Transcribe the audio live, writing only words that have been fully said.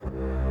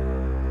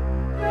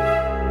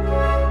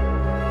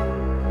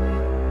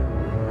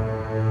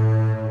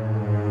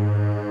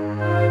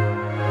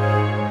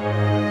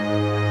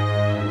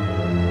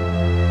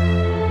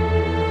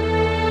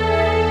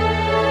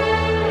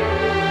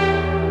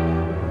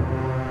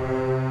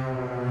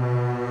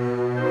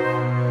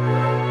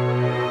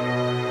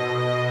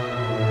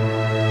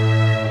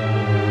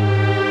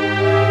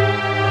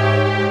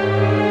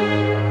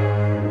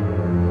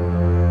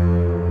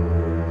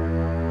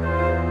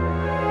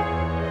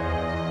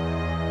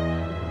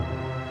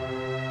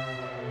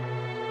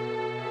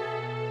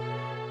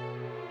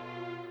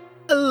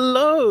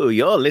Hello,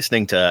 you're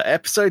listening to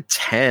episode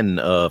 10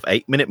 of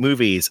 8 Minute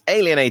Movies,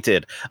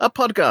 Alienated, a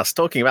podcast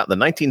talking about the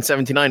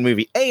 1979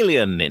 movie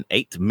Alien in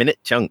 8-minute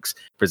chunks,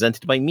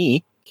 presented by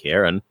me,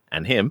 Kieran,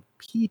 and him,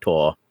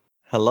 Peter.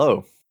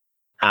 Hello.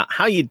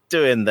 How you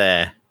doing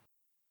there?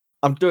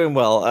 I'm doing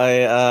well. I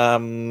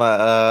am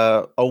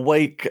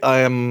awake. I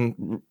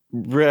am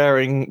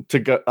raring to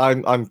go.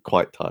 I'm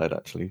quite tired,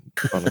 actually,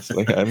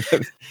 honestly.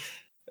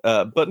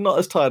 But not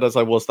as tired as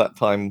I was that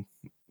time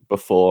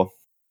before.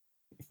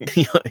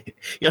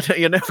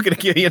 You're never gonna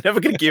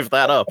give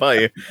that up, are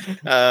you?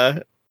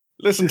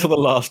 Listen to the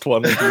last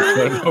one if you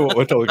don't know what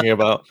we're talking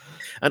about.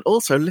 And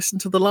also listen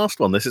to the last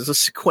one. This is a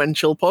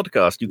sequential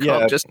podcast. You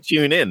can't just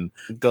tune in.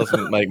 It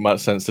doesn't make much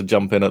sense to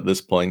jump in at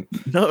this point.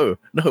 No.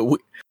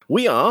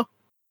 We are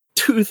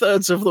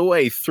 2/3 of the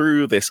way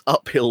through this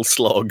uphill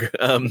slog.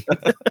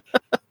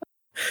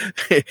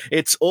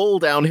 It's all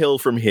downhill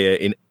from here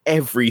in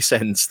every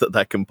sense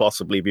that can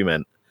possibly be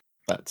meant.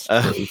 That's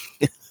true.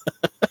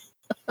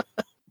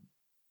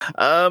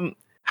 How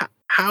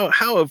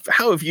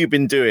have you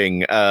been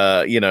doing?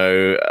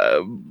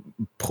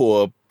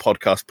 Poor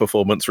podcast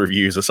performance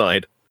reviews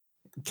aside.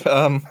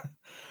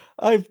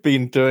 I've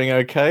been doing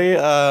okay.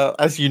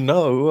 As you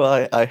know,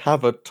 I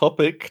have a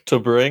topic to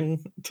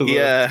bring to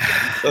the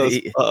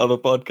first part of the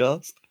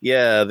podcast.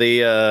 Yeah,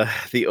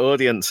 the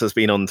audience has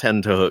been on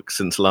tenterhooks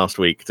since last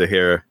week to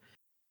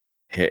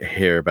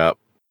hear about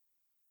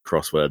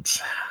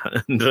crosswords.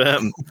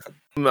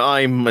 And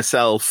I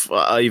myself,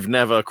 I've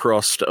never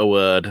crossed a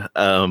word.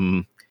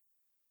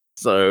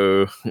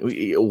 So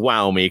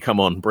wow me, come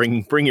on,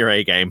 bring your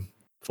A game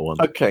for one.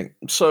 Okay,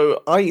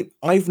 so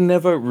I've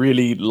never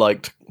really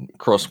liked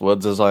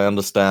crosswords as I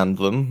understand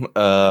them.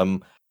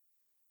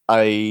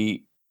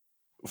 I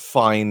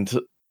find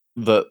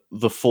that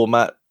the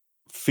format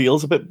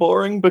feels a bit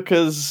boring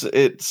because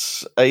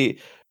it's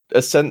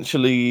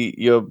essentially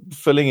you're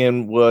filling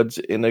in words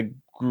in a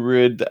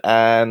grid,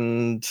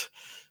 and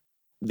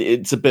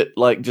it's a bit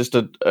like just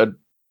a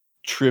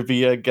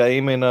trivia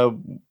game in a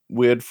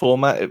weird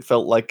format. It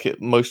felt like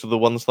most of the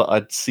ones that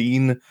I'd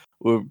seen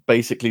were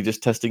basically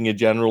just testing your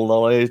general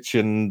knowledge,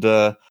 and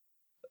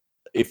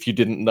if you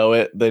didn't know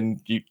it, then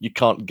you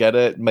can't get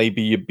it.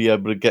 Maybe you'd be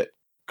able to get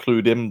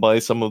clued in by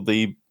some of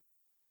the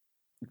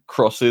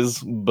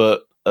crosses,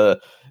 but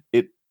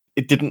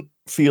it didn't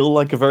feel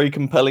like a very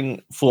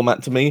compelling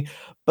format to me.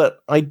 But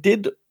I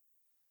did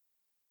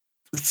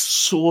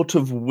sort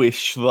of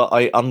wish that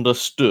I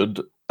understood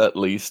at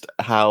least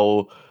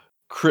how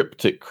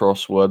cryptic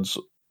crosswords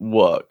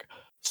work.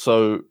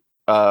 So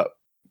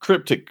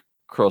cryptic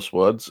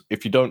crosswords,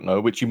 if you don't know,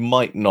 which you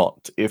might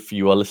not if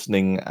you are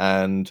listening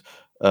and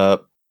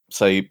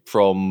say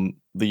from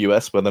the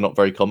US where they're not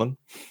very common,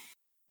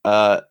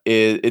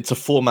 it's a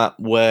format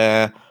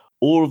where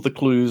all of the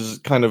clues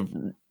kind of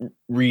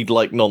read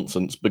like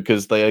nonsense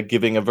because they are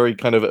giving a very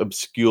kind of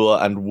obscure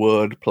and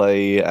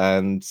wordplay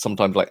and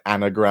sometimes like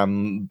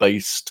anagram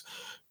based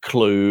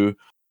clue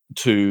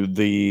to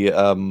the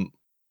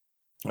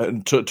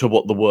to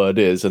what the word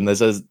is, and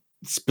there's a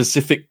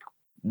specific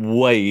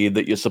way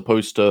that you're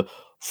supposed to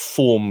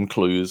form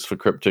clues for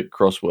cryptic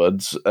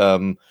crosswords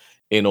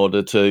in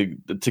order to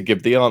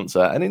give the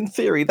answer. And in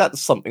theory, that's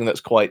something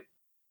that's quite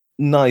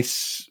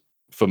nice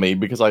for me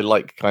because I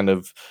like kind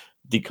of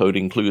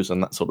decoding clues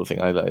and that sort of thing.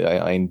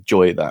 I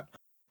enjoy that.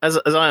 As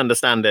I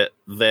understand it,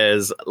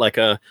 there's like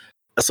a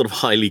sort of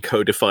highly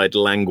codified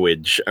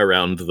language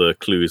around the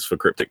clues for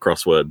cryptic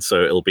crosswords.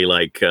 So it'll be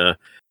like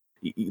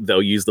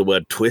they'll use the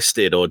word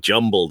twisted or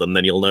jumbled, and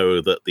then you'll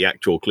know that the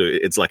actual clue,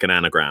 it's like an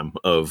anagram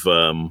of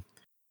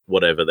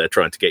whatever they're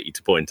trying to get you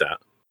to point at.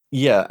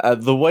 Yeah,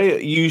 the way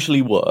it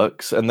usually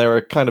works, and there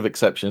are kind of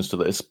exceptions to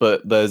this,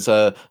 but there's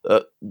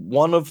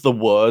one of the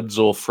words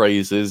or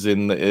phrases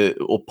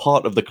or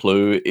part of the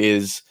clue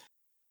is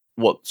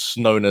what's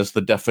known as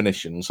the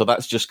definition. So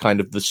that's just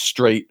kind of the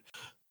straight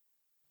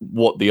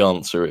what the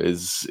answer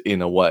is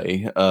in a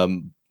way.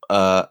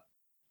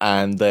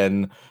 And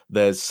then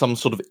there's some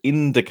sort of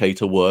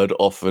indicator word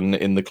often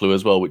in the clue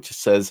as well, which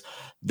says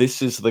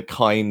this is the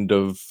kind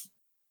of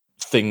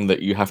thing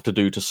that you have to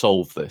do to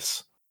solve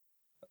this.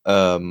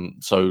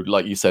 So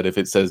like you said, if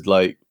it says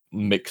like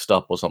mixed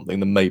up or something,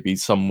 then maybe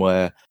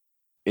somewhere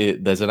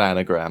there's an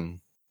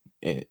anagram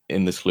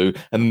in this clue.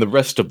 And then the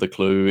rest of the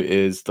clue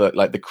is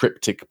like the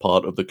cryptic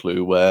part of the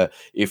clue, where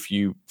if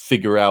you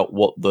figure out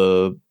what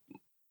the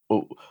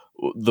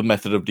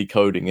method of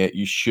decoding it,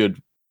 you should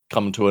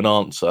come to an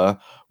answer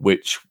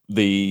which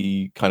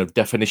the kind of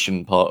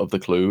definition part of the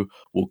clue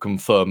will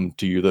confirm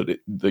to you that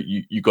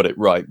you got it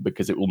right,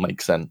 because it will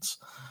make sense.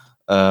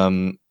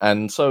 And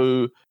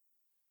so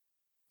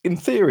in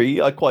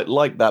theory, I quite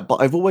like that, but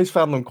I've always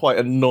found them quite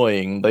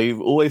annoying.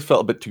 They've always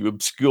felt a bit too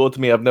obscure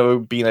to me. I've never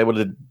been able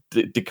to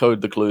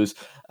decode the clues.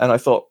 And I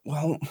thought,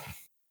 well,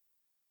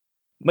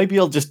 maybe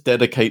I'll just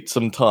dedicate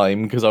some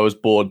time, because I was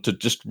bored, to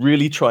just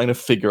really trying to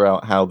figure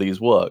out how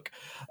these work.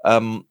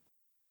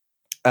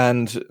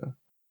 And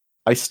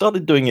I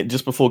started doing it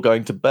just before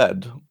going to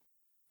bed.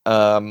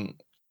 And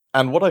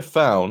what I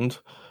found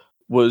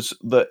was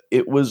that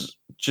it was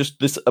just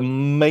this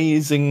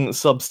amazing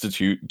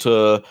substitute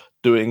to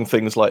doing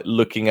things like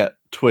looking at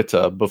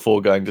Twitter before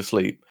going to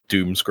sleep.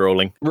 Doom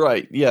scrolling.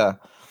 Right, yeah.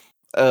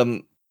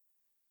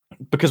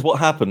 Because what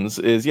happens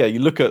is, you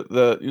look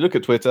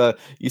at Twitter,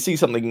 you see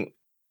something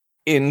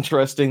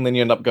interesting, then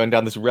you end up going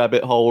down this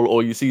rabbit hole,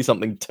 or you see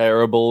something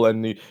terrible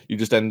and you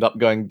just end up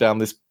going down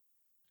this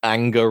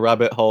anger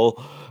rabbit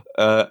hole.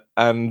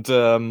 And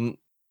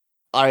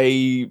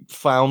I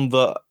found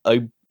that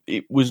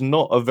it was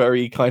not a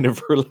very kind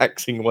of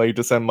relaxing way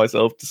to send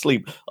myself to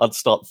sleep. I'd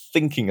start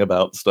thinking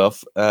about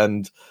stuff,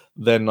 and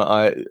then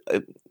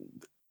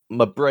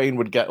my brain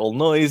would get all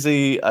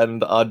noisy,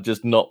 and I'd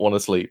just not want to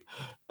sleep.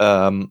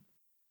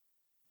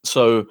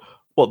 So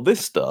what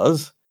this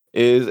does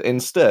is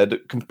instead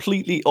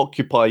completely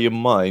occupy your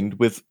mind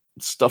with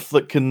stuff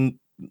that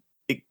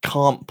it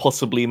can't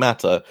possibly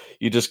matter.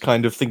 You're just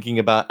kind of thinking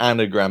about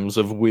anagrams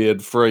of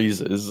weird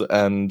phrases,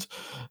 and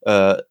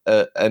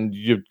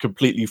you're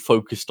completely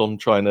focused on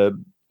trying to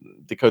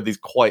decode these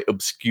quite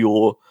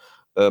obscure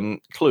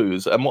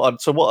clues. And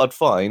what I'd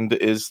find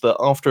is that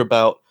after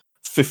about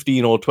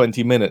 15 or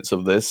 20 minutes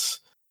of this,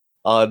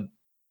 I'd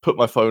put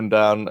my phone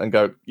down and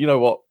go, you know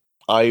what?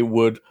 I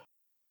would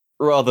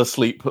rather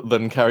sleep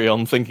than carry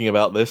on thinking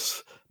about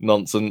this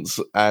nonsense,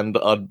 and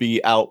I'd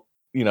be out,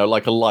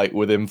 like a light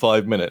within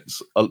 5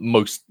 minutes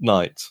most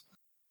nights.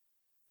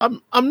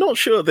 I'm not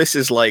sure this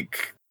is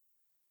like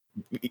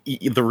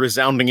the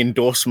resounding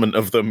endorsement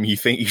of them you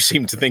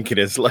seem to think it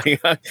is.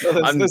 Like,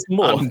 there's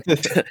more.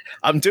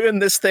 I'm doing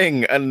this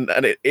thing, and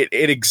it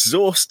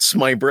exhausts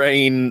my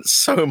brain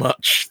so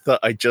much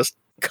that I just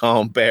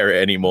can't bear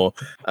it anymore.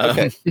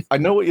 Okay, I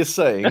know what you're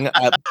saying,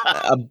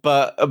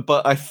 but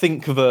I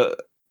think that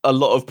a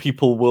lot of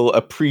people will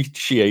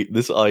appreciate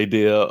this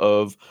idea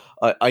of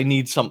I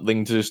need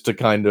something just to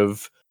kind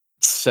of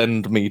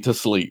send me to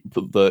sleep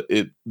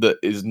that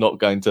is not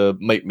going to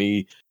make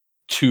me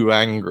too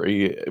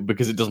angry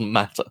because it doesn't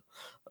matter.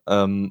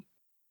 But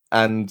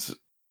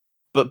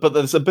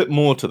there's a bit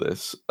more to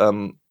this.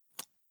 A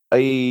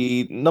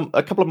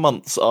couple of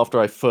months after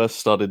I first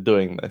started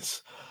doing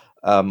this,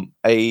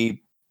 a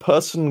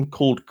person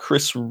called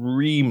Chris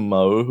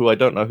Remo, who I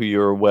don't know who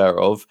you're aware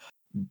of,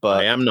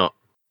 but I am not.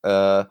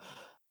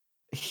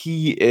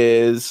 He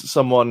is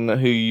someone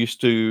who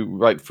used to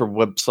write for a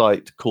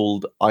website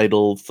called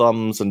Idle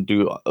Thumbs and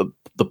do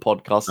the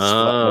podcast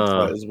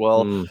website as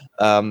well.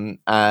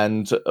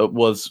 And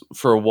was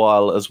for a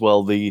while as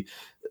well the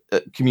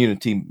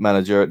community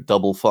manager at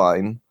Double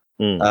Fine.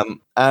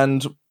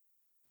 And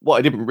what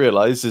I didn't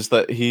realize is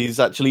that he's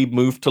actually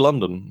moved to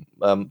London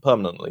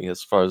permanently,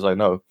 as far as I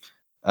know.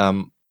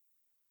 I'm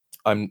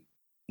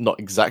not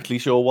exactly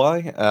sure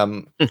why,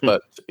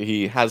 but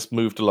he has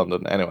moved to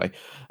London anyway,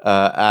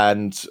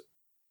 and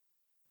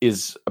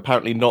is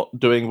apparently not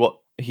doing what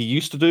he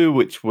used to do,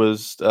 which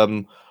was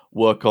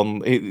work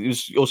on. He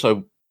was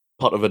also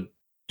part of a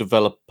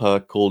developer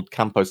called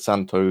Campo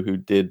Santo, who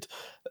did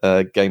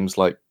games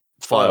like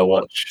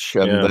Firewatch,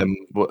 and then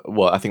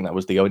I think that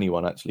was the only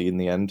one actually in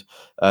the end.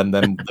 And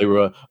then they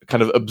were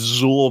kind of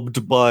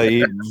absorbed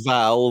by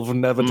Valve,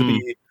 never to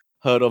be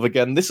heard of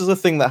again. This is a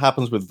thing that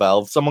happens with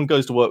Valve. Someone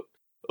goes to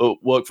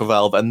work for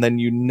Valve, and then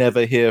you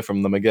never hear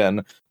from them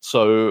again.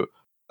 So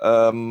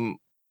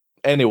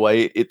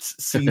anyway, it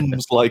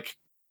seems like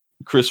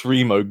Chris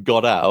Remo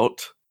got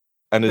out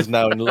and is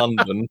now in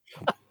London,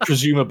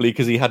 presumably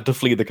because he had to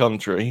flee the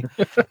country.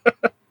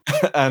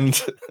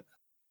 and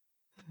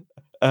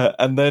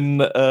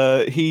then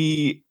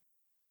he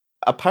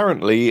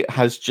apparently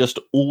has just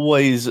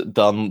always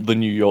done the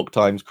New York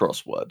Times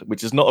crossword,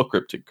 which is not a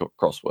cryptic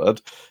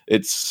crossword.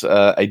 It's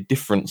a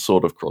different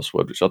sort of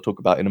crossword, which I'll talk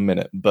about in a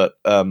minute. But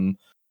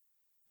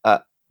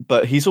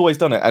he's always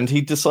done it, and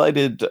he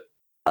decided,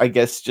 I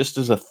guess, just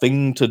as a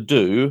thing to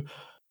do,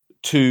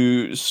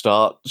 to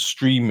start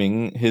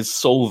streaming his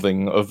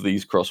solving of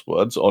these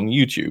crosswords on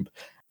YouTube.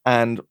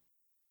 And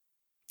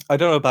I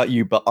don't know about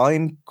you, but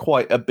I'm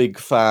quite a big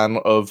fan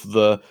of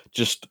the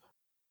just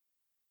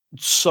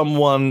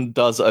someone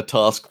does a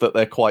task that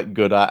they're quite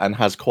good at and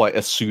has quite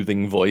a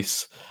soothing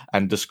voice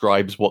and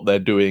describes what they're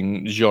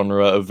doing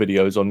genre of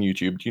videos on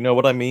YouTube. Do you know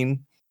what I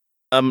mean?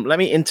 Let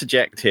me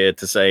interject here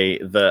to say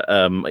that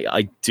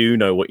I do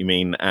know what you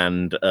mean,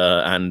 and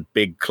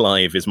Big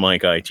Clive is my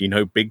guy. Do you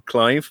know Big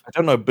Clive? I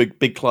don't know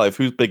Big Clive.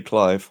 Who's Big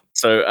Clive?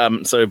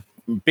 So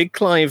Big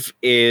Clive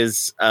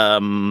is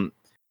an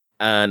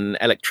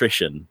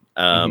electrician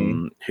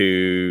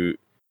who,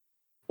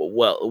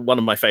 well, one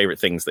of my favorite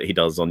things that he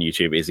does on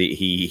YouTube is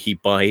he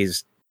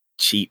buys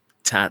cheap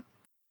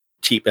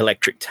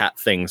electric tap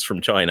things from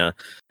China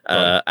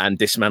and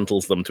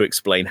dismantles them to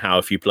explain how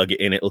if you plug it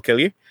in, it'll kill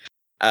you.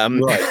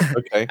 Right.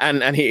 Okay.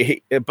 And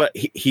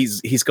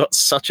he's got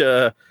such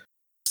a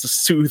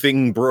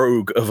soothing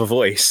brogue of a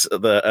voice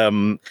that I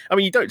mean,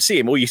 you don't see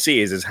him. All you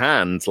see is his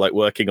hands like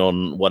working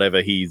on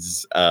whatever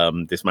he's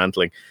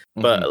dismantling.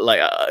 But like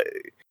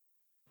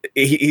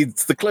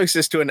He's the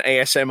closest to an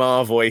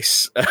ASMR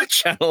voice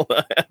channel,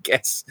 I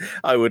guess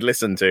I would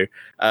listen to.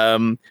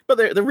 But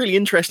they're really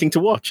interesting to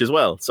watch as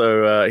well.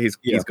 So he's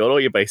got all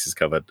your bases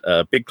covered.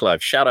 Big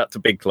Clive, shout out to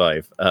Big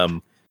Clive.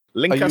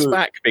 Link us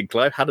back, Big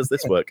Clive. How does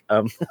this work?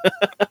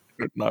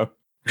 No.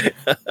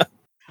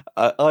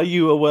 Are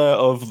you aware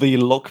of the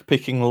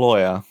lockpicking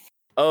lawyer?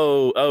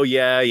 Oh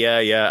yeah.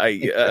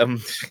 I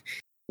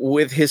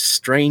with his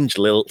strange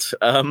lilt.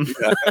 And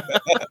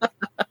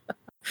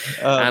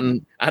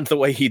the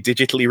way he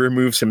digitally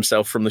removes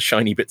himself from the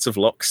shiny bits of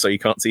locks so you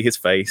can't see his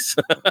face.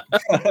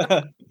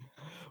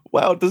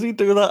 Wow, does he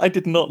do that? I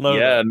did not know.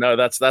 Yeah, no,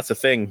 that's a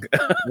thing.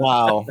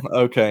 Wow.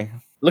 Okay.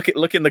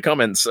 Look in the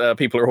comments.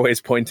 People are always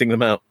pointing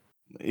them out.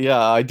 Yeah,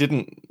 I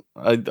didn't.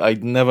 I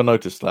never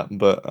noticed that,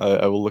 but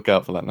I will look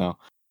out for that now.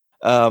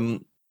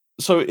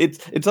 So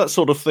it's that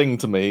sort of thing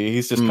to me.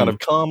 He's just kind of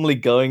calmly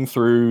going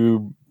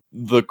through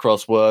the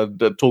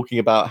crossword, talking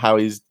about how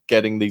he's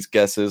getting these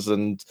guesses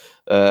and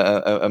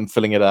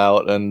filling it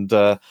out, and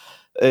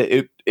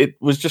it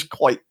was just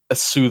quite a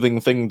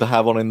soothing thing to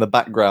have on in the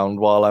background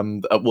while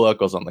I'm at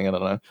work or something. I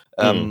don't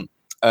know.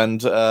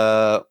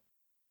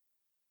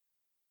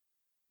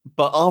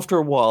 But after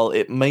a while,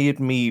 it made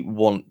me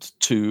want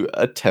to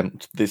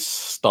attempt this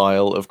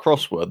style of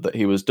crossword that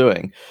he was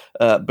doing,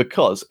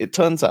 because it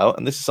turns out,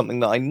 and this is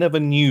something that I never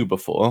knew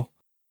before,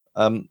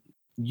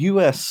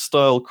 US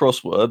style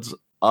crosswords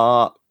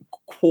are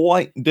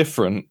quite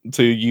different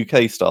to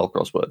UK style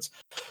crosswords.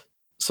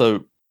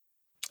 So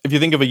if you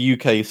think of a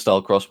UK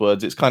style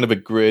crosswords, it's kind of a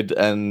grid,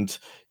 and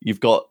you've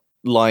got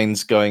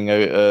lines going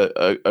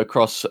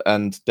across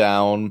and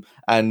down,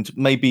 and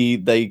maybe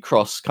they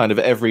cross kind of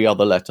every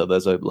other letter.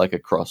 There's a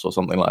cross or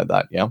something like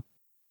that. Yeah,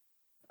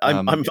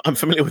 I'm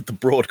familiar with the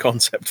broad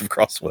concept of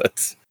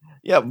crosswords.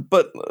 Yeah,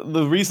 but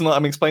the reason that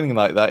I'm explaining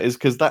like that is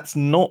because that's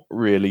not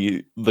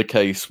really the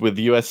case with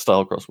US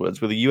style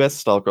crosswords. With a US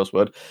style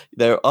crossword,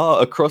 there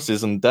are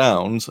crosses and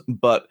downs,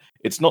 but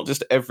it's not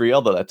just every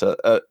other letter.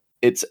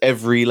 It's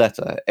every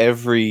letter,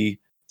 every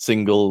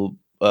single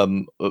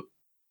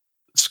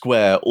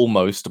square,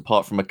 almost,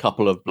 apart from a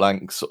couple of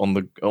blanks on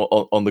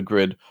the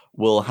grid,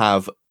 will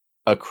have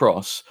a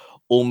cross.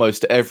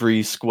 Almost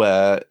every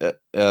square.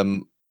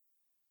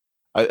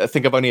 I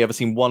think I've only ever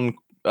seen one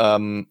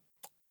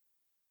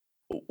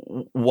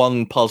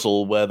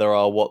puzzle where there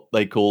are what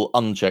they call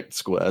unchecked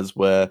squares,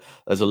 where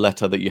there's a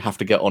letter that you have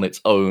to get on its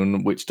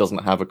own, which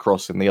doesn't have a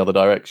cross in the other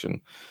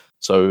direction.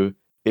 So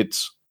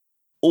it's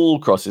all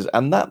crosses,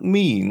 and that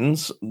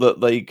means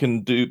that they can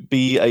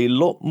be a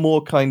lot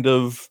more kind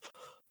of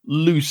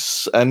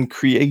loose and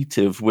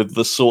creative with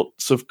the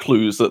sorts of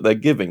clues that they're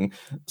giving.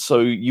 So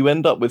you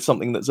end up with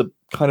something that's a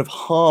kind of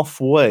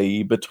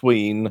halfway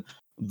between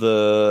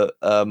the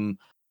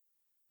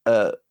kind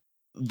of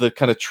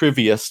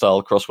trivia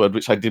style crossword,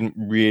 which I didn't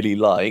really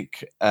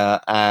like,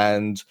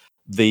 and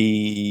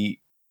the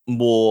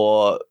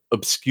more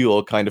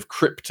obscure kind of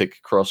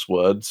cryptic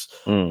crosswords,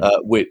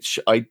 which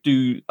I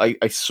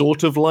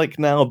sort of like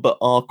now, but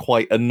are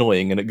quite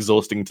annoying and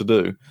exhausting to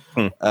do.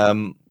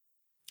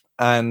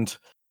 And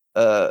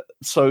they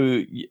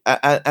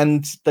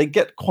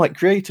get quite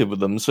creative with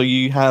them. So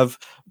you have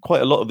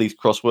quite a lot of these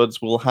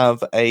crosswords will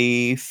have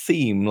a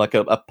theme, like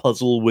a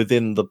puzzle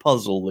within the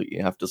puzzle that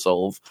you have to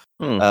solve.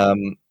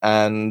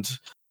 And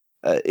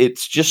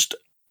it's just,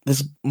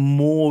 there's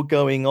more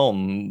going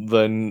on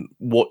than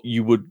what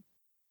you would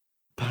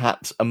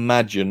perhaps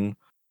imagine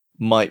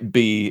might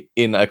be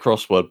in a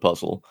crossword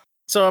puzzle.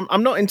 So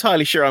I'm not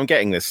entirely sure I'm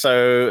getting this.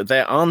 So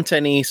there aren't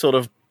any sort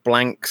of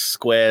blank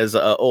squares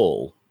at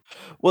all?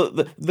 Well,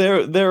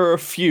 there are a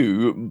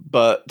few,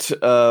 but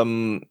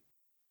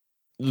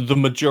the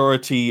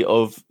majority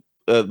of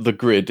the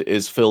grid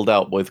is filled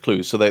out with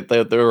clues. So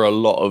there are a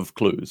lot of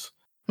clues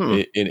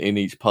in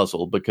each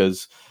puzzle,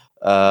 because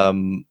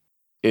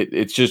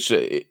it's just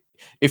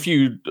if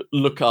you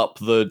look up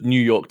the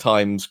New York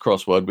Times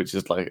crossword, which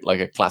is like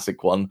a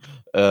classic one,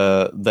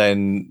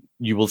 then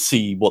you will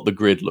see what the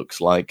grid looks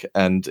like,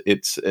 and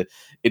it's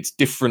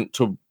different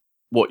to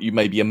what you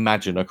maybe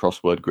imagine a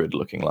crossword grid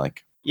looking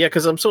like. Yeah,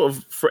 because I'm sort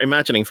of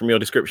imagining from your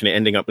description it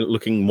ending up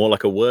looking more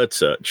like a word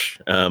search.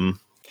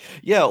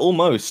 Yeah,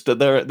 almost.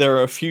 There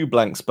are a few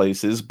blank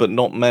spaces, but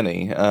not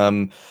many.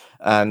 And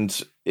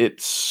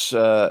it's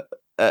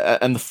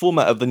and the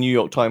format of the New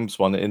York Times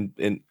one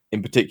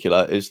in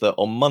particular is that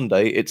on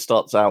Monday it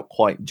starts out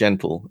quite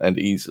gentle and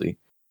easy,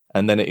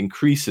 and then it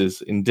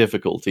increases in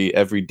difficulty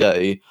every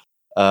day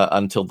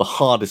until the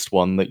hardest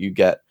one that you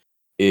get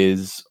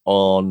is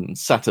on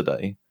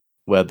Saturday,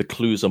 where the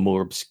clues are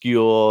more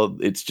obscure.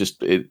 It's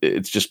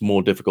just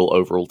more difficult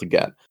overall to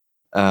get.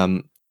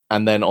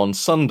 And then on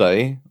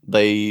Sunday,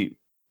 they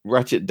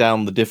ratchet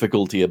down the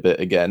difficulty a bit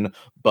again,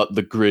 but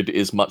the grid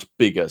is much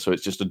bigger, so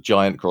it's just a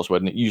giant crossword,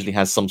 and it usually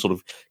has some sort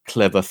of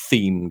clever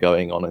theme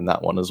going on in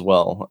that one as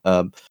well,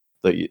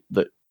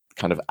 that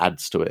kind of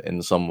adds to it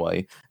in some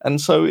way.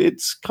 And so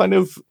it's kind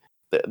of,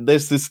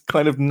 there's this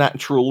kind of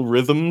natural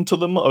rhythm to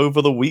them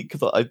over the week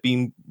that I've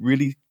been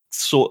really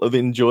sort of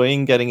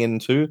enjoying getting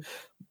into.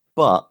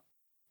 But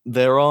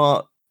there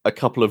are a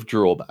couple of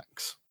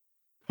drawbacks.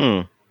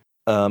 Hmm.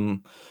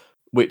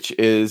 Which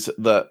is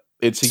that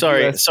it's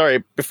a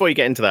sorry. Before you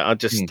get into that, I'll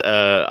just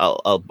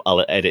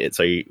I'll edit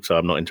it so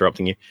I'm not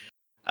interrupting you.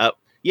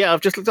 Yeah,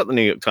 I've just looked up the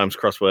New York Times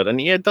crossword, and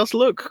yeah, it does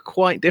look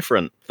quite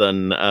different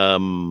than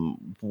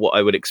what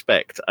I would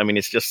expect. I mean,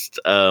 it's just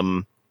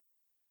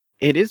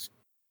it is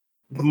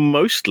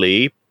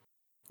mostly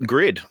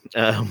grid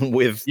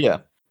with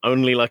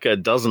only like a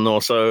dozen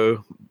or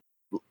so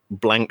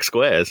blank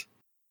squares.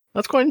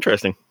 That's quite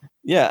interesting.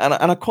 Yeah,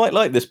 and I quite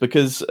like this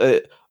because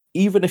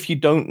even if you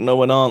don't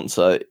know an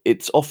answer,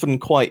 it's often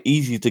quite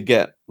easy to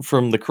get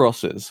from the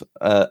crosses,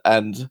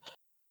 and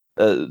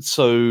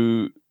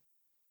so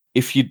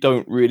if you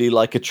don't really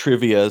like a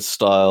trivia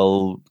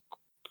style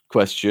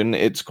question,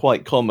 it's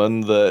quite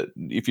common that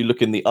if you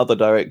look in the other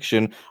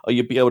direction,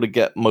 you'd be able to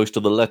get most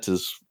of the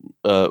letters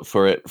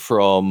for it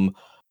from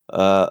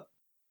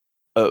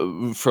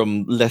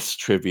less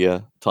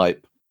trivia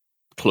type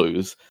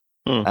clues,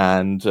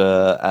 and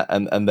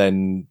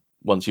then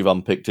once you've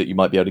unpicked it, you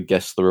might be able to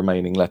guess the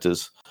remaining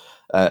letters,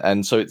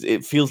 and so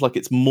it feels like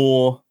it's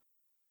more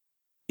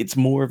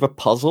of a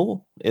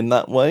puzzle in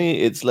that way.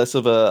 It's less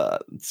of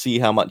a see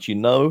how much you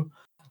know.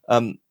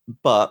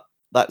 But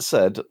that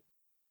said,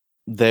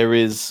 there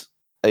is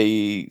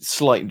a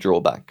slight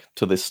drawback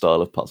to this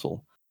style of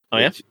puzzle.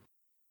 Which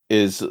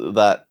is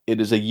that it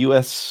is a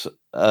US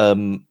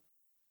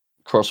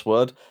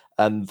crossword,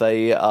 and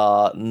they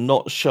are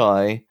not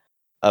shy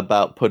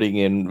about putting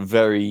in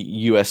very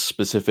US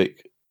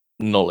specific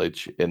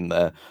knowledge in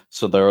there.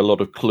 So there are a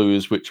lot of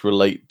clues which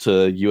relate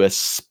to US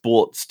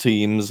sports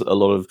teams, a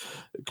lot of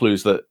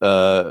clues that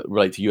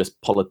relate to US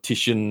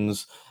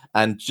politicians,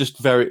 and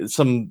just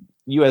some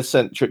US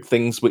centric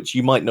things which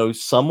you might know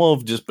some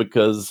of just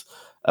because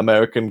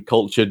American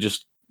culture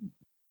just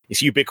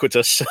it's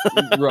ubiquitous.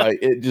 Right,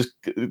 it just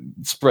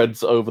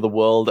spreads over the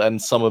world, and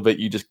some of it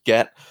you just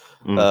get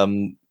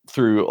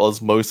through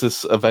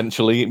osmosis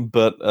eventually,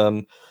 but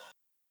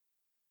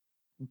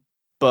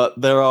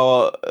there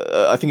are,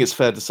 I think it's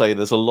fair to say,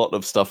 there's a lot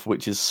of stuff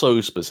which is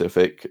so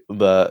specific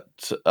that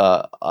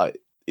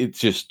it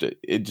just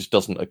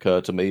doesn't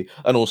occur to me.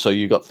 And also,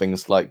 you got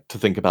things like to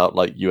think about,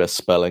 like US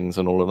spellings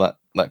and all of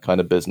that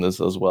kind of business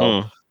as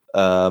well.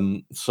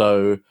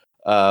 So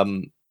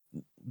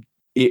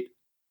it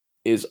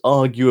is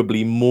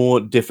arguably more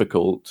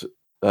difficult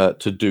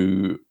to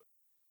do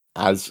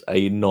as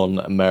a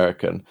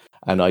non-American.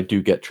 And I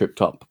do get tripped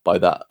up by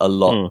that a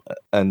lot,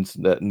 and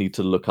need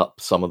to look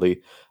up some of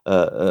the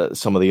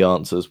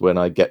answers when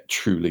I get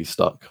truly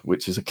stuck,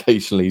 which is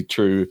occasionally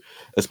true,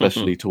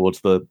 especially towards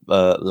the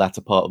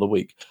latter part of the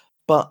week.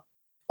 But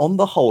on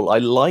the whole, I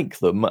like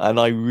them, and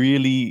I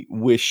really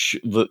wish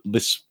that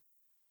this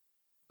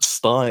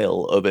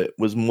style of it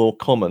was more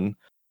common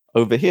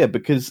over here,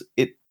 because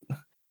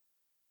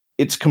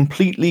it's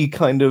completely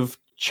kind of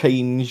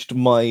changed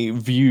my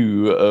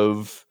view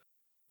of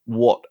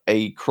what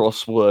a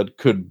crossword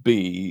could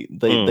be.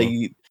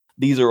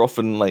 These are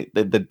often like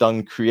they're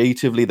done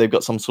creatively. They've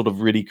got some sort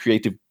of really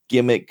creative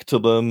gimmick to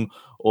them,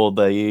 or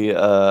they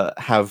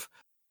have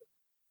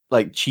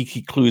like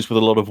cheeky clues with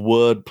a lot of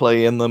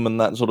wordplay in them and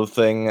that sort of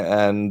thing.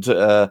 And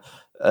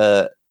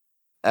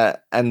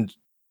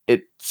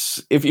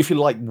it's if you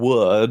like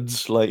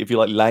words, like if you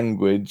like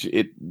language,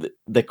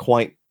 they're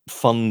quite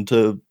fun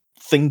to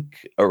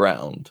think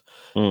around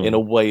in a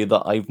way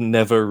that I've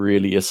never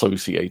really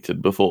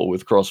associated before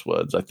with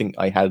crosswords. I think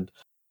I had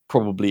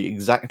probably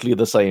exactly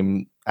the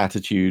same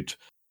attitude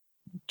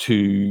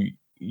to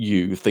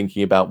you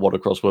thinking about what a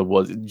crossword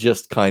was,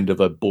 just kind of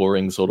a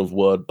boring sort of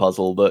word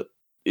puzzle that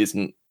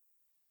isn't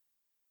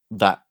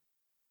that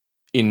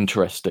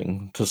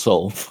interesting to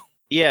solve.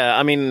 Yeah,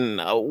 I mean,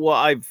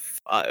 what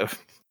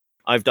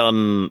I've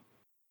done,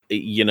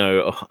 you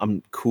know,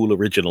 I'm cool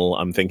original.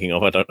 I'm thinking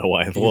of, I don't know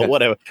why,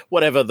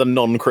 whatever the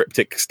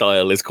non-cryptic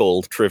style is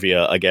called,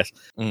 trivia, I guess.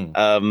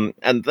 And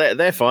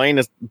they're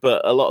fine,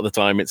 but a lot of the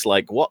time it's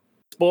like, what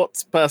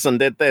sports person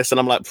did this? And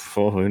I'm like,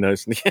 who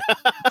knows?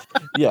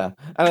 Yeah,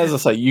 and as I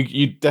say,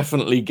 you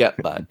definitely get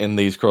that in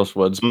these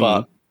crosswords,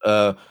 but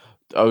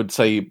I would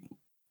say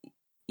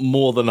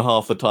more than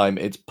half the time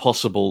it's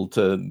possible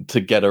to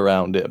get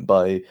around it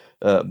by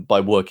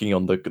working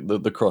on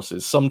the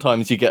crosses.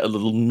 Sometimes you get a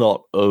little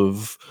knot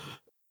of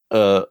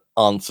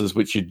answers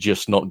which you're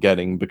just not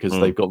getting because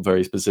they've got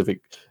very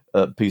specific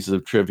pieces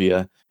of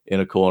trivia in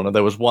a corner.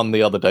 There was one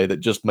the other day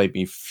that just made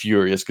me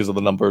furious because of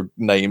the number of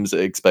names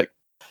it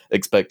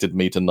expected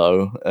me to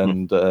know,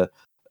 and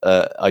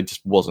I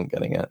just wasn't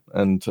getting it.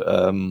 And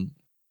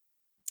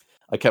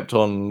I kept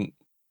on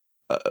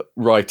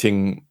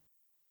writing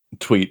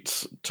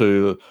tweets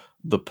to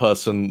the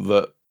person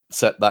that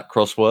set that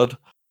crossword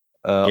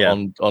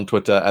on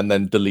Twitter, and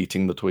then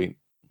deleting the tweet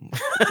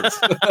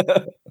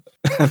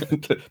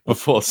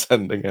before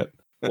sending it.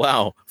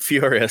 Wow,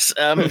 furious.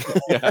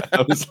 Yeah,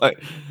 I was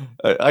like,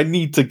 I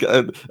need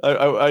to.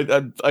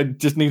 I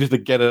just needed to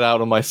get it out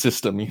of my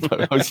system. You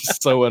know, I was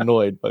just so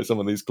annoyed by some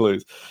of these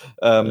clues,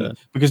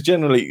 because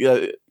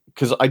generally,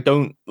 because I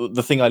don't.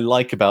 The thing I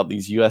like about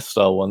these US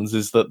style ones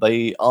is that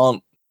they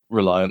aren't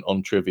reliant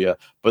on trivia.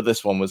 But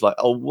this one was like,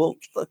 oh well,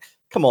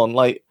 come on,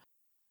 like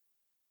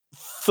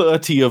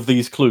 30 of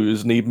these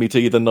clues need me to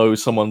either know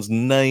someone's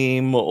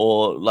name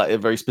or like a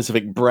very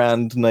specific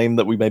brand name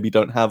that we maybe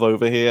don't have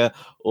over here,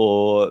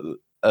 or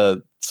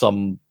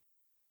some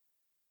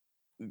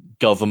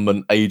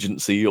government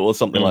agency or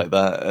something like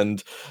that,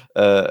 and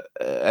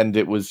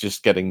it was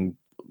just getting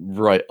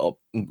right on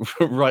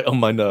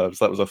my nerves.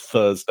 That was a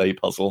Thursday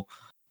puzzle,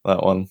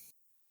 that one.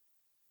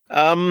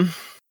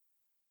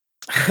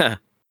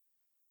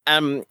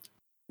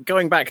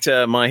 Going back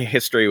to my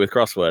history with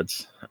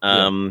crosswords,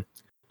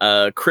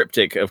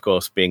 Cryptic, of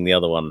course, being the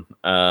other one,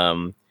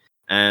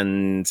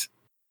 and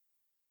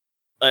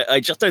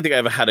I just don't think I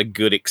ever had a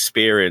good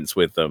experience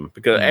with them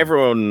because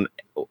everyone.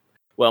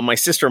 Well, my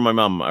sister and my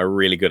mum are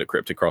really good at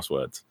cryptic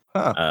crosswords,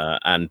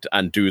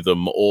 and do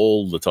them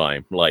all the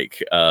time.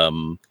 Like,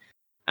 and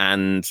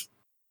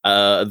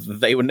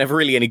they were never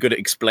really any good at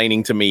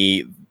explaining to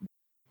me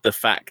the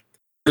fact,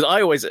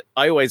 because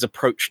I always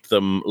approached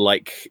them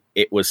like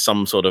it was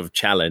some sort of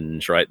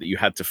challenge, right? That you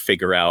had to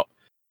figure out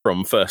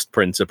from first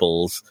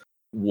principles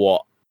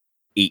what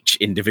each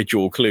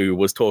individual clue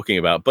was talking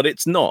about. But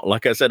it's not.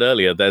 Like I said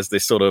earlier, there's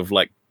this sort of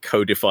like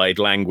codified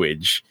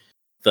language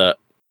that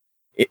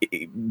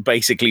it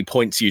basically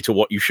points you to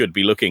what you should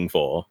be looking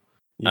for.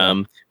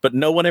 But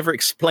no one ever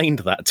explained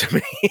that to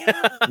me.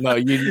 No,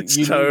 you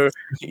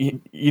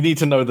need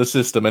to know the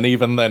system, and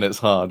even then it's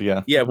hard.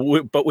 Yeah,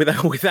 but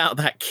without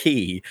that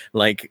key,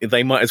 like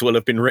they might as well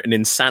have been written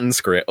in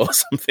Sanskrit or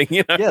something.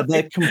 You know? Yeah,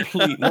 they're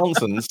complete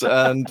nonsense,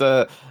 and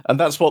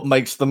that's what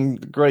makes them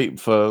great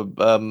for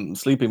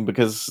sleeping,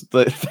 because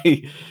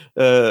they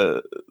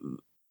you're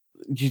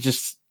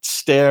just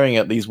staring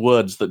at these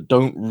words that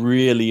don't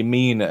really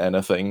mean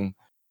anything,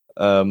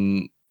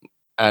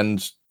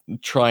 and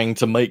trying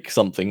to make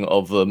something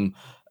of them,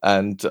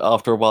 and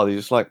after a while you're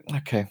just like,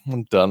 okay,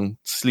 I'm done,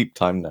 sleep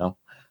time now.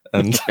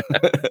 And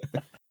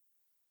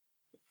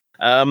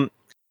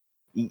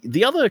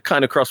the other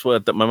kind of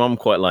crossword that my mum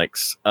quite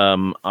likes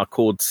are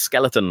called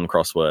skeleton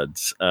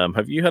crosswords.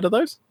 Have you heard of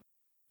those?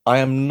 I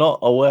am not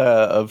aware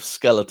of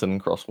skeleton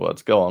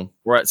crosswords. Go on.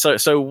 Right,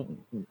 so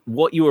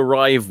what you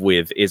arrive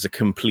with is a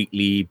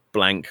completely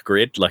blank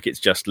grid, like it's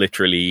just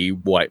literally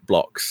white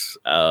blocks,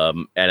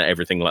 and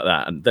everything like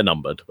that, and they're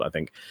numbered, I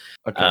think.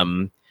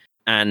 Okay.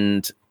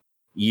 And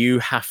you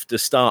have to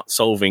start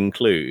solving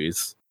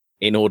clues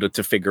in order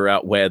to figure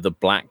out where the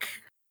black,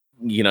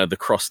 the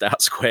crossed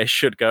out square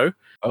should go.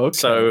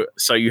 Okay.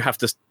 So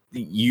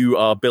you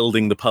are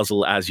building the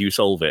puzzle as you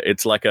solve it.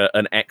 It's like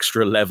an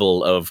extra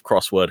level of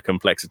crossword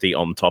complexity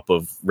on top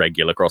of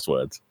regular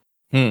crosswords.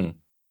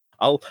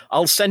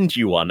 I'll send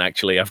you one,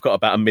 actually. I've got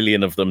about 1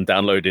 million of them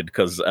downloaded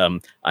because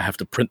I have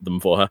to print them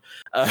for her.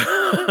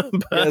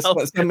 Yes,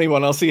 send me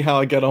one. I'll see how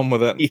I get on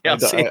with it. Yeah,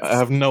 I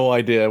have no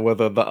idea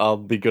whether I'll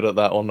be good at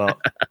that or not.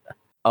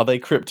 Are they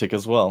cryptic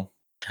as well?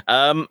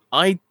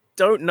 I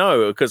don't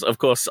know, because of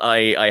course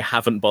I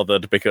haven't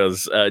bothered,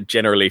 because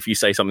generally if you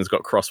say something's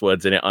got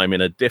crosswords in it, I'm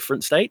in a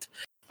different state.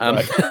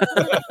 Right.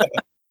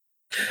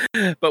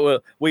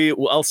 But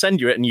I'll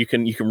send you it, and you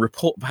can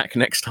report back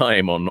next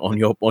time on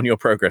your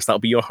progress. That'll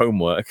be your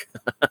homework.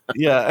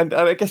 Yeah, and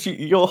I guess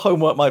your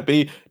homework might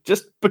be,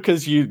 just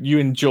because you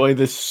enjoy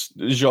this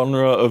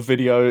genre of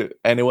video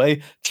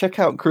anyway, check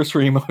out Chris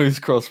Remo's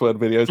crossword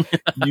videos.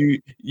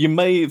 you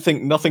may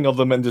think nothing of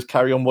them and just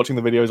carry on watching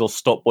the videos or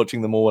stop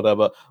watching them or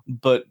whatever,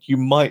 but you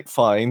might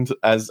find,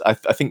 as I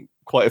think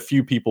quite a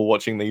few people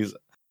watching these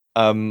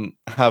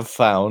have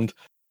found,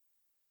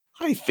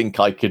 I think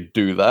I could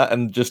do that,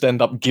 and just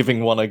end up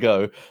giving one a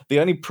go.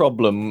 The only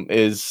problem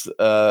is,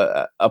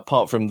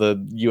 apart from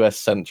the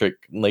US-centric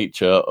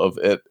nature of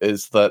it,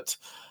 is that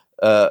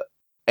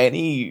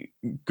any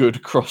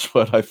good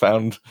crossword I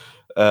found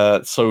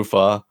so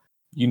far,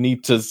 you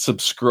need to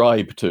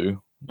subscribe to.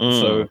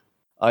 So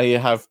I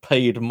have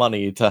paid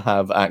money to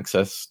have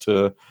access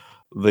to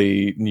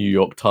the New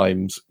York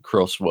Times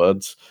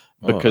crosswords,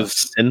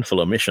 because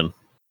sinful omission.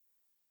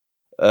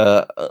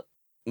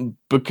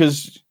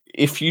 Because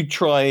if you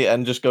try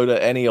and just go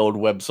to any old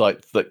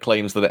website that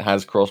claims that it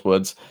has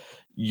crosswords,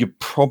 you're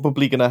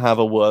probably going to have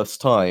a worse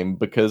time,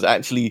 because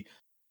actually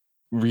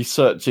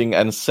researching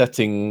and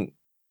setting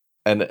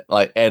and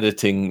like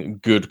editing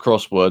good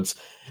crosswords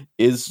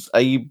is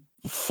a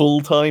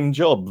full-time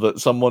job that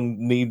someone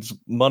needs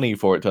money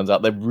for. It turns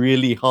out they're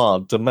really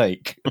hard to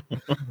make.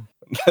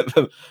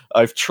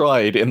 I've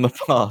tried in the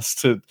past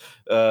to,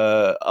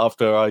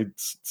 after I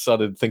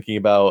started thinking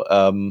about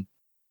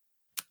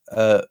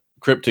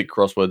cryptic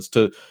crosswords,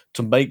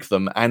 to make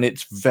them, and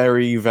it's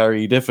very,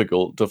 very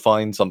difficult to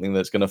find something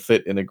that's going to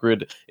fit in a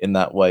grid in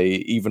that way,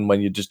 even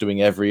when you're just doing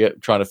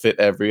trying to fit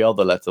every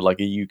other letter,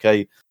 like a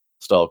UK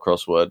style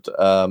crossword.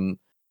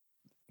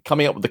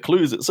 Coming up with the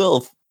clues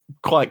itself,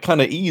 quite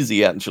kind of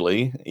easy,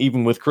 actually.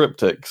 Even with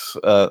cryptics,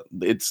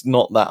 it's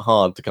not that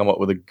hard to come up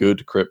with a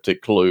good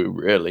cryptic clue,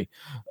 really.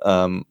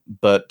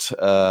 But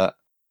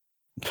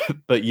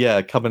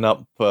yeah, coming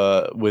up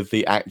with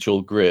the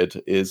actual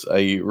grid is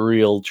a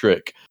real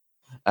trick.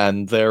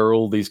 And there are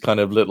all these kind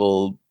of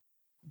little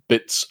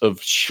bits of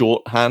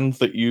shorthand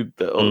that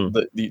Mm.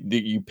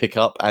 that you pick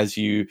up as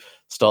you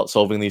start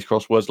solving these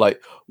crosswords,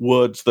 like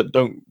words that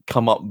don't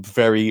come up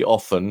very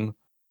often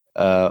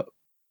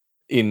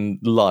in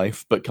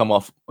life, but come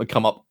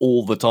up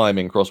all the time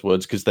in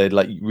crosswords because they're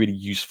like really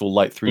useful,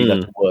 like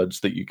 3-letter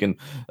words that you can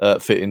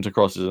fit into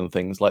crosses and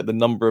things. Like the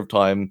number of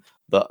time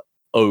that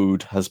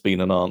ode has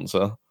been an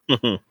answer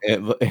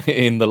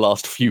in the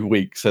last few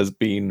weeks has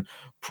been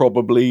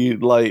probably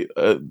like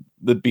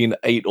there'd been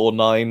 8 or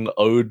 9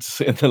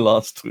 odes in the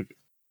last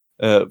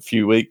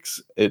few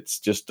weeks. It's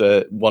just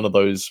one of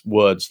those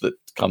words that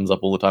comes up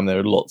all the time. There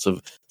are lots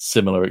of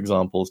similar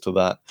examples to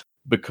that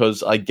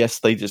because I guess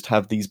they just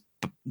have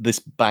this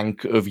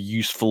bank of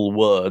useful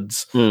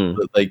words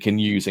that they can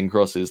use in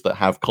crosses that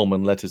have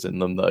common letters in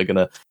them that are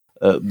going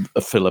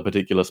to fill a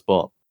particular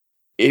spot.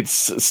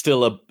 It's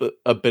still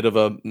a bit of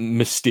a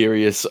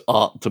mysterious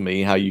art to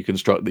me how you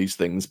construct these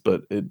things,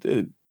 but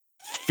it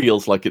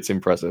feels like it's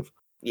impressive.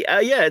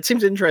 Yeah, it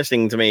seems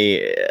interesting to me.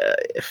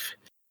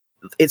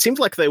 It seems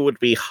like they would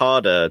be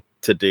harder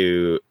to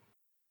do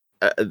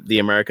the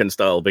American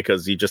style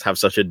because you just have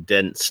such a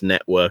dense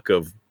network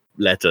of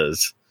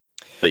letters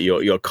that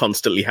you're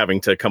constantly having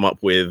to come up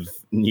with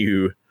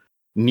new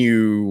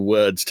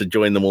words to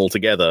join them all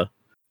together.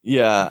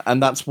 Yeah,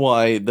 and that's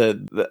why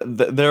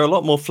they're a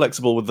lot more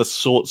flexible with the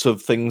sorts of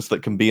things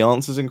that can be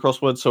answers in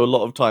crosswords. So a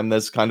lot of time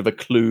there's kind of a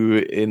clue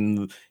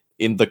in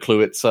the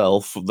clue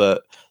itself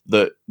that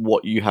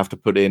what you have to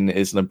put in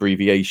is an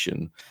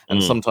abbreviation,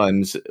 and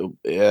sometimes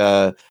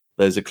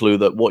there's a clue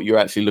that what you're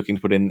actually looking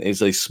to put in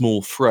is a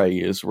small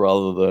phrase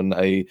rather than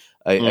a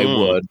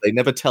word. They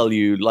never tell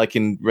you, like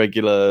in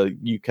regular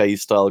UK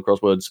style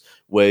crosswords,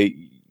 where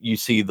you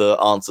see the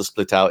answer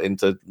split out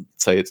into,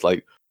 say, it's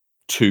like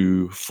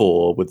 2,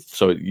 4 with,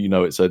 so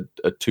it's a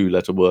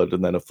 2-letter word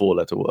and then a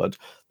 4-letter word.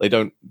 They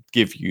don't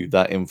give you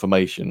that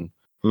information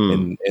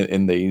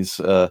in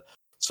these.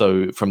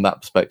 So from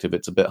that perspective,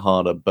 it's a bit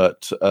harder.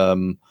 But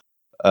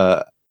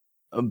yeah,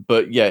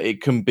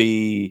 it can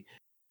be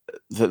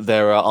that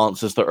there are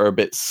answers that are a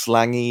bit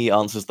slangy,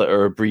 answers that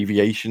are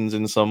abbreviations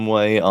in some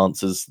way,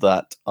 answers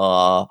that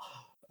are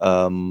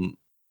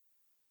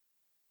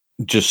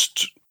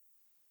just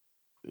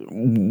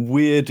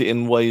weird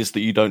in ways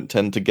that you don't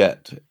tend to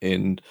get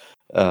in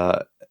UK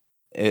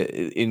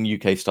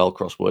style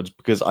crosswords,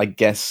 because I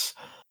guess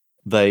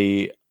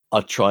they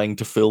are trying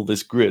to fill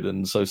this grid,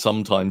 and so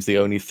sometimes the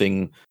only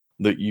thing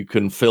that you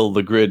can fill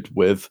the grid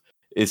with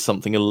is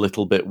something a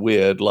little bit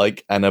weird,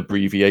 like an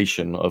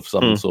abbreviation of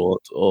some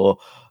sort, or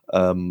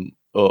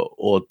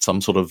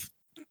some sort of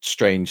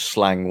strange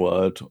slang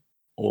word,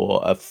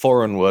 or a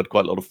foreign word.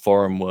 Quite a lot of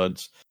foreign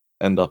words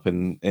end up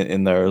in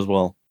there as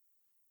well.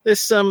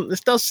 This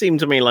does seem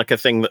to me like a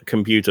thing that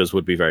computers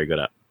would be very good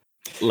at,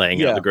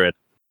 laying out the grid.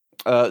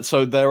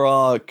 So there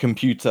are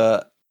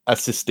computer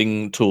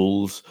assisting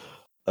tools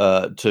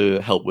to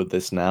help with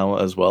this now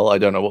as well. I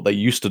don't know what they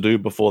used to do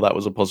before that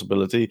was a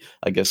possibility.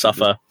 I guess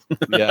Suffer.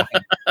 Yeah.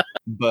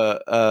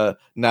 But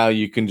now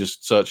you can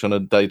just search on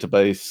a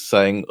database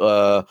saying,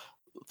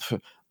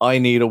 I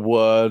need a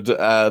word.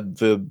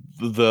 The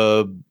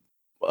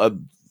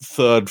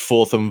third,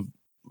 fourth, and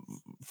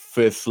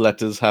fifth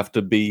letters have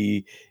to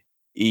be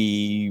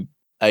E,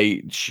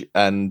 H,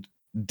 and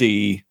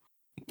D.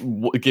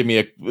 Give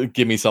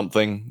me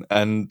something,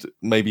 and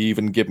maybe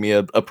even give me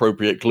an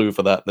appropriate clue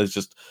for that. There's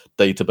just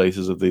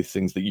databases of these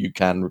things that you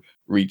can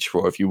reach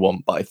for if you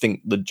want. But I think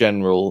the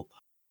general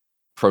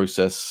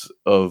process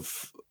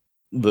of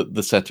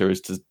the setter is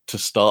to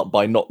start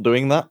by not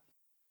doing that,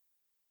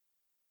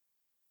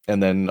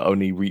 and then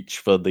only reach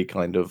for the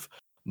kind of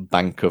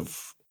bank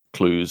of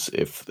clues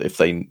if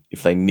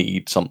they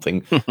need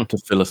something to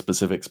fill a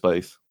specific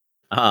space.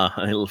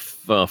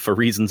 For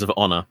reasons of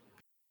honor.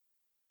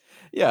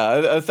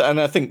 Yeah, and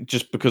I think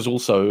just because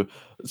also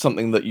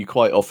something that you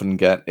quite often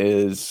get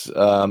is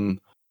a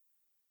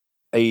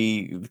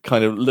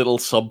kind of little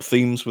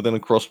sub-themes within a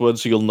crossword.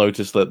 So you'll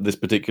notice that this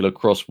particular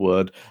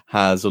crossword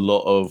has a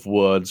lot of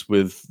words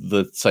with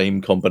the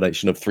same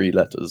combination of 3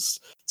 letters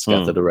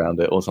scattered around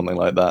it, or something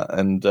like that.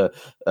 And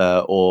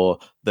or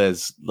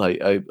there's like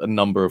a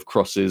number of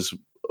crosses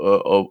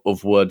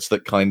of words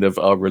that kind of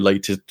are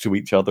related to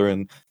each other,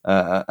 and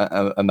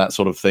that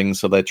sort of thing.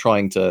 So they're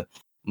trying to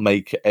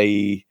make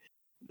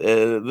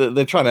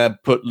they're trying to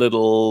put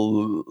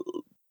little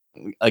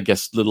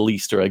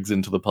Easter eggs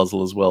into the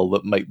puzzle as well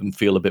that make them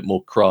feel a bit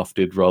more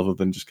crafted rather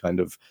than just kind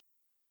of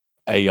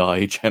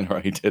AI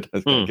generated,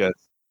 I guess.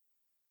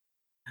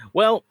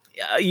 Well,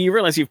 you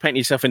realize you've painted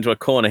yourself into a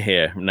corner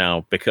here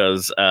now,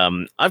 because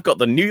I've got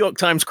the New York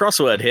Times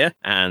crossword here,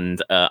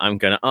 and I'm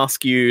going to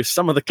ask you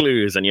some of the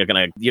clues, and you're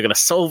gonna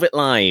solve it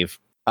live.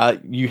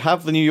 You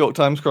have the New York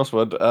Times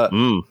crossword.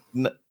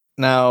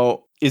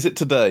 Now, is it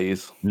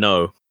today's?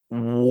 No.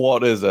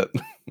 What is it?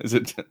 Is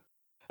it?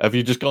 Have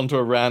you just gone to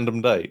a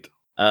random date?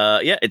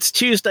 Yeah, it's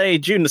Tuesday,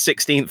 June the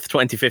 16th,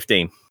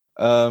 2015.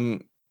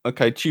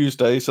 Okay,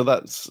 Tuesday. So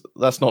that's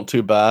not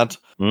too bad.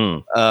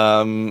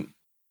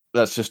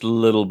 That's just a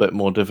little bit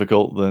more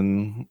difficult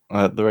than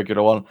the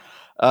regular one.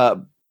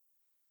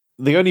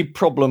 the only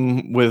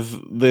problem with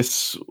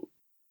this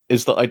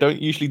is that I don't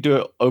usually do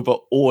it over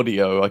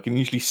audio. I can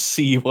usually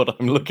see what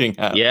I'm looking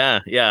at.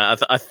 Yeah.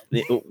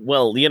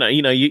 Well,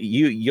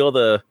 you're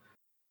the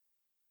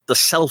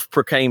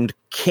self-proclaimed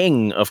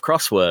king of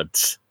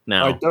crosswords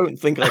now. I don't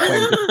think I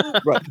can.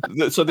 Right.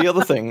 So the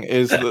other thing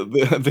is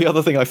the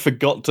other thing I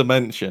forgot to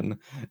mention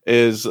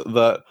is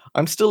that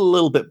I'm still a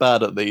little bit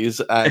bad at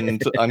these,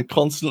 and I'm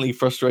constantly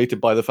frustrated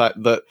by the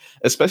fact that,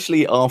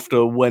 especially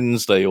after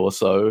Wednesday or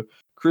so,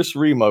 Chris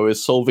Remo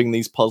is solving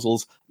these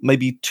puzzles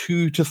maybe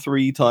 2 to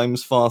 3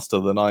 times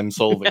faster than I'm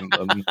solving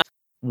them,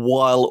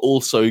 while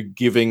also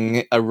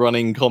giving a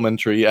running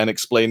commentary and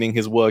explaining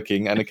his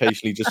working, and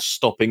occasionally just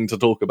stopping to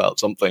talk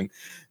about something.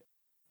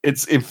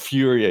 It's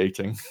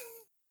infuriating.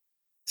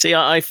 See,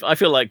 I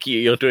feel like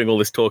you're doing all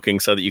this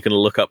talking so that you can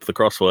look up the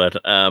crossword.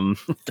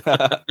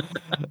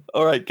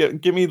 All right,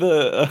 give me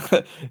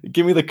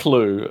the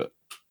clue.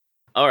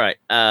 All right,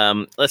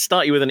 let's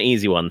start you with an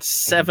easy one.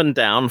 7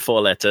 down,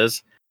 4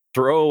 letters.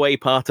 Throw away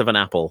part of an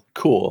apple.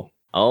 Cool.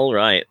 All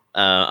right.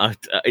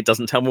 It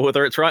doesn't tell me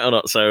whether it's right or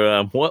not.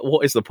 So,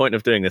 what is the point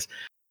of doing this?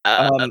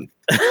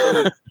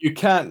 You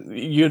can't.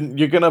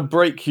 You're gonna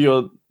break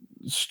your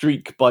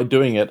streak by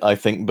doing it, I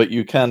think. But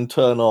you can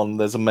turn on.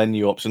 There's a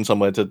menu option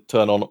somewhere to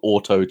turn on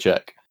auto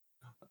check,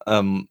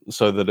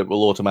 so that it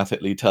will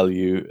automatically tell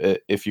you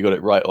if you got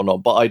it right or not.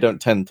 But I don't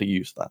tend to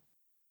use that.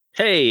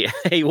 Hey,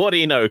 what do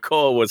you know?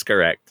 Core was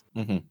correct.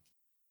 Mm-hmm.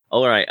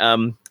 All right.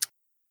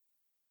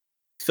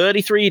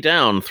 33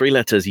 down, 3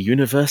 letters.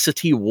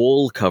 University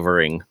wall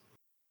covering.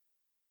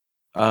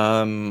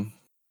 3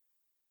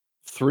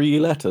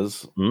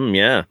 letters.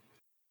 Yeah.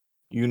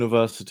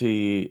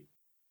 University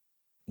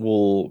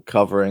wall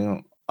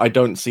covering. I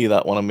don't see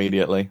that one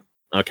immediately.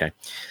 Okay.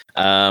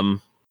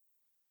 About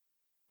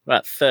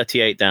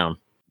 38 down.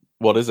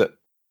 What is it?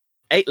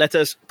 8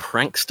 letters.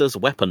 Prankster's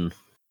weapon.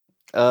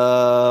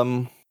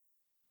 8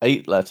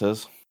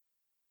 letters.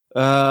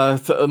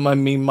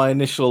 My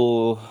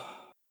initial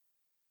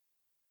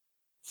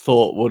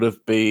thought would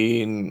have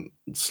been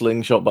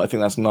slingshot, but I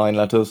think that's 9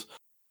 letters.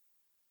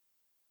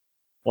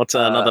 What's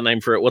another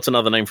name for it? What's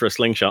another name for a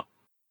slingshot?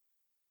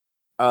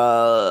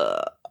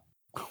 I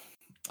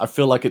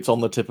feel like it's on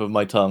the tip of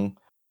my tongue.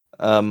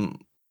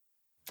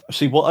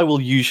 See, what I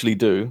will usually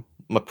do,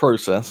 my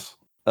process,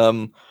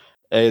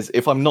 is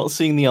if I'm not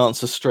seeing the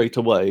answer straight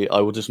away,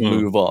 I will just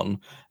move on.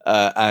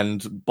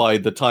 And by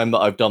the time that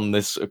I've done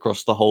this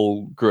across the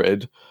whole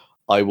grid,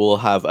 I will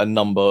have a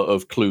number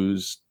of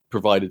clues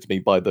provided to me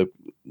by the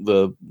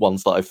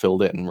ones that I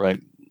filled in,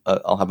 right?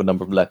 I'll have a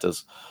number of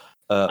letters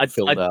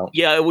filled out.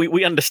 Yeah,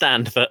 we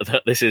understand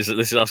that this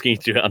is asking you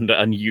to do it under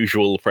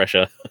unusual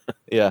pressure.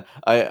 Yeah,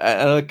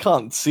 I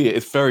can't see it.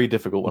 It's very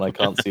difficult when I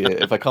can't see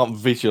it. If I can't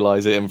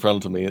visualize it in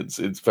front of me, it's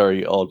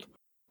very odd.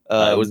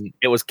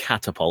 It was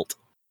catapult.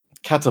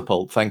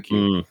 Catapult. Thank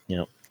you.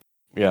 Yeah.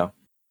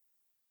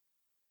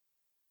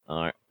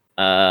 All right.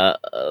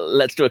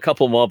 Let's do a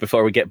couple more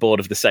before we get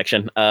bored of this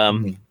section.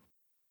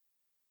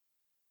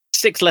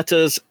 6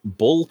 letters.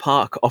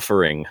 Ballpark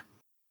offering.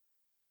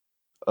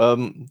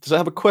 Does it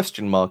have a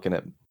question mark in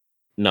it?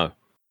 No.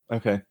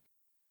 Okay.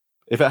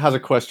 If it has a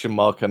question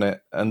mark in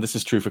it, and this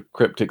is true for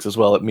cryptics as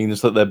well, it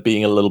means that they're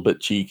being a little bit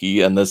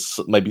cheeky, and there's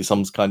maybe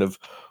some kind of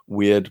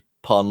weird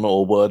pun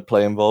or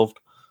wordplay involved.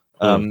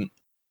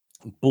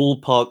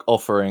 Ballpark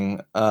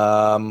offering.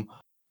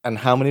 And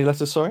how many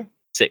letters? Sorry.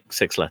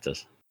 6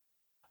 letters.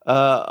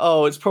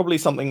 It's probably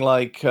something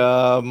like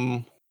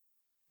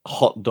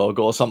hot dog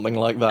or something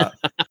like that.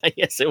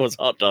 Yes, it was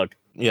hot dog.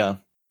 Yeah.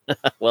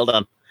 Well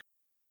done.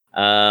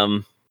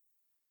 All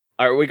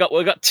right, we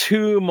got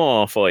 2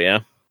 more for you.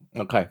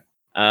 Okay.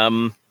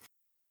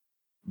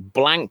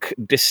 Blank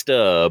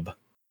disturb,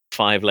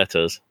 5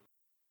 letters.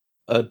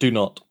 Do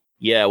not.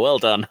 Yeah, well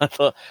done. I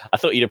thought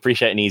you'd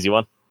appreciate an easy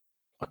one.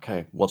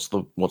 Okay, what's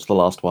the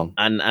last one?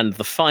 And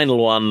the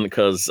final one,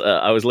 because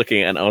I was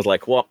looking and I was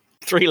like, what?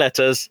 3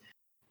 letters.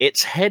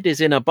 Its head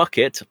is in a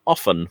bucket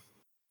often.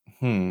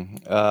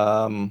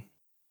 Head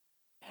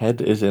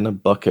is in a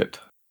bucket.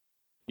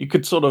 You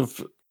could sort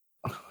of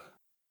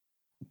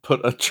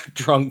put a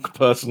drunk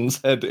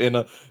person's head in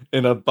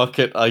a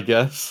bucket, I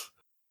guess.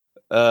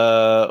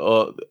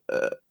 Or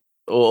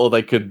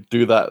they could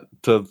do that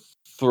to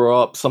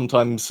throw up.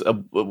 Sometimes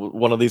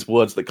one of these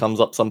words that comes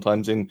up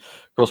sometimes in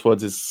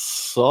crosswords is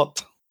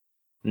sot.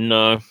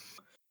 No.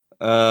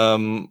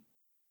 So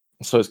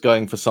it's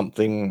going for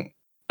something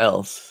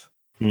else.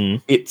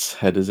 Its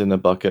head is in a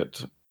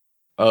bucket.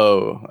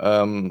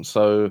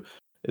 So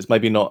it's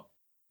maybe not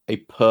a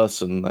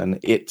person, then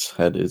its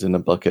head is in a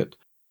bucket.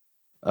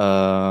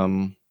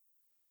 I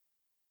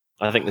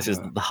think this is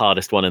the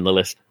hardest one in the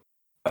list.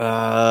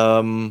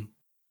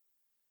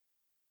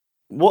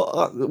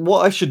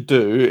 What I should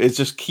do is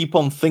just keep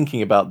on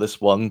thinking about this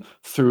one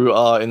through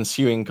our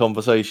ensuing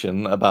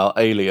conversation about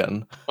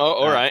Alien. Oh,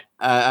 all right.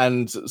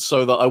 And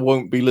so that I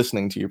won't be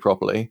listening to you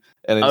properly,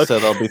 and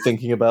instead I'll be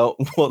thinking about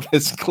what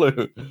this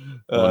clue.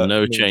 Well,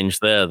 no change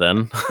there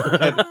then.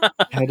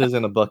 Head is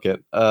in a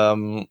bucket.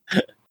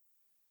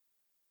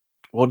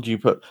 What do you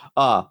put?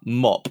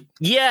 Mop.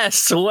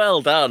 Yes,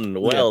 well done.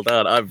 Well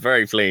done. I'm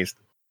very pleased.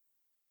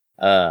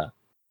 Oh,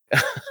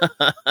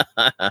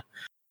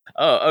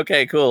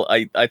 okay, cool.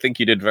 I think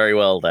you did very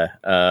well there,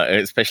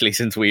 especially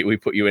since we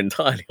put you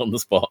entirely on the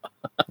spot.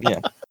 Yeah.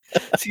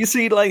 So you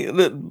see,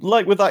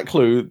 like with that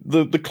clue,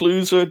 the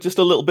clues are just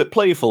a little bit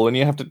playful, and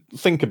you have to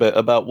think a bit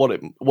about what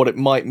it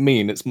might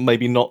mean. It's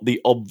maybe not the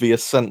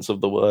obvious sense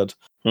of the word,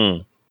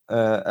 so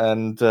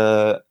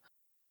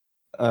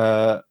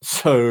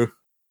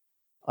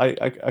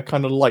I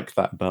kind of like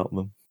that about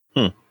them.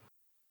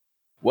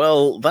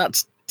 Well,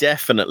 that's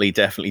definitely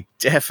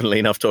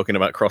enough talking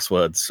about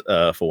crosswords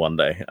for one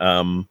day.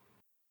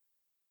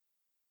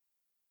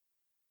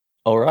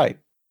 All right,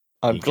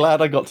 I'm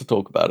glad I got to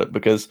talk about it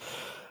because,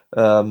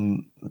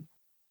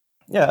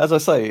 as I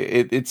say,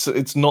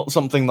 it's not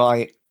something that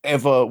I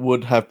ever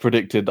would have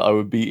predicted I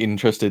would be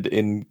interested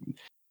in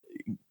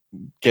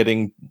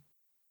getting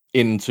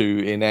into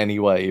in any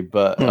way,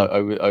 but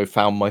I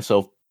found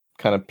myself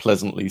kind of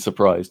pleasantly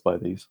surprised by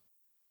these.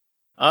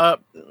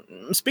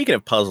 Speaking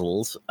of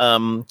puzzles,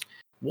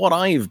 what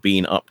I've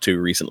been up to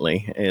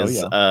recently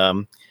is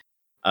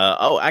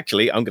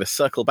actually, I'm going to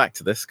circle back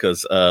to this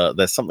because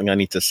there's something I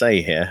need to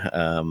say here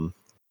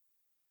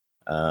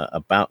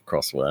about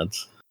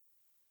crosswords.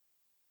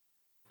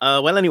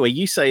 Well, anyway,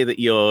 you say that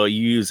you're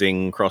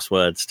using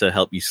crosswords to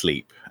help you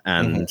sleep,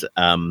 and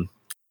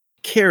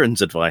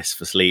Kieran's advice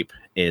for sleep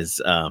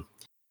is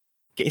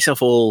get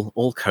yourself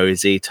all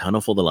cozy, turn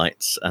off all the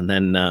lights, and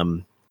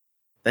then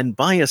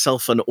buy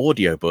yourself an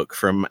audiobook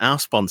from our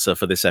sponsor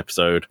for this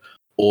episode,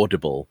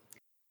 Audible.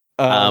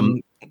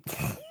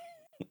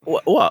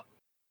 What?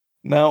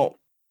 Now,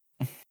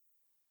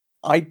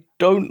 I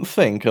don't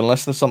think,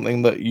 unless there's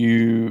something that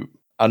you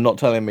are not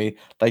telling me,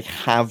 they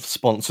have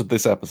sponsored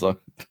this episode.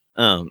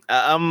 How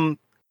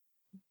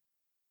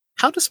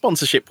does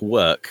sponsorship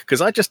work?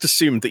 Because I just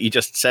assumed that you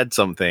just said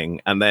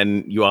something and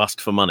then you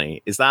asked for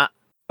money. Is that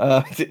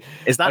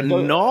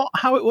not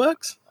how it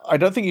works? I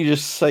don't think you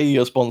just say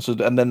you're sponsored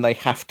and then they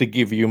have to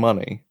give you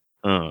money.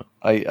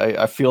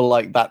 I feel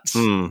like that's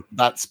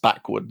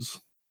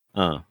backwards.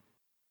 Do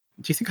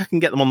you think I can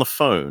get them on the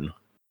phone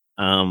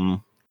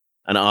and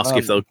ask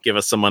if they'll give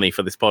us some money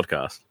for this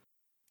podcast?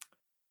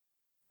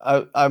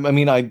 I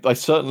mean, I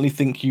certainly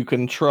think you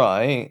can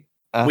try.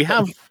 We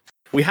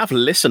have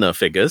listener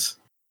figures.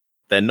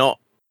 They're not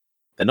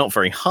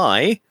very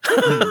high.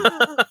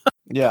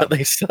 Yeah, but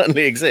they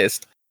certainly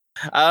exist.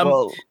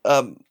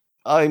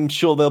 I'm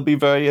sure they'll be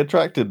very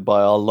attracted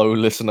by our low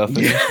listener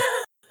figures.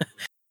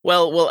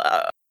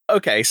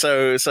 Okay,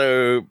 so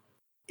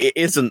it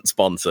isn't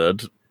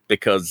sponsored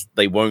because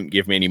they won't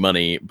give me any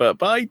money, but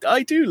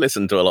I do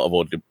listen to a lot of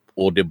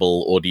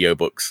Audible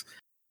audiobooks.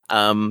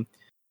 And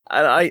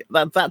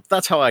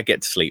that's how I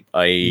get to sleep.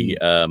 I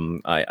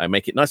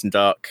make it nice and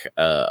dark.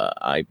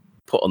 I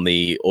put on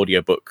the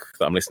audiobook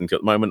that I'm listening to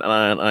at the moment,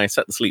 and I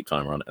set the sleep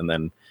timer on it, and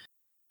then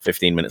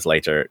 15 minutes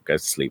later it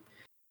goes to sleep.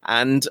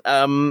 And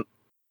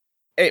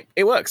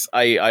it works.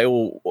 I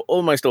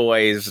almost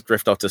always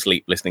drift off to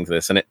sleep listening to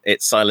this, and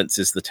it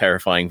silences the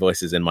terrifying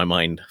voices in my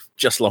mind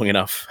just long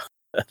enough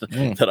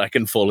that I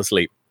can fall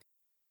asleep.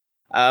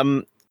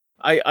 I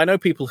know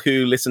people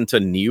who listen to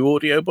new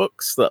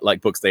audiobooks that like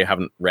books they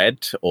haven't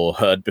read or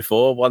heard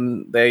before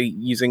when they're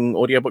using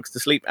audiobooks to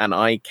sleep, and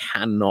I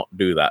cannot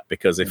do that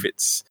because if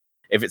it's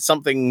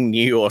something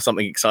new or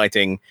something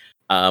exciting,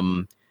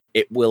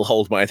 it will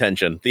hold my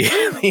attention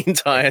the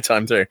entire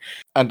time through.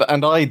 And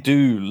I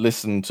do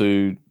listen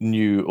to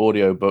new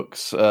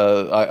audiobooks.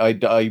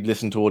 I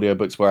listen to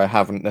audiobooks where I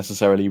haven't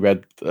necessarily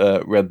read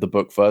the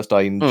book first.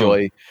 I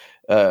enjoy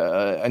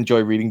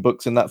reading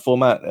books in that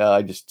format.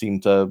 I just seem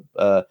to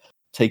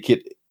take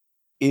it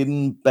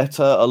in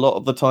better a lot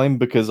of the time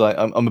because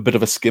I'm a bit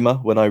of a skimmer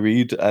when I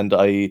read, and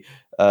I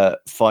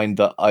find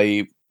that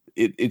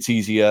it's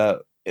easier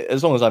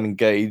as long as I'm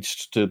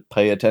engaged to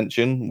pay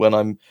attention when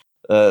I'm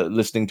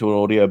listening to an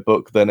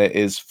audiobook than it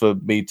is for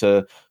me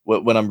to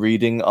when I'm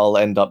reading. I'll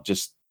end up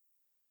just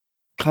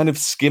kind of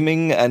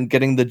skimming and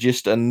getting the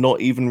gist and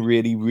not even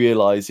really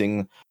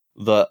realizing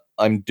that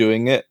I'm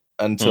doing it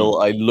until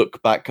I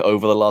look back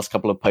over the last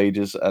couple of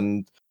pages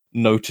and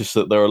notice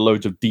that there are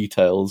loads of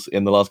details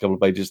in the last couple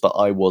of pages that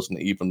I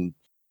wasn't even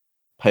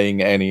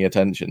paying any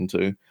attention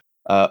to.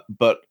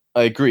 But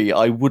I agree,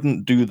 I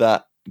wouldn't do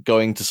that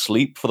going to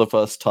sleep for the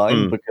first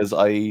time because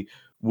I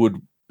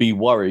would be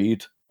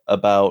worried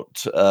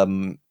about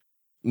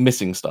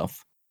missing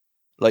stuff.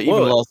 Like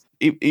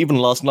even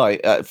last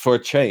night, for a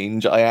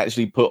change, I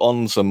actually put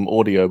on some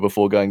audio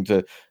before going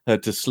to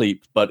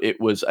sleep, but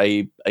it was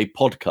a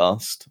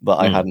podcast that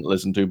I hadn't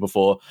listened to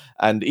before,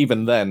 and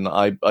even then,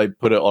 I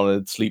put it on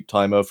a sleep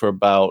timer for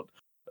about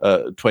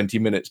 20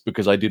 minutes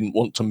because I didn't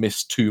want to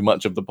miss too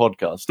much of the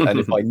podcast. And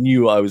if I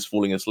knew I was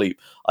falling asleep,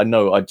 I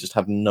know I'd just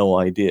have no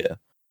idea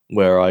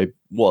where I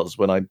was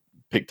when I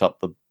picked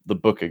up the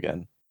book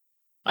again.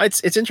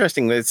 It's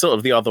interesting that it's sort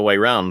of the other way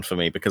around for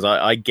me because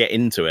I get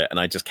into it and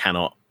I just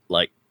cannot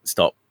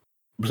stop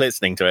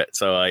listening to it,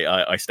 so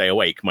I stay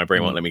awake. My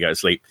brain won't let me go to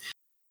sleep.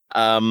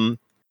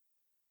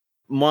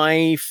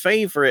 My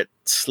favorite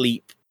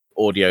sleep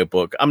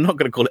audiobook, I'm not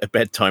going to call it a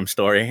bedtime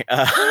story,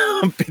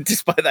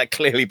 despite that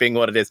clearly being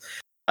what it is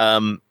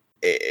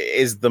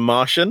The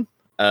Martian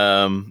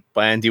by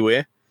Andy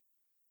Weir.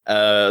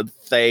 There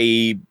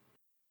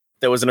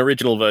was an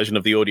original version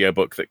of the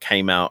audiobook that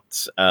came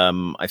out,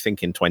 I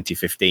think in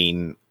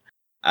 2015,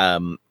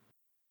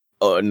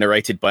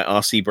 narrated by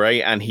R.C.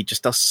 Bray, and he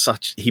just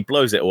he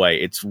blows it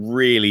away. It's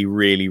really,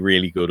 really,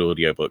 really good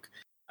audiobook.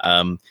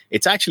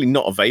 It's actually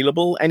not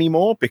available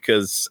anymore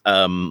because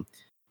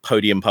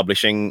Podium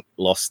Publishing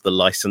lost the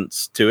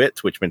license to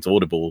it, which means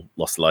Audible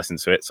lost the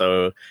license to it.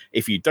 So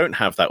if you don't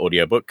have that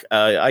audiobook,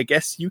 I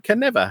guess you can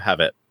never have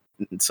it.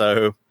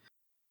 So,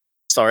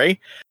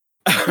 sorry.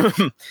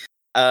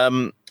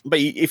 But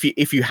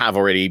if you have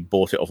already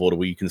bought it off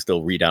Audible, you can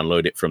still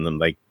re-download it from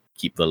them.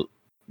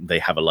 They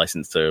have a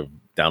license to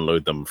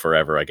download them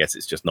forever. I guess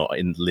it's just not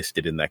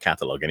listed in their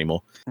catalog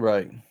anymore.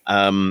 Right.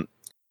 And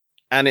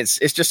it's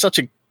just such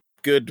a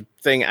good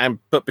thing.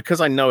 But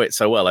because I know it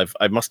so well,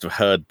 I must have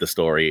heard the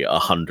story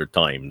 100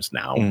 times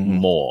now,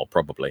 more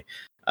probably.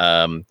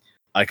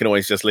 I can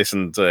always just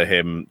listen to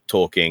him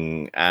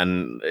talking,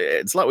 and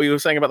it's like we were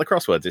saying about the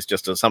crosswords. It's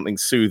just something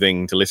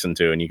soothing to listen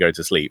to, and you go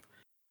to sleep.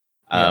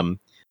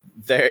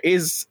 There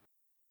is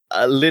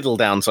a little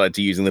downside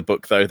to using the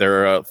book, though.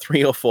 There are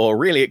 3 or 4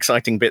 really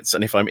exciting bits,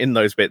 and if I'm in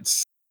those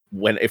bits,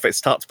 if it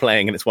starts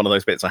playing and it's one of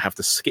those bits, I have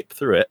to skip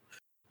through it.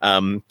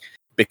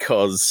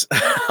 Because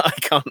I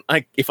can't.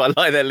 If I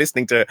lie there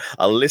listening to it,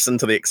 I'll listen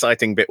to the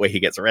exciting bit where he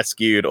gets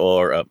rescued,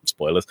 or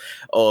spoilers,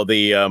 or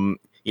the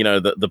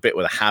the bit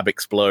where the hab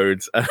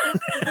explodes.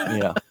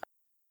 Yeah,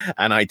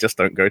 and I just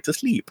don't go to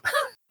sleep.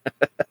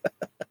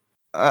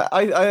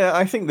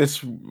 I think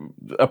this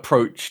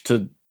approach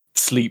to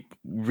sleep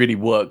really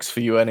works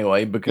for you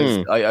anyway,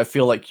 because I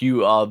feel like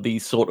you are the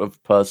sort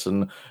of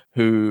person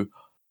who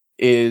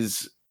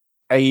is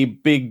a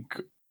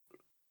big.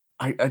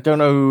 I don't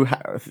know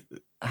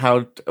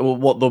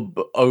what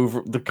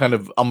the kind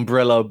of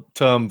umbrella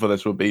term for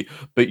this would be,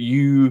 but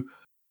you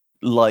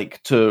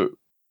like to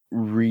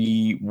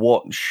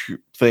re-watch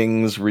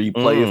things,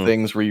 replay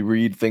things,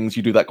 reread things.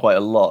 You do that quite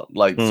a lot.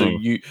 So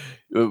you,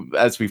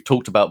 as we've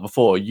talked about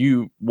before,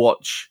 you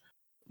watch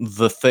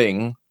The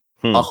Thing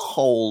a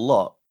whole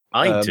lot.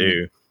 I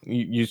do.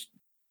 You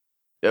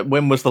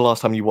when was the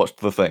last time you watched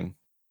The Thing?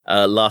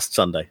 Last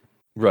Sunday.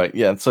 Right,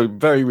 yeah. So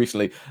very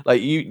recently,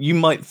 like you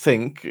might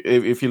think,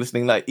 if you're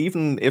listening, like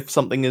even if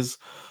something is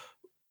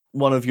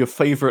one of your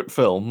favorite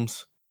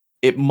films,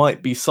 it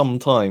might be some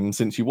time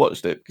since you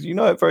watched it, because you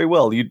know it very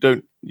well. You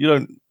don't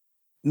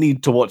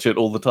need to watch it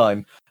all the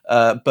time,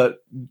 but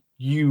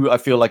I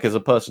feel like as a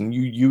person,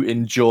 you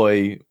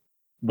enjoy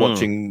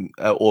watching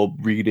or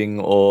reading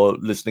or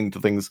listening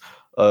to things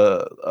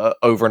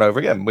over and over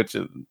again, which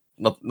is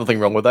nothing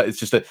wrong with that. It's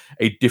just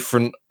a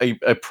different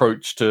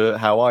approach to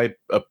how I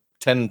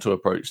tend to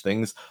approach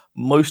things.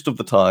 Most of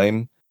the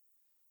time,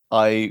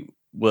 I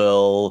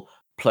will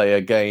play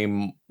a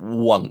game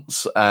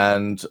once,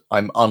 and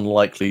I'm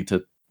unlikely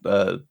to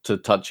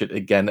touch it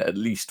again, at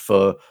least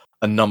for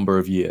a number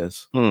of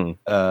years.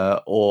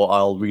 Or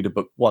I'll read a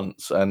book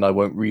once, and I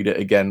won't read it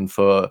again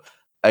for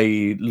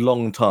a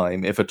long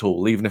time, if at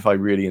all, even if I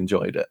really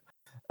enjoyed it.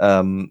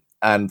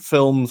 And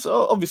films,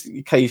 obviously,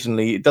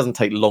 occasionally, it doesn't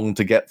take long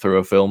to get through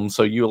a film,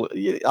 so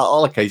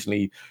I'll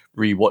occasionally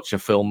rewatch a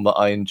film that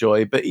I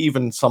enjoy, but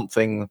even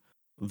something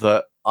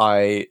that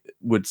I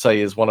would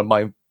say is one of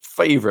my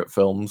favorite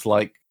films,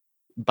 like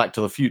Back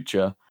to the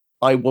Future,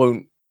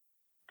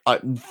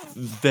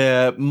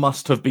 there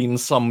must have been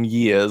some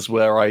years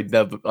where I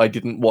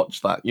didn't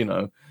watch that,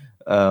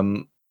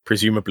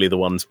 Presumably the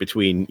ones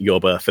between your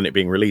birth and it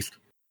being released.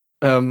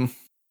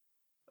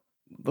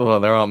 Well,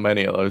 there aren't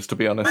many of those, to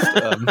be honest.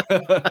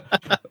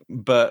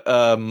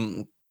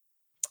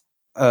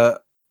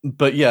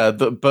 But yeah,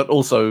 but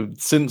also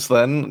since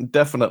then,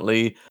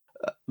 definitely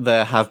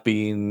there have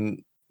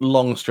been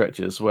long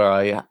stretches where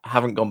I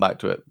haven't gone back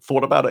to it.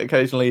 Thought about it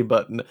occasionally,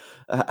 but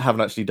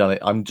haven't actually done it.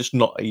 I'm just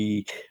not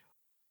a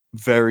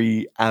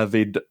very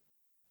avid.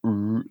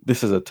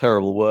 This is a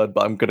terrible word,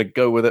 but I'm going to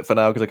go with it for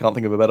now because I can't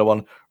think of a better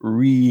one.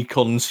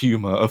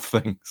 Re-consumer of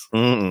things.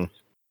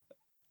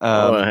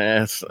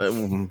 Yes.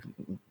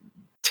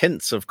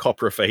 Tints of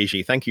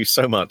coprophagy. Thank you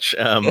so much.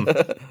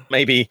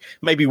 Maybe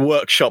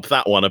workshop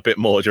that one a bit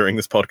more during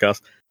this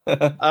podcast.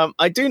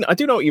 I do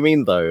know what you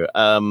mean, though.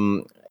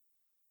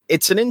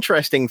 It's an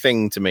interesting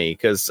thing to me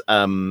because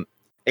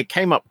it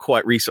came up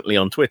quite recently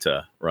on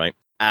Twitter, right?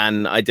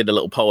 And I did a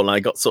little poll, and I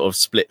got sort of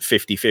split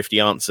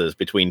 50-50 answers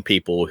between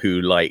people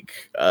who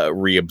like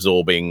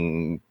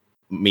reabsorbing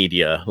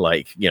media,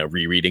 like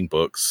rereading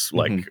books,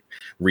 like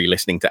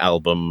re-listening to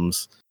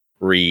albums,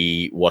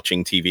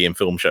 re-watching TV and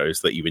film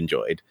shows that you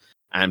enjoyed,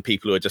 and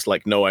people who are just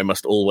like, no, I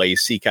must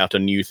always seek out a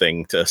new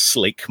thing to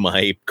slake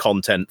my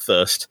content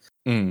thirst.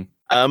 And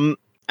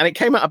it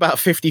came out about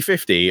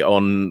 50-50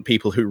 on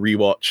people who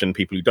rewatch and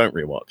people who don't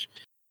rewatch.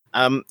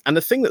 And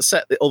the thing that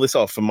set all this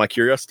off, from my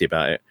curiosity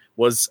about it,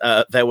 was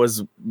there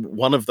was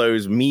one of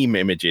those meme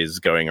images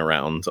going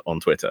around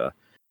on Twitter,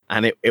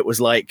 and it was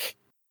like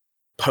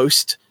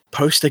post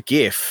a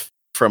GIF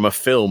from a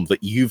film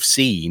that you've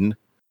seen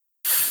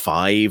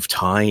 5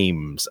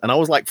 times. And I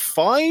was like,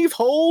 5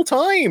 whole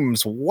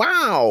times?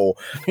 Wow.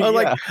 I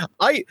was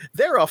like,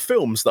 there are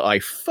films that I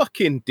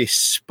fucking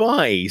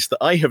despise that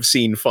I have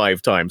seen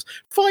 5 times.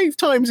 5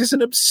 times is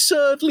an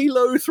absurdly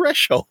low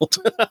threshold.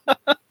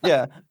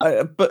 Yeah,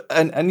 but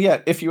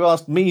yet, if you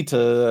asked me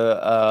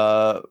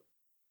to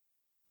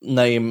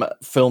name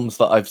films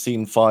that I've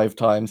seen 5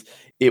 times,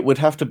 it would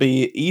have to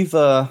be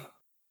either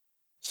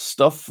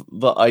stuff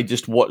that I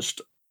just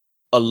watched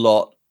a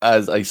lot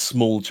as a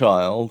small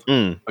child,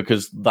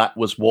 because that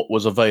was what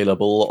was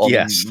available on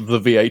the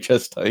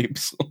VHS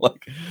tapes,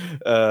 like,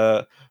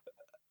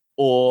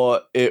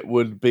 or it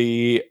would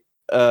be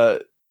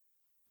my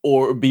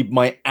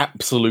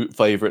absolute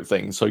favorite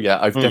thing. So yeah,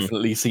 I've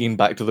definitely seen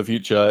Back to the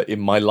Future in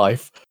my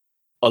life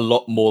a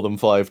lot more than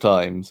 5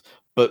 times,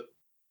 but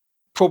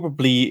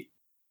probably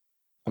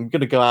I'm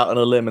going to go out on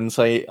a limb and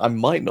say I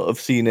might not have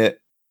seen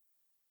it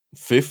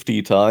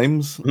 50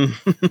 times.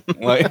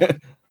 Like,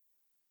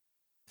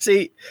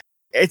 see,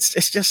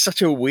 it's just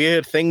such a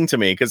weird thing to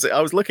me, because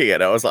I was looking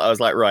at it, I was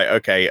like, right,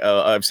 okay,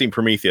 I've seen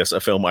Prometheus, a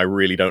film I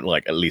really don't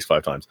like, at least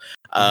 5 times.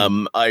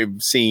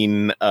 I've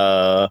seen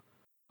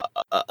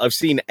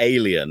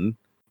Alien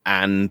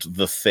and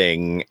The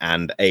Thing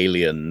and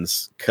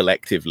Aliens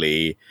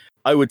collectively.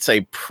 I would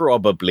say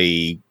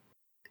probably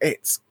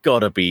it's got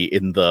to be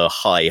in the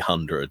high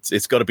hundreds.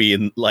 It's got to be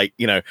in, like,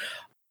 you know,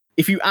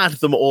 if you add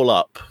them all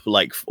up,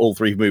 like all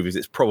 3 movies,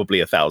 it's probably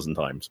 1,000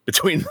 times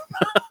between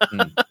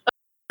them.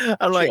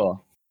 I'm like,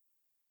 sure.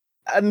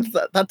 And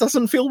that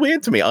doesn't feel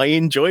weird to me. I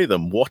enjoy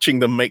them. Watching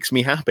them makes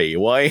me happy.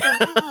 Why?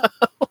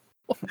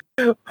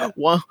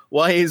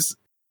 Why is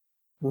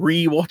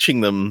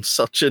rewatching them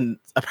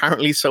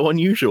apparently so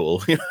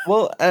unusual?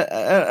 Well,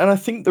 and I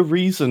think the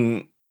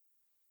reason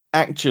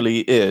actually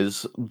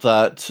is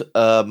that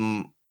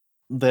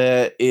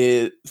there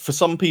is, for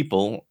some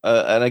people,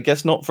 and I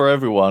guess not for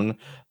everyone,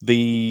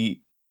 the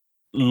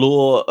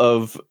law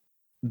of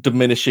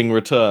diminishing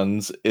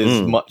returns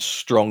is much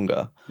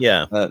stronger.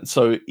 Yeah.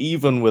 So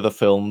even with a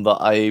film that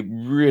I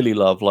really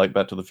love, like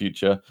Back to the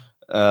Future,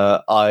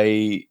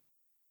 I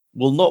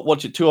will not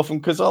watch it too often,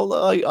 because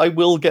I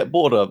will get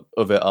bored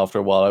of it after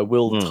a while. I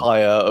will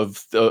tire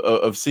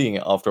of seeing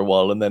it after a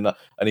while, and then I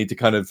need to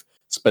kind of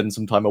spend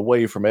some time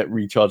away from it,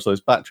 recharge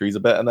those batteries a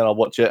bit, and then I'll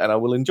watch it and I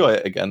will enjoy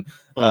it again.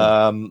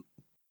 But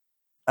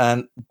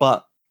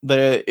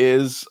there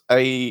is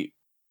a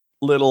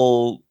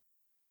little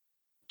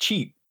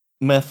cheat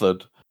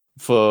method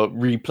for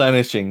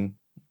replenishing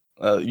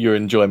your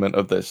enjoyment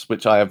of this,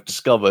 which I have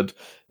discovered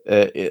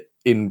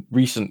in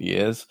recent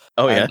years.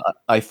 Oh, yeah. And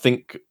I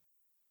think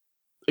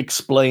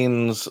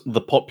explains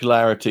the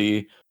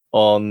popularity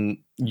on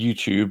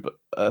YouTube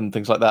and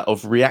things like that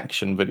of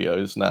reaction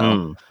videos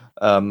now,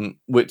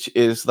 which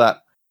is that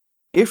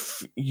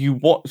if you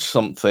watch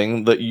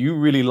something that you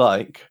really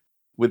like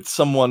with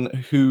someone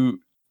who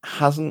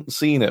hasn't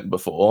seen it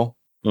before,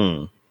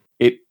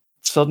 it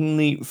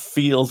suddenly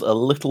feels a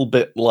little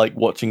bit like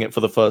watching it for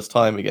the first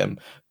time again,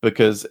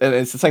 because, and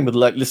it's the same with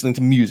like listening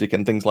to music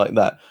and things like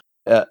that.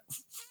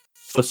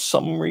 For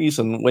some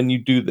reason, when you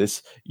do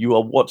this, you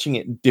are watching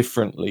it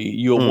differently.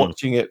 You're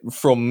watching it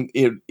from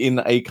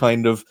in a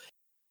kind of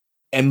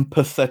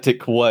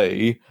empathetic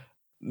way,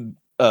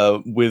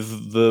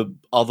 with the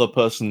other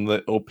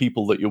person or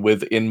people that you're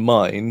with in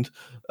mind,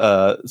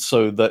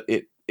 so that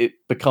it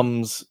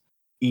becomes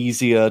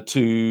easier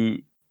to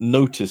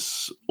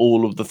notice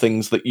all of the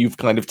things that you've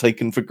kind of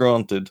taken for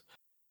granted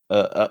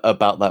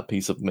about that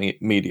piece of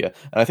media.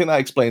 And I think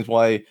that explains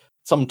why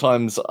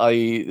sometimes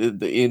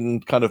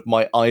in kind of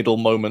my idle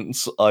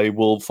moments, I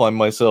will find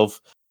myself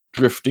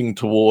drifting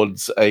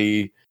towards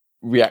a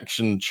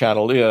reaction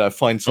channel. You know, I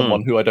find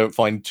someone who I don't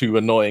find too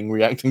annoying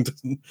reacting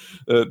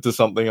to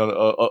something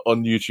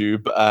on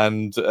YouTube,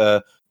 and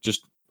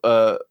just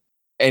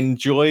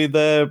enjoy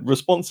their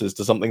responses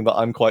to something that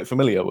I'm quite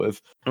familiar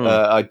with.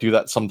 I do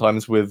that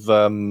sometimes with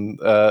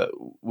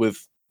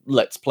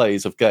Let's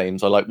Plays of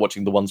games. I like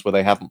watching the ones where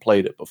they haven't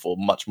played it before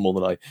much more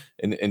than I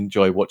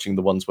enjoy watching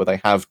the ones where they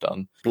have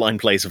done.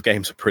 Blind plays of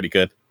games are pretty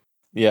good.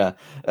 Yeah,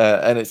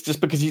 and it's just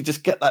because you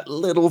just get that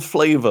little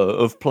flavor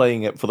of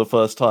playing it for the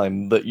first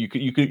time that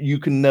you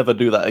can never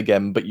do that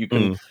again, but you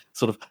can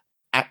sort of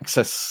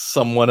access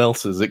someone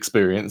else's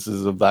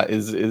experiences of that.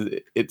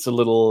 It's a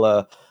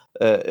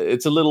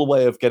little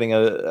way of getting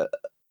a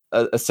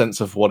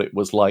sense of what it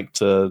was like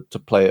to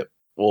play it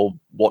or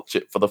watch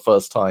it for the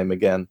first time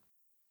again.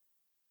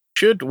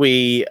 Should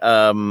we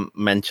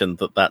mention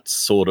that that's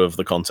sort of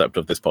the concept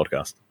of this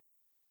podcast?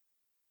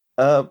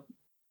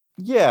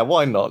 Yeah,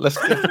 why not?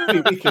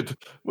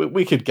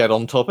 We could get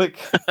on topic.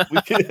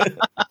 We could.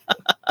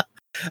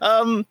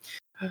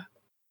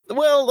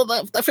 Well,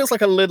 that feels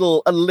like a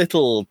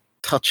little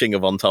touching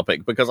of on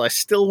topic, because I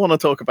still want to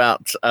talk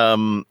about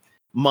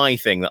my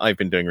thing that I've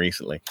been doing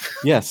recently.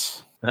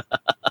 Yes.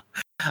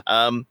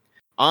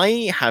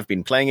 I have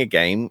been playing a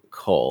game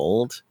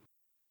called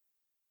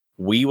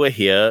We Were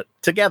Here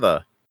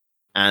Together.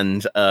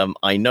 And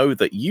I know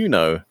that you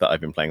know that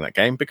I've been playing that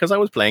game because I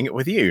was playing it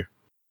with you.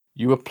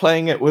 You were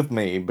playing it with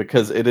me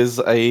because it is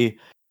a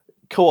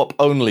co-op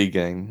only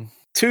game.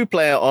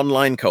 2-player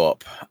online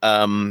co-op.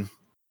 And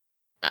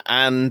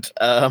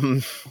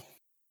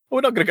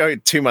we're not going to go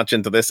too much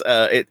into this.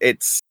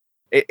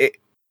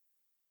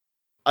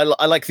 I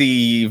like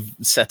the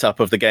setup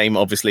of the game,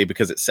 obviously,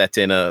 because it's set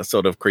in a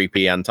sort of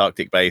creepy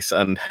Antarctic base,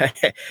 and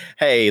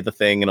hey, the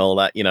thing and all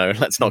that.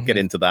 Let's not get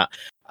into that.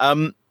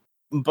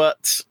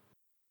 But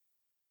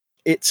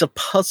it's a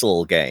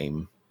puzzle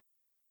game,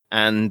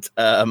 and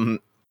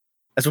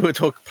as we were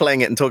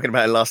playing it and talking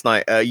about it last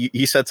night,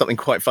 you said something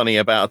quite funny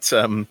about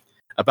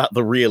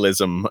the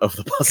realism of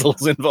the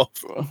puzzles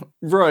involved.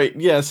 Right,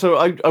 yeah, so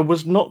I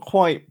was not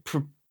quite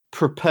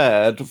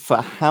prepared for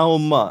how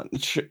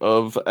much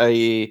of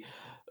a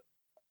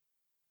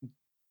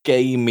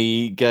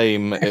gamey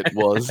game it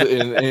was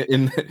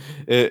in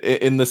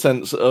the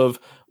sense of,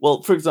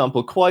 well, for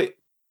example, quite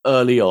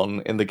early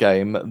on in the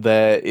game,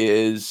 there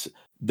is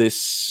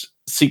this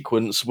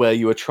sequence where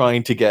you are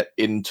trying to get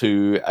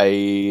into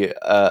a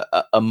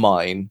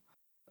mine,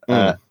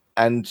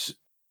 and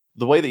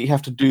the way that you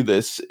have to do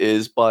this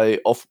is by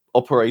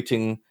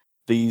operating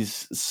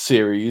these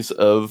series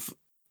of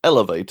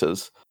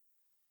elevators,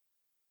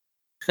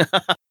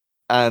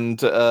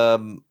 and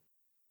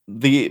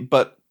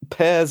but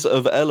pairs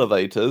of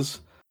elevators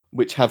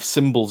which have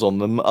symbols on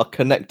them are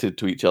connected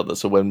to each other.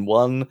 So when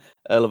one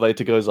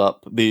elevator goes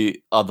up,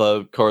 the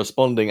other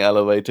corresponding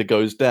elevator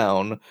goes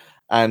down.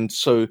 And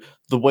so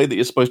the way that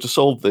you're supposed to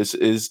solve this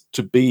is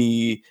to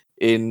be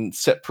in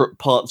separate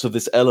parts of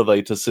this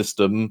elevator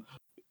system,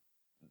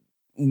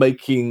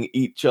 making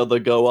each other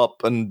go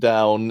up and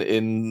down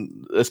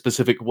in a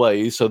specific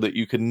way so that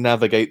you can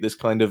navigate this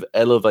kind of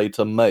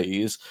elevator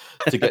maze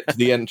to get to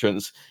the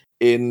entrance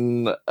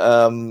in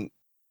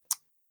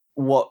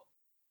what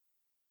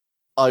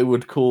I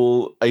would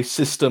call a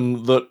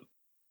system that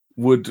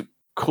would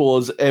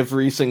cause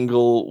every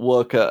single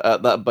worker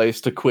at that base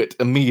to quit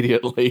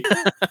immediately.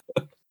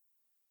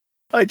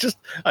 I just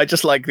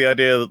like the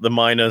idea that the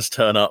miners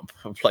turn up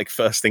like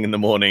first thing in the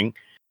morning.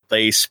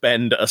 They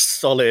spend a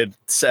solid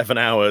 7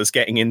 hours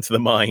getting into the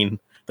mine.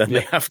 Then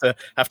they have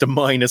to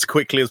mine as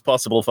quickly as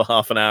possible for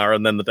half an hour,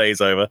 and then the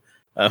day's over.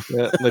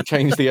 They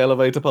change the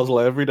elevator puzzle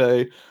every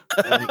day.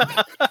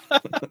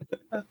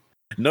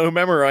 No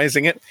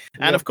memorizing it,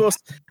 and of course,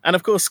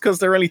 because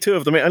there are only two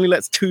of them, it only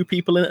lets 2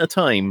 people in at a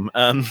time.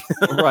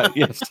 Right?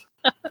 Yes,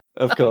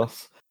 of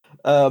course.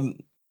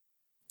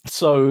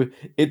 So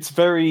it's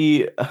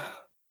very.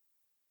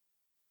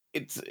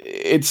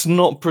 It's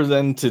not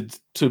presented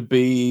to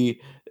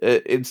be.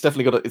 It's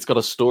definitely got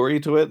a story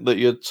to it that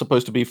you're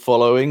supposed to be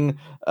following.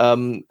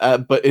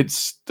 But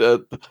it's.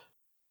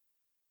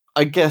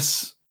 I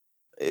guess.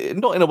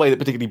 Not in a way that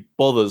particularly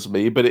bothers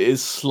me, but it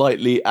is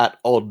slightly at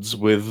odds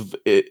with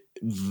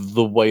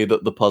the way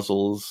that the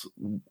puzzles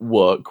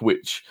work,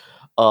 which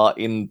are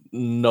in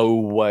no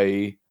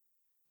way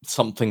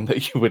something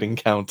that you would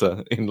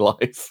encounter in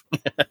life.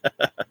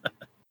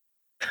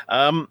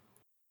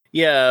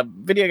 Yeah,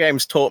 video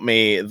games taught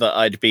me that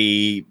I'd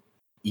be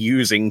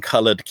using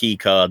colored key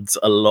cards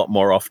a lot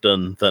more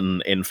often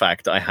than, in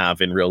fact, I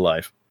have in real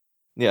life.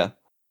 Yeah.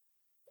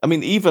 I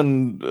mean,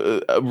 even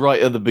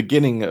right at the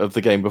beginning of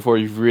the game, before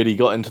you've really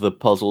got into the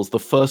puzzles, the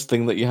first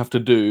thing that you have to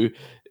do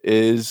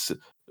is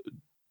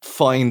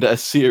find a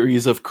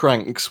series of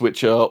cranks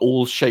which are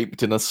all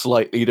shaped in a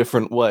slightly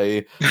different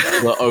way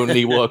that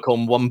only work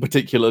on one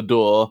particular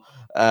door,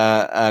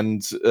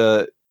 and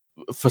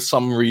for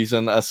some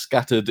reason are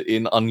scattered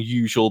in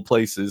unusual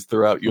places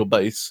throughout your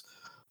base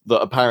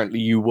that apparently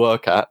you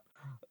work at.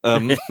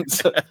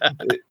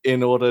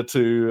 In order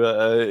to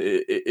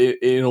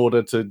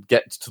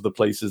get to the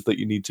places that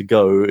you need to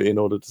go in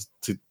order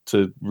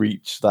to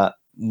reach that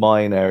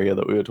mine area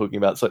that we were talking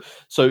about. So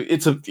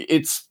it's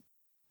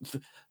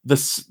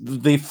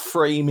the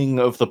framing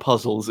of the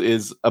puzzles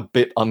is a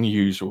bit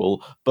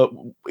unusual, but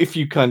if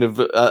you kind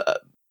of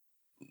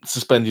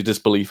suspend your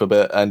disbelief a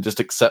bit and just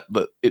accept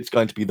that it's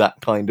going to be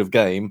that kind of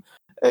game,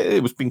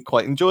 it was been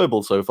quite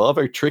enjoyable so far.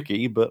 Very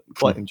tricky, but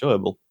quite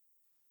enjoyable.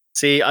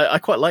 See, I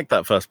quite like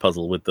that first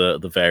puzzle with the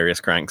various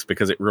cranks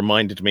because it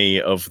reminded me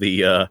of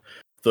the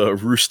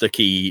rooster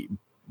key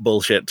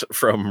bullshit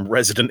from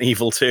Resident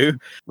Evil 2.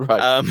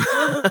 Right.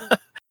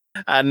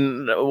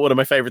 And one of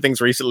my favorite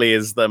things recently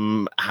is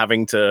them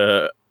having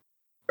to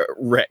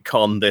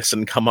retcon this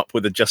and come up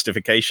with a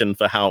justification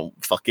for how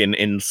fucking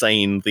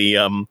insane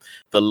the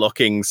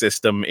locking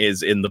system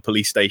is in the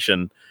police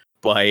station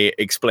by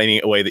explaining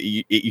it away that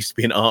it used to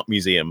be an art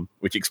museum,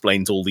 which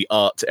explains all the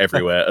art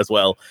everywhere as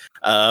well.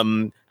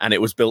 And it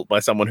was built by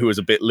someone who was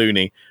a bit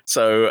loony.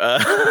 So,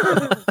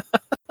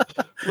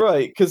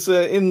 right, because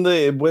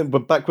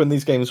back when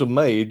these games were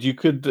made, you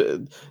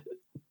could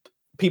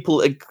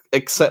people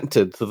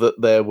accepted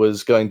that there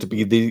was going to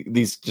be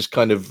these just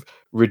kind of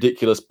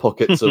ridiculous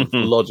pockets of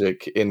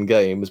logic in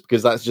games,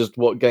 because that's just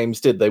what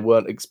games did. They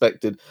weren't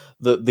expected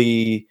that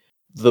the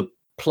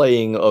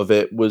playing of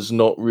it was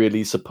not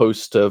really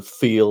supposed to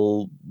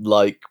feel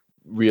like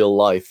real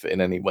life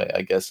in any way,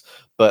 I guess.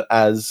 But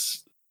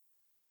as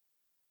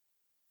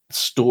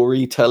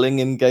storytelling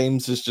in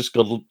games has just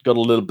got a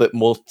little bit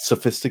more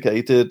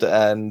sophisticated,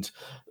 and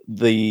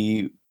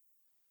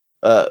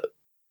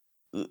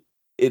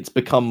it's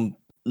become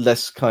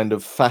less kind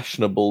of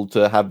fashionable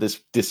to have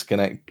this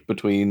disconnect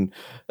between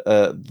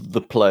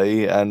the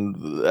play and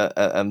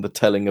the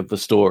telling of the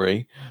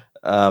story.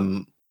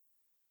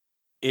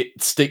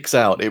 It sticks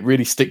out. It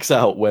really sticks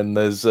out when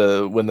there's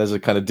a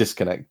kind of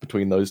disconnect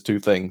between those two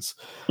things.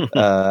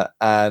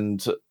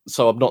 And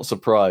so I'm not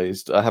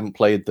surprised. I haven't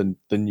played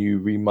the new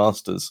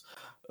remasters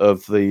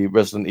of the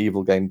Resident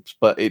Evil games,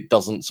 but it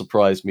doesn't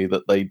surprise me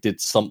that they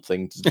did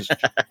something to just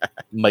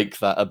make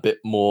that a bit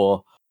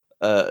more,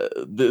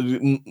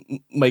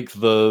 make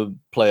the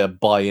player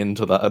buy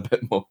into that a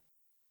bit more.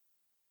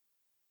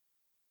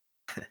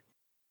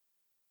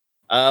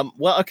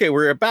 Well, okay,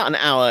 we're about an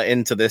hour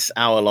into this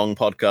hour-long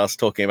podcast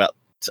talking about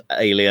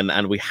Alien,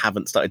 and we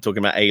haven't started talking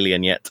about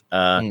Alien yet.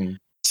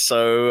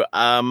 So,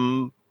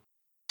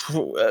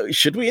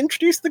 should we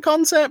introduce the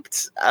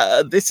concept?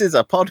 This is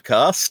a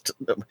podcast.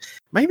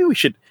 Maybe we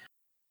should...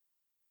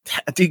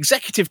 The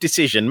executive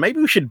decision,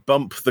 maybe we should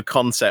bump the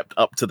concept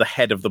up to the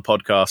head of the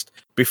podcast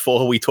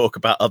before we talk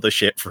about other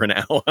shit for an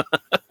hour.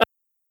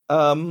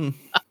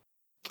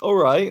 All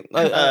right.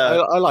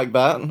 I like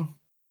that.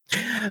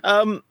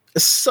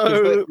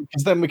 So,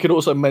 because then we could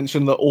also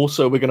mention that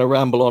also we're going to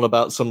ramble on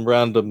about some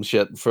random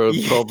shit for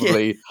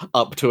probably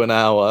up to an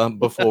hour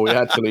before we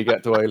actually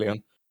get to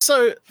Alien.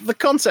 So the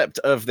concept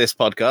of this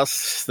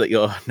podcast that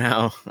you're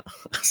now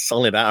a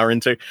solid hour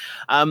into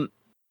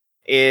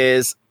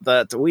is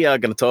that we are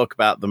going to talk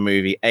about the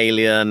movie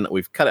Alien.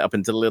 We've cut it up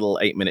into little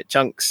 8-minute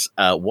chunks.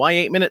 Why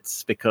 8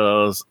 minutes?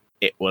 Because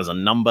it was a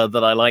number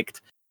that I liked.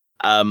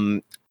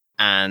 And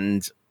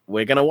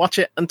we're going to watch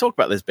it and talk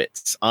about those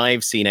bits.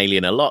 I've seen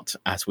Alien a lot,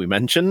 as we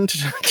mentioned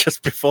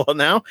just before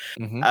now.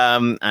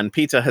 Mm-hmm. And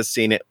Peter has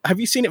seen it. Have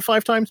you seen it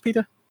 5 times,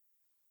 Peter?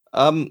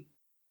 I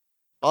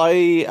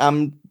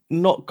am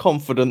not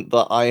confident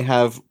that I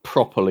have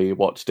properly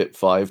watched it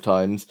 5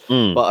 times,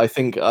 but I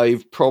think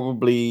I've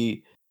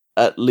probably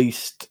at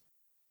least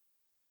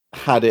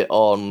had it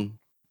on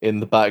in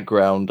the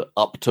background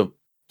up to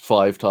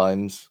 5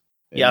 times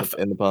in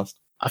the past.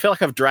 I feel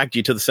like I've dragged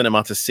you to the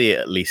cinema to see it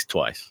at least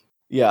twice.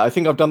 Yeah, I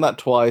think I've done that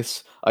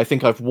twice. I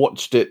think I've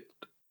watched it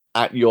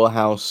at your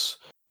house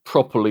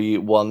properly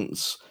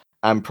once,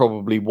 and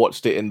probably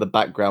watched it in the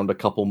background a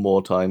couple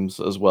more times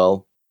as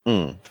well.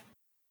 And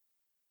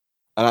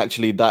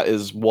actually, that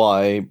is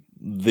why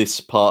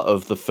this part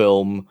of the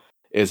film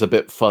is a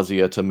bit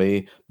fuzzier to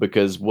me,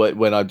 because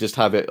when I just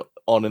have it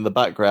on in the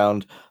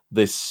background,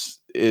 this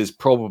is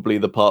probably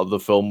the part of the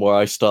film where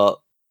I start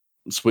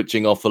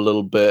switching off a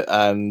little bit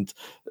and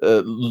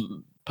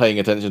paying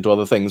attention to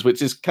other things,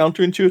 which is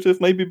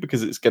counterintuitive maybe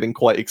because it's getting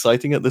quite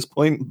exciting at this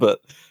point.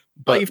 But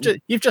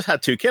you've just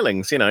had 2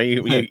 killings, you know,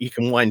 you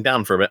can wind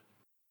down for a bit.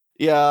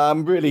 Yeah,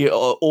 I'm really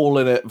all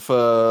in it for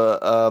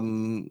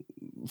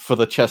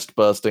the chest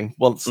bursting.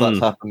 Once that's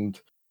happened,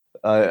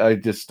 I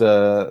just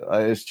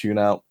tune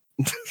out.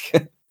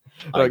 I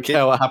don't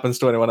care what happens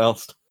to anyone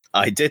else.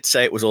 I did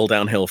say it was all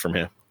downhill from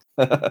here.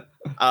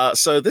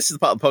 So this is the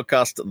part of the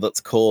podcast that's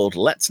called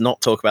Let's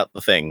Not Talk About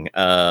the Thing,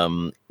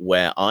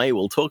 where I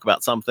will talk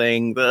about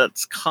something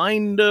that's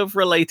kind of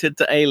related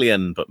to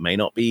Alien, but may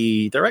not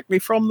be directly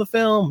from the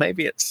film.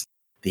 Maybe it's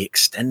the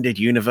extended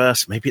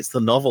universe. Maybe it's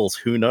the novels.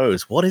 Who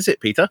knows? What is it,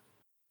 Peter?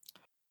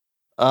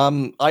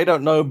 I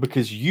don't know,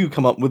 because you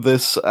come up with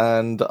this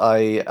and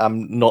I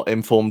am not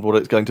informed what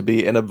it's going to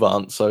be in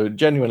advance. So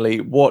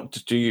genuinely,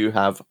 what do you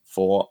have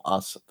for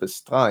us this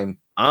time?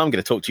 I'm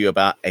going to talk to you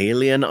about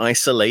Alien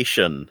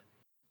Isolation.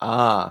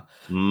 Now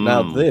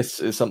this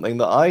is something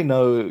that I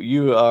know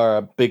you are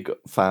a big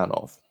fan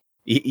of.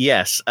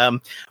 Yes.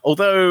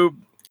 Although,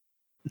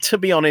 to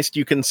be honest,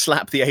 you can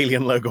slap the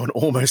Alien logo on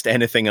almost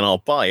anything and I'll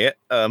buy it.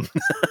 I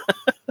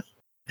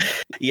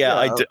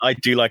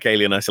do like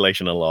Alien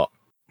Isolation a lot.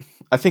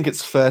 I think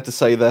it's fair to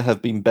say there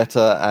have been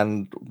better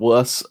and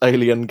worse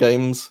Alien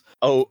games.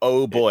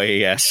 Oh boy,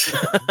 yes.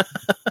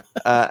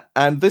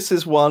 And this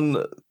is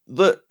one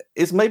that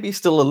is maybe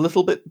still a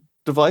little bit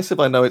divisive.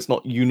 I know it's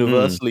not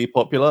universally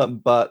popular,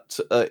 but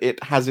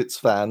it has its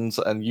fans,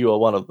 and you are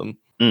one of them.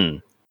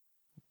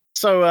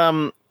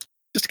 So,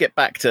 just to get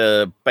back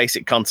to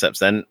basic concepts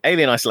then,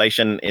 Alien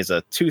Isolation is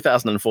a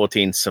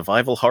 2014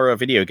 survival horror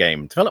video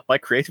game developed by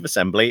Creative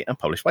Assembly and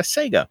published by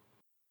Sega.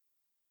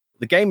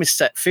 The game is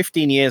set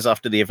 15 years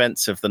after the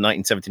events of the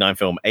 1979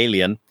 film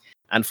Alien,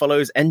 and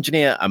follows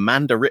engineer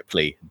Amanda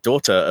Ripley,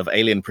 daughter of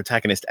Alien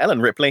protagonist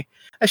Ellen Ripley,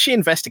 as she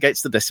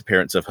investigates the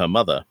disappearance of her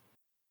mother.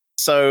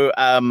 So,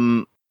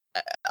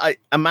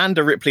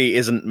 Amanda Ripley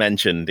isn't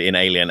mentioned in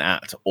Alien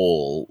at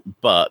all,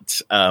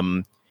 but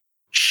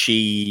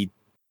she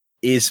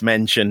is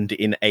mentioned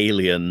in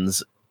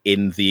Aliens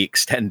in the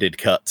extended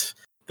cut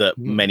that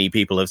many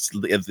people have.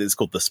 It's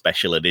called the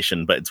special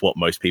edition, but it's what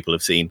most people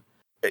have seen.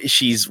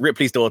 She's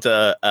Ripley's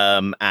daughter,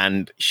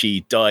 and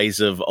she dies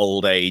of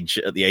old age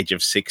at the age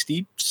of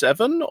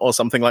 67 or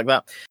something like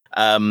that,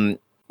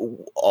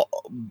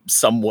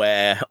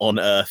 somewhere on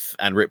Earth,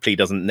 and Ripley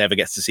never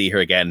gets to see her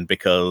again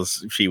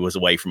because she was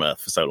away from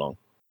Earth for so long.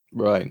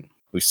 Right.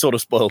 We've sort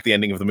of spoiled the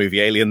ending of the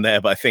movie Alien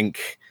there, but I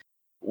think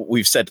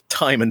we've said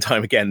time and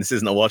time again, this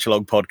isn't a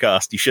watch-along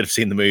podcast. You should have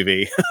seen the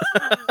movie.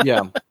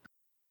 Yeah.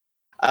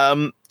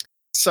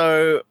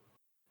 So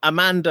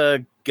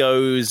Amanda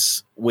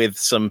goes with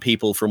some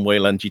people from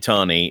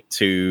Weyland-Yutani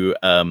to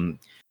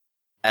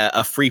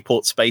a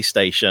Freeport space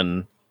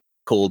station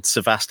called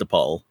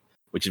Sevastopol,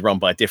 which is run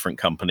by a different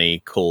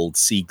company called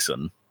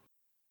Seegson.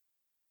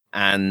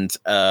 And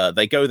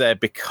they go there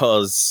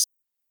because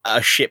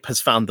a ship has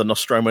found the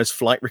Nostromo's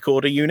flight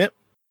recorder unit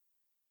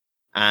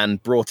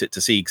and brought it to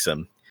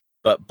Seegson.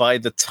 But by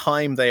the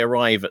time they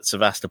arrive at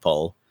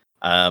Sevastopol,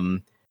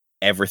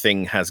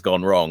 everything has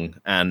gone wrong,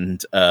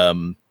 and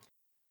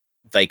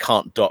they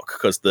can't dock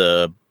because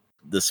the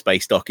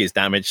space dock is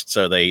damaged.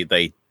 So they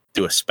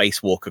do a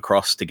spacewalk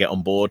across to get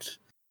on board,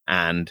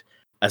 and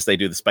as they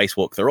do the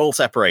spacewalk, they're all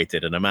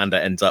separated, and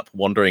Amanda ends up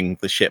wandering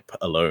the ship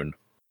alone.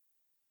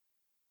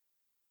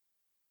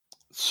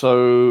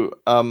 So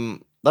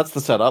that's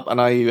the setup, and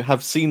I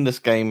have seen this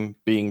game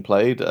being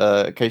played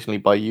occasionally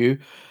by you,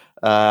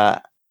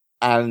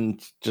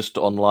 and just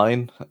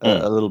online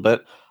a little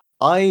bit.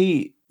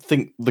 I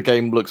think the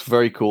game looks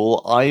very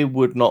cool. I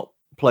would not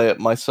play it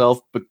myself,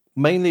 but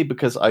mainly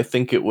because I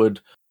think it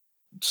would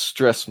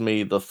stress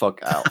me the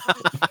fuck out.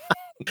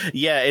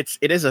 Yeah, it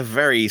is a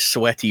very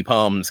sweaty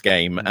palms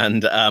game,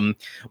 and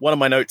one of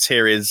my notes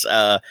here is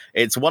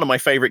it's one of my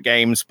favorite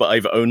games, but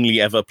I've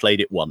only ever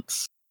played it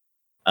once.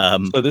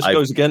 So this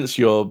goes against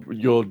your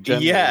general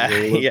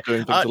rule of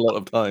doing things a lot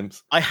of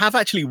times. I have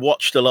actually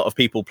watched a lot of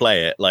people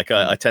play it. Like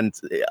I tend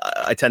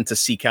to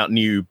seek out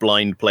new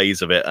blind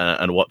plays of it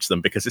and watch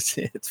them because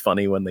it's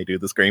funny when they do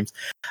the screams.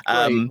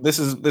 This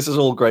is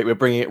all great. We're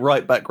bringing it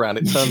right back round.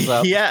 It turns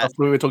out the stuff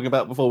we were talking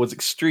about before was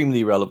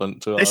extremely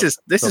relevant to us.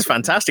 This is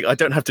fantastic. I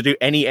don't have to do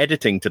any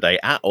editing today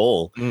at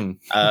all.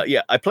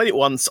 I played it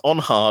once on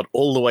hard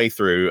all the way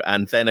through,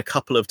 and then a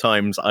couple of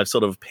times I've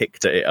sort of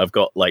picked at it. I've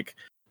got like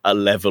a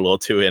level or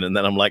two in, and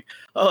then I'm like,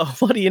 oh,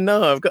 what do you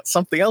know? I've got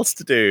something else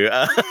to do.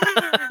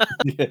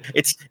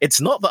 It's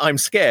not that I'm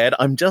scared.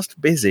 I'm just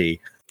busy.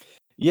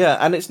 Yeah,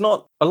 and it's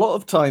not, a lot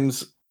of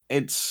times,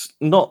 it's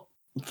not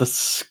the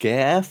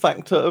scare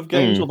factor of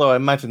games, although I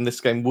imagine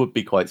this game would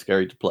be quite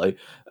scary to play.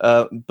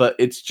 But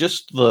it's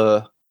just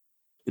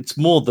it's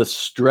more the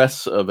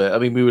stress of it. I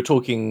mean, we were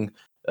talking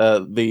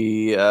a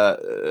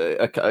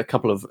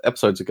couple of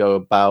episodes ago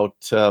about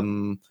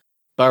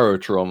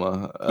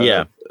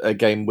Barotrauma, a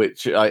game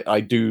which I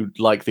do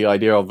like the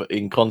idea of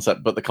in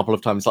concept, but the couple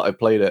of times that I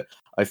played it,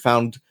 I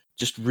found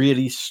just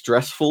really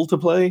stressful to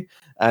play,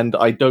 and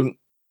I don't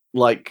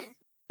like.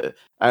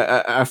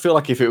 I feel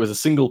like if it was a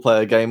single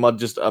player game, I'd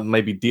just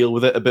maybe deal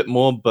with it a bit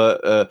more,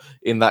 but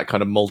in that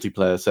kind of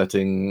multiplayer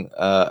setting,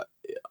 I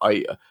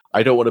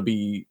don't want to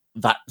be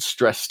that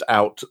stressed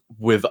out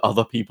with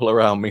other people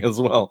around me as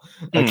well.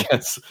 I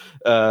guess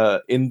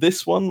in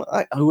this one,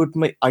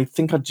 I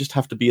think I'd just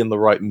have to be in the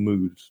right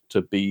mood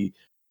to be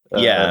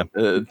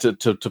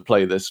to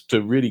play this,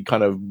 to really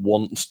kind of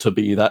want to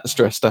be that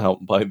stressed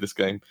out by this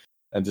game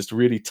and just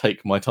really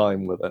take my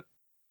time with it.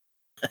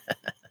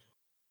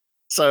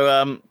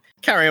 So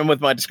carry on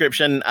with my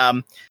description.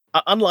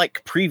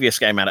 Unlike previous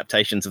game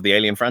adaptations of the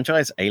Alien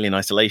franchise, Alien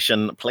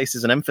Isolation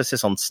places an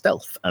emphasis on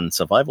stealth and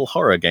survival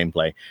horror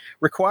gameplay,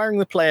 requiring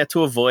the player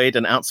to avoid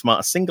and outsmart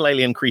a single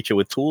alien creature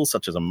with tools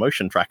such as a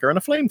motion tracker and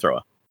a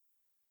flamethrower.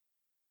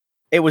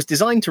 It was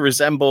designed to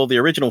resemble the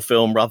original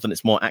film rather than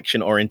its more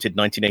action-oriented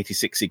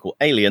 1986 sequel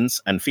Aliens,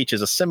 and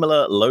features a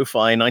similar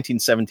lo-fi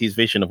 1970s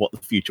vision of what the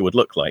future would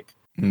look like.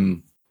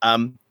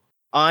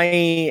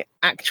 I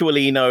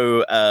actually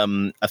know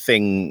a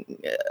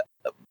thing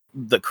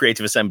that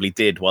Creative Assembly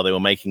did while they were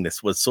making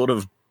this was sort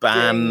of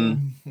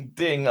ban...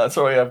 Ding.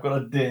 Sorry, I've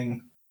got a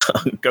ding.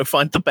 Go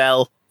find the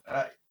bell.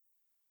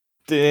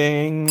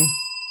 Ding.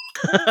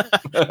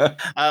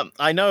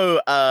 I know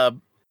a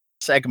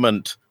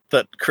segment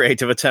that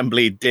Creative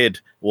Assembly did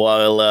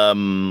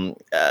while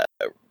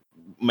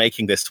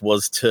making this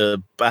was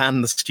to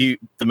ban the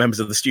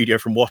members of the studio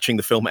from watching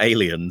the film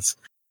Aliens.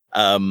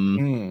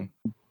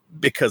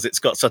 Because it's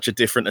got such a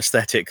different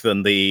aesthetic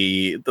than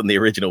the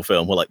original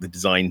film, or like the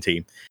design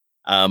team.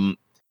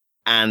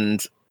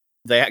 And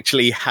they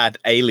actually had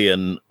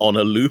Alien on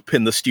a loop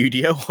in the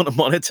studio on a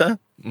monitor.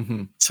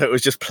 So it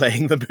was just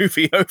playing the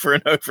movie over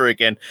and over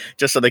again,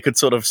 just so they could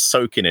sort of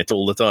soak in it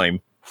all the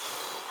time.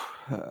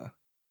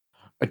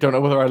 I don't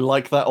know whether I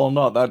like that or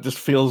not. That just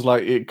feels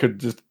like it could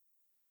just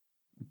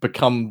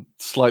become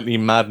slightly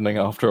maddening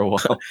after a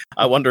while.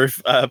 I wonder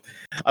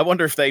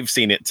if they've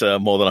seen it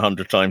more than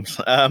 100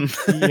 times.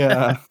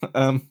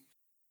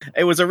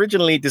 It was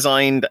originally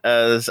designed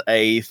as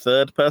a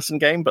third-person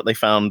game, but they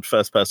found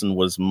first-person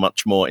was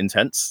much more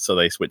intense, so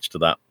they switched to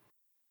that.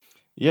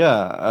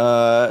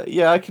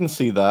 I can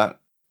see that.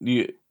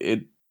 You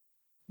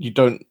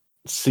don't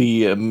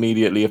see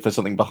immediately if there's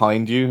something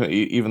behind you,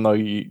 even though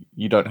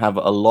you don't have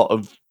a lot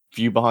of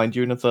view behind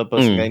you in a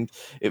third-person game,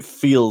 it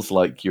feels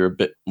like you're a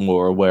bit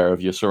more aware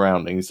of your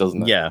surroundings,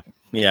 doesn't it?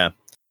 Yeah.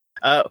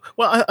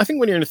 Well, I think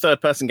when you're in a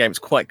third-person game, it's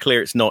quite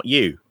clear it's not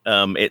you.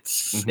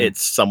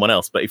 It's someone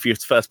else. But if you're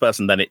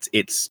first-person, then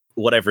it's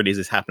whatever it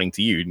is happening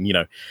to you. You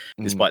know,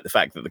 despite the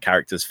fact that the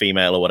character's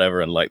female or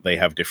whatever, and like they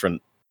have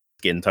different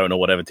skin tone or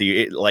whatever to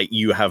you, like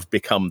you have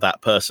become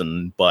that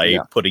person by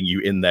putting you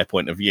in their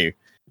point of view.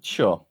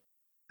 Sure.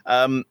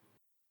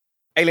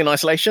 Alien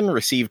Isolation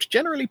received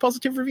generally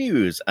positive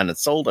reviews and had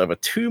sold over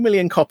 2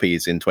 million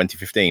copies in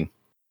 2015.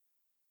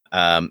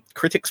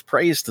 Critics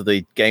praised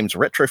the game's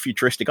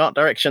retro-futuristic art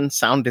direction,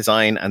 sound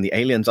design, and the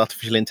alien's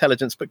artificial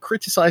intelligence, but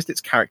criticized its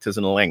characters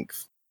and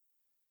length.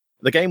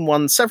 The game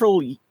won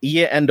several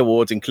year-end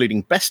awards,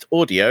 including Best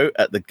Audio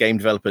at the Game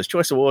Developers'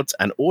 Choice Awards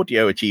and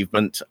Audio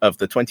Achievement of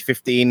the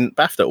 2015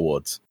 BAFTA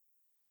Awards.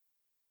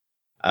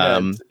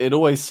 It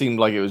always seemed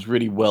like it was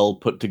really well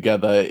put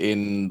together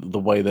in the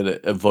way that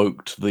it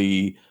evoked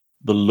the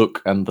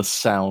look and the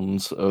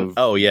sounds of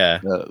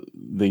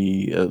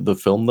the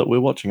film that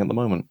we're watching at the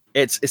moment.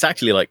 It's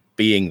actually like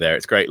being there.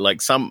 It's great.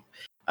 Like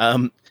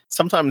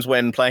sometimes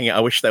when playing it,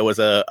 I wish there was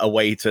a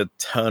way to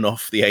turn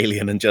off the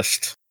alien and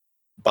just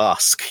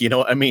bask. You know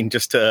what I mean?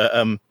 Just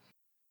to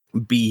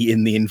be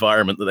in the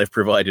environment that they've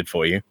provided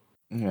for you.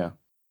 Yeah,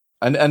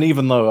 and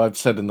even though I've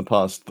said in the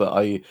past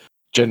that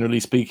generally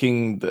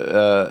speaking,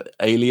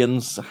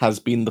 Aliens has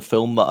been the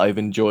film that I've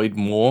enjoyed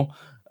more.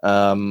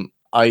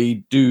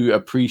 I do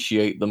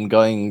appreciate them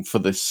going for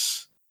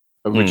this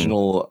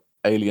original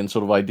Alien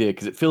sort of idea,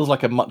 because it feels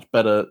like a much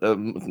better,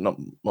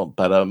 not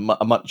better,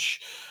 a much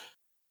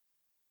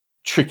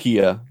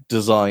trickier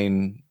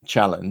design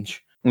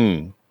challenge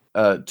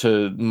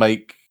to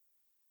make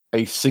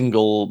a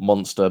single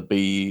monster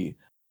be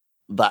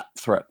that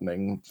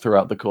threatening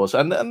throughout the course.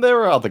 And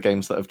there are other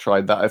games that have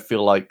tried that. I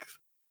feel like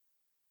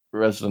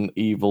Resident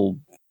Evil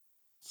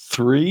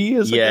 3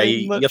 is a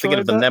game that you're thinking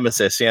of the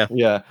Nemesis,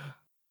 yeah.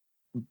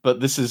 But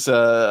this is,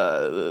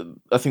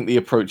 I think the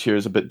approach here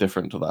is a bit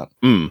different to that.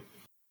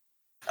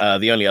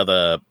 The only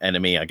other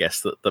enemy, I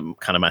guess, that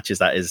kind of matches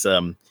that is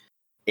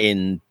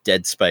in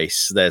Dead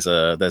Space. There's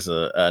a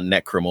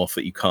necromorph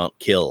that you can't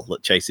kill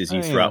that chases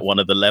you throughout one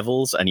of the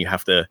levels, and you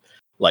have to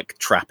like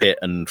trap it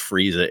and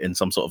freeze it in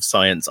some sort of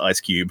science ice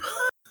cube.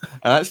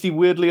 And actually,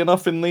 weirdly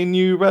enough, in the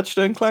new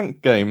Ratchet &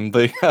 Clank game,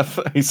 they have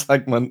a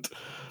segment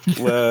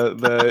where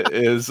there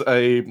is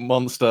a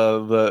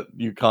monster that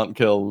you can't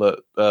kill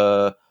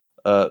that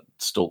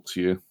stalks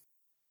you.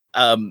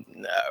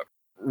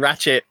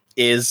 Ratchet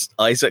is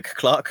Isaac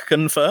Clarke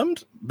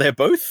confirmed. They're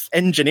both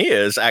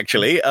engineers,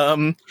 actually.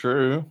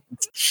 True.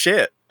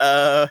 Shit.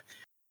 And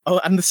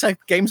the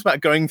game's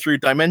about going through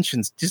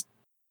dimensions.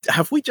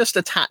 Have we just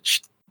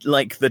attached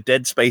like the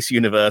Dead Space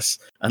universe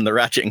and the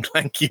Ratchet &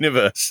 Clank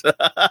universe?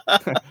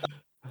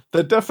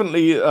 They're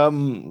definitely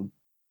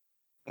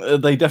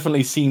they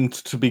definitely seemed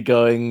to be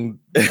going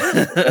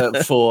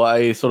for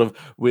a sort of,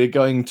 we're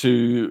going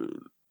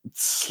to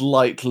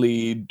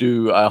slightly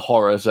do a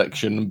horror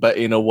section, but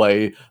in a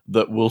way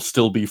that will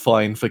still be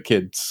fine for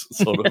kids,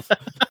 sort of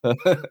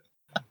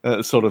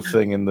sort of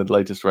thing in the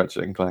latest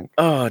Ratchet and Clank.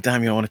 Oh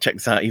damn you! I want to check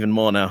this out even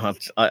more now.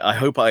 I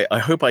hope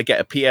I get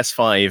a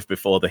PS5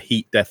 before the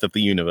heat death of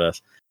the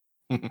universe.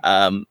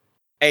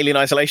 Alien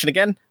Isolation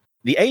again.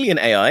 The Alien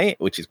AI,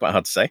 which is quite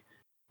hard to say.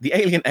 The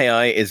Alien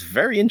AI is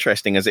very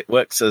interesting as it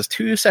works as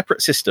two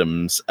separate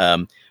systems.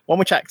 One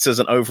which acts as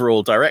an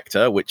overall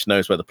director, which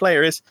knows where the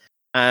player is,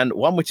 and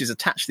one which is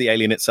attached to the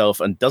alien itself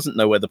and doesn't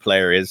know where the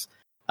player is,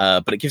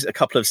 but it gives it a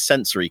couple of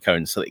sensory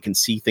cones so that it can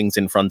see things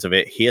in front of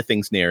it, hear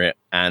things near it,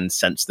 and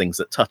sense things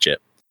that touch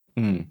it.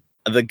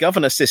 The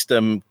governor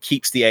system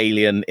keeps the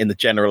alien in the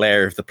general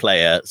area of the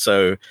player,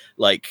 so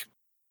like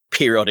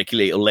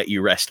periodically it'll let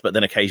you rest, but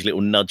then occasionally it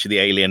will nudge the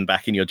alien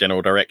back in your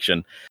general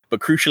direction. But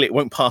crucially, it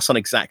won't pass on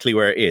exactly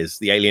where it is.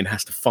 The alien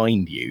has to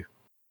find you.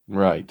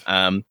 Right.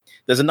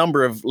 There's a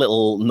number of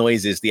little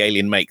noises the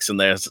alien makes, and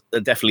there's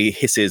definitely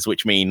hisses,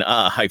 which mean,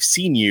 I've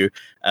seen you.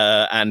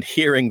 And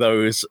hearing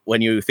those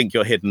when you think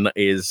you're hidden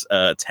is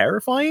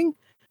terrifying.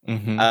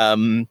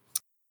 You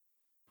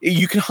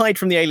can hide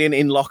from the alien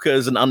in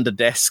lockers and under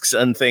desks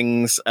and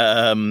things.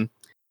 On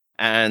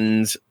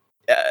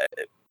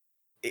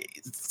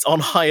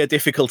higher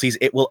difficulties,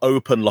 it will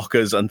open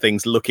lockers and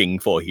things looking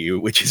for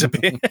you, which is a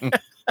bit...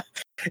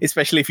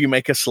 especially if you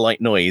make a slight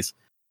noise.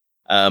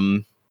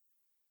 Another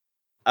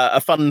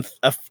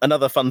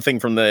fun thing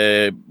from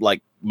the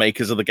like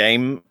makers of the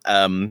game,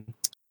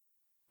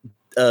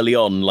 early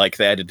on, like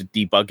they added a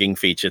debugging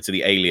feature to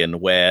the alien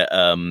where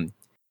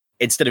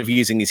instead of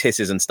using these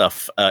hisses and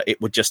stuff,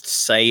 it would just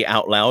say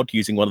out loud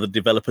using one of the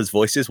developers'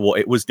 voices what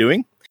it was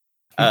doing.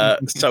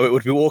 So it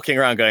would be walking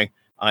around going,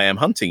 "I am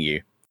hunting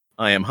you.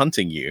 I am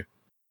hunting you.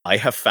 I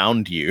have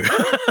found you."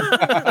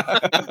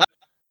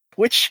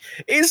 Which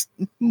is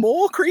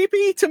more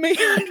creepy to me.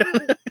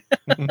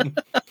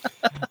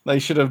 They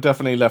should have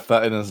definitely left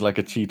that in as like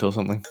a cheat or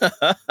something.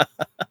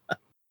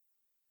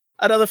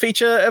 Another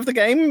feature of the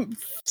game,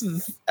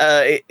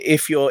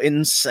 if you're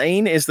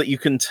insane, is that you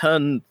can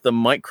turn the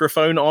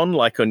microphone on,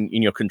 like in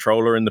your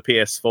controller in the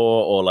PS4,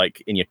 or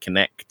like in your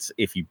Kinect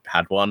if you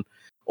had one,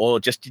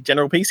 or just your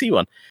general PC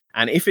one.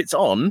 And if it's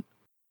on,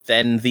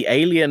 then the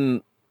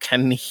alien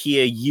can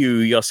hear you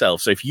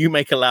yourself. So if you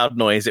make a loud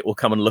noise, it will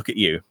come and look at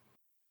you.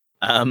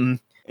 And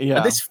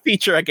this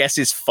feature, I guess,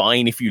 is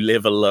fine if you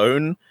live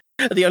alone.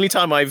 The only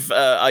time I've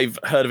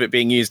heard of it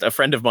being used, a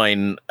friend of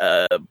mine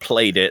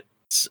played it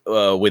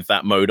with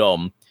that mode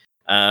on,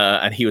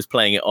 and he was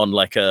playing it on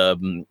like a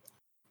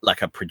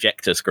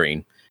projector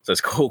screen. So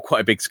it's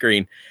quite a big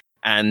screen,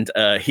 and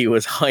he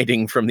was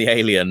hiding from the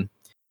alien.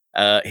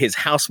 His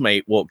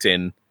housemate walked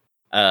in,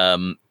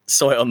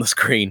 saw it on the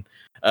screen,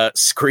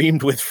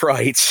 screamed with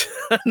fright,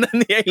 and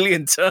then the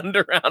alien turned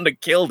around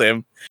and killed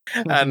him.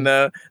 And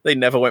they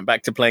never went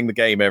back to playing the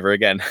game ever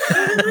again.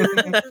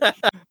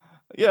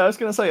 Yeah, I was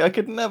going to say, I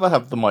could never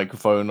have the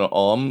microphone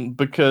on,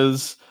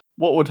 because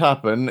what would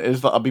happen is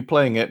that I'd be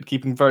playing it,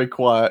 keeping very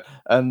quiet,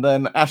 and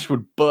then Ash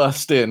would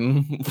burst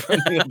in from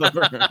the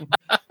other room,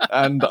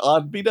 and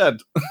I'd be dead.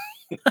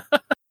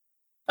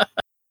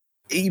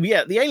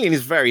 Yeah, the alien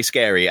is very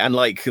scary, and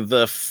like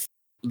the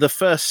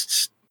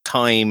first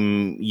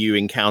time you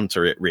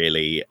encounter it,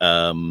 really,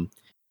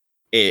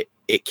 it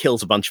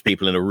kills a bunch of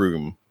people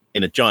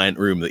in a giant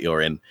room that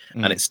you're in,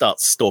 and it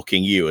starts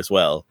stalking you as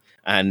well.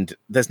 And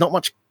there's not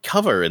much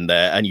cover in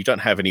there, and you don't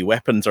have any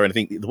weapons or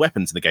anything. The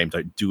weapons in the game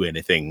don't do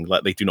anything.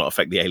 Like, they do not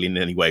affect the alien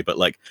in any way, but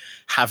like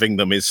having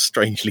them is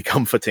strangely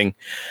comforting.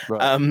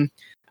 Right.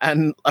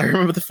 And I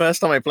remember the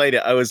first time I played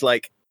it, I was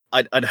like,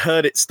 I'd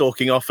heard it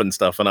stalking off and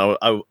stuff, and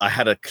I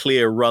had a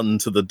clear run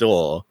to the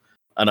door,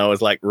 and I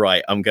was like,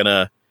 right,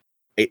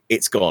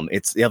 it's gone.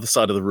 It's the other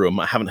side of the room.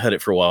 I haven't heard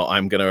it for a while.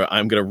 I'm gonna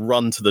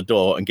run to the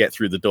door and get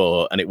through the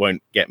door, and it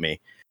won't get me.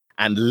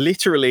 And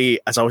literally,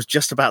 as I was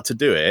just about to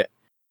do it,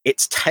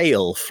 its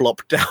tail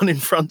flopped down in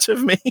front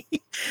of me,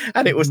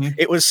 and it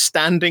was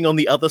standing on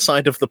the other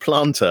side of the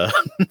planter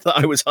that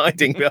I was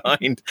hiding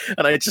behind,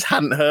 and I just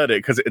hadn't heard it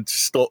because it had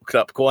stalked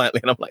up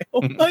quietly, and I'm like,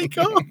 oh my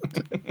god.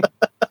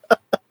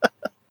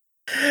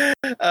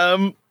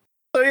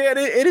 So yeah,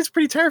 it is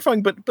pretty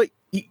terrifying, but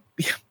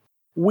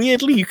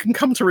weirdly, you can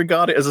come to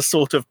regard it as a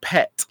sort of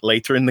pet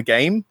later in the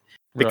game,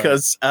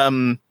 because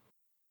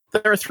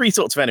there are three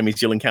sorts of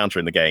enemies you'll encounter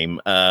in the game,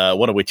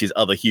 one of which is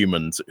other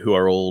humans who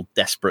are all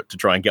desperate to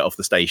try and get off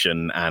the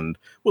station and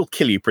will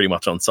kill you pretty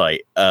much on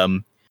sight.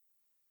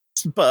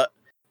 But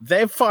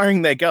their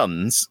firing their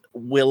guns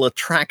will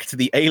attract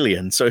the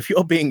alien. So if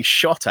you're being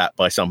shot at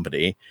by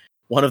somebody,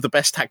 one of the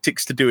best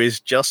tactics to do is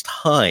just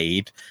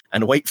hide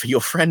and wait for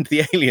your friend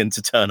the alien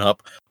to turn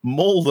up,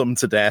 maul them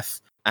to death,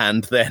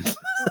 and then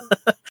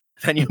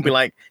then you'll be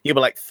like,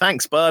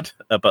 thanks, bud,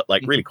 but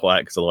like really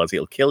quiet, because otherwise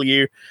he'll kill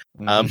you.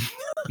 I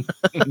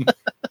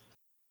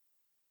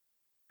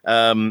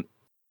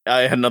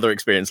had another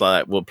experience like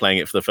that while playing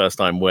it for the first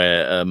time,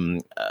 where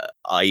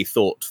I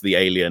thought the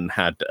alien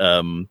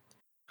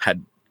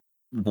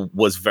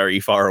was very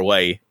far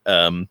away,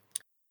 and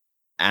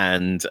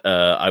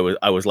I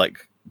was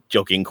like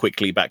jogging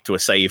quickly back to a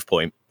save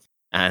point,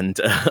 and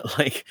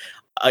like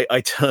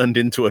I turned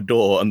into a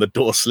door, and the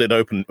door slid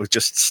open. It was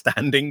just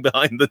standing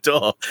behind the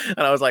door, and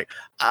I was like,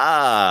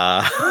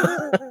 I'm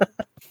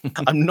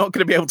not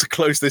going to be able to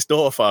close this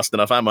door fast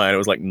enough, am I? And I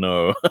was like,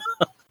 no.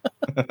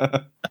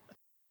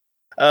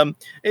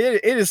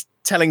 It is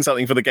telling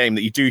something for the game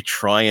that you do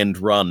try and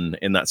run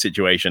in that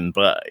situation,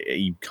 but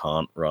you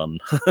can't run.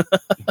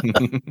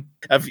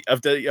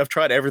 I've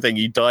tried everything.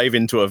 You dive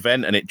into a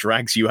vent, and it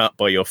drags you out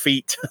by your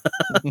feet.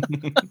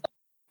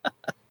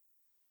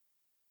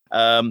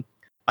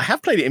 I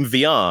have played it in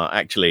VR,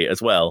 actually,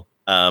 as well.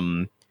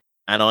 And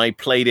I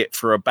played it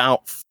for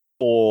about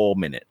 4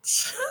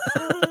 minutes.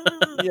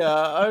 Yeah,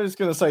 I was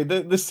going to say,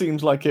 this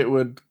seems like it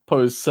would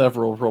pose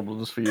several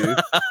problems for you.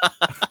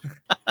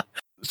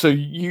 So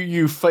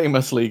you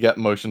famously get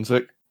motion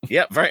sick.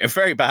 Yeah,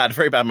 very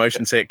bad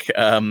motion sick.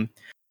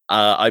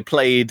 I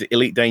played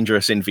Elite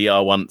Dangerous in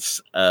VR once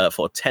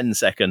for 10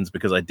 seconds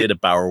because I did a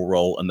barrel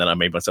roll, and then I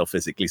made myself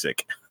physically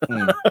sick.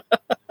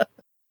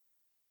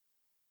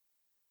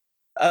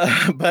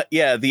 But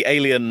yeah, the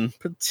alien,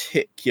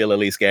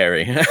 particularly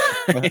scary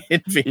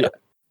in VR. Yeah.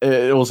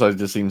 It also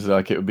just seems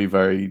like it would be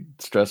very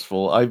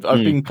stressful. I've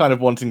been kind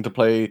of wanting to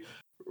play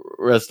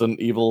Resident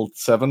Evil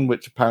 7,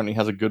 which apparently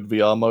has a good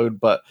VR mode,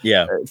 but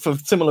for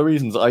similar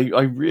reasons, I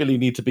really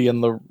need to be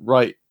in the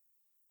right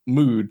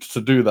mood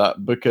to do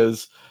that,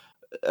 because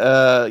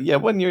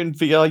when you're in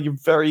VR, you're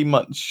very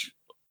much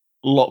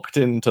locked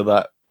into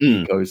that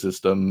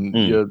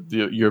ecosystem.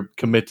 You're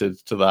committed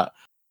to that,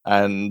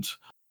 and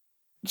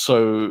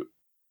so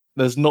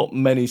there's not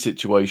many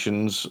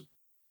situations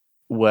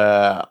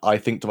where I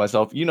think to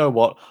myself, you know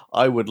what,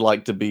 I would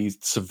like to be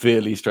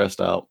severely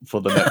stressed out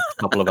for the next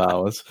couple of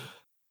hours.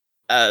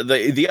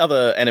 The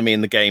other enemy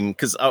in the game,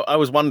 because I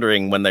was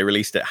wondering when they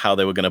released it how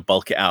they were going to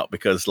bulk it out,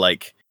 because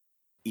like,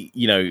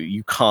 you know,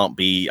 you can't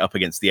be up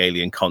against the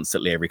alien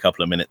constantly every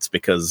couple of minutes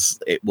because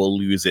it will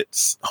lose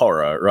its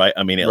horror, right?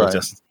 I mean,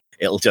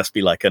 it'll just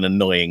be like an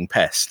annoying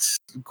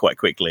pest quite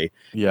quickly.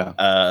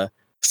 Yeah.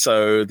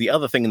 So the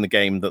other thing in the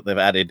game that they've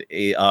added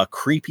are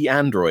creepy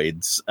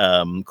androids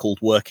called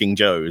Working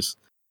Joes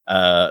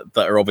that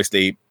are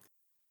obviously...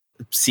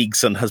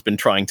 Seegson has been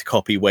trying to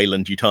copy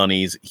Weyland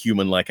Yutani's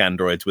human-like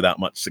androids without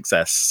much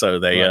success. So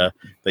they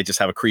just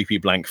have a creepy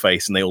blank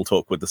face and they all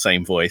talk with the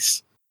same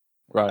voice.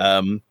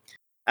 Right.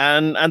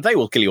 And they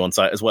will kill you on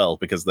sight as well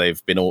because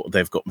they've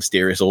got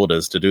mysterious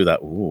orders to do that.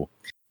 Ooh.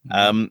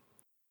 And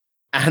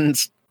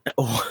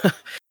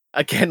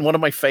again, one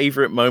of my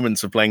favorite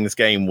moments of playing this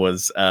game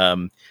was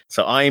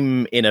so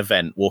I'm in a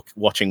vent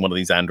watching one of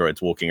these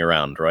androids walking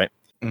around, right?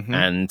 Mm-hmm.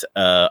 And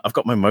I've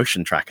got my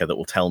motion tracker that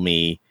will tell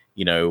me,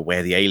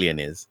 where the alien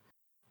is,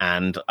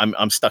 and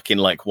I'm stuck in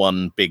like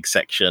one big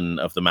section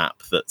of the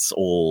map that's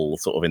all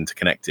sort of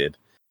interconnected,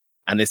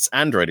 and this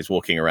android is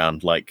walking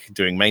around like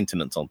doing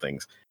maintenance on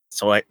things.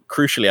 So I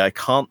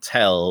can't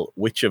tell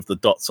which of the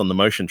dots on the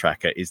motion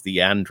tracker is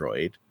the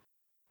android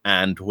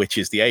and which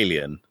is the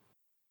alien.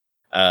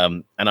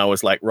 And I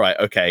was like, right,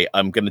 okay,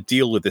 I'm going to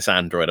deal with this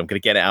android. I'm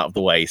going to get it out of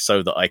the way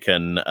so that I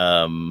can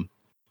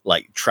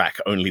track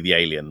only the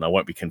alien. I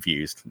won't be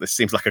confused. This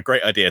seems like a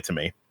great idea to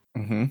me.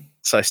 Mm-hmm.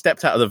 So I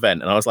stepped out of the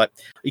vent and I was like,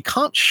 you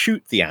can't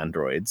shoot the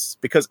androids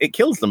because it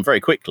kills them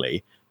very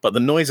quickly, but the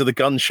noise of the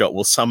gunshot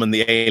will summon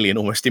the alien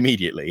almost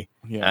immediately.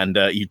 Yeah. And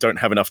you don't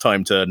have enough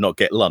time to not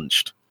get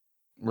lunched.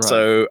 Right.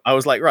 So I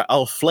was like, right,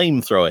 I'll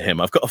flamethrower him.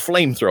 I've got a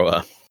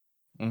flamethrower.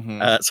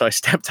 Mm-hmm. So I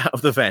stepped out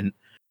of the vent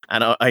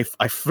and I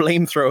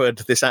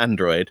flamethrowered this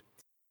android,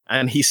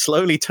 and he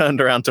slowly turned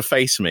around to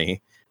face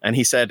me and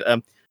he said,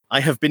 I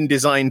have been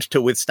designed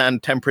to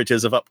withstand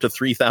temperatures of up to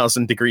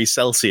 3,000 degrees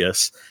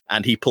Celsius,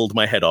 and he pulled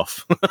my head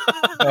off.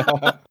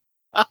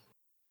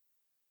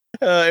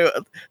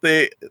 The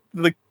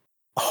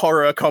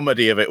horror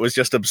comedy of it was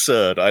just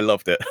absurd. I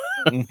loved it.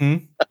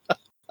 Mm-hmm.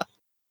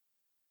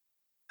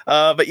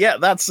 But yeah,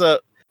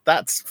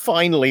 that's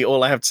finally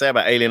all I have to say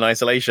about Alien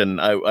Isolation.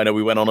 I know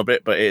we went on a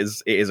bit, but it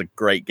is a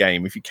great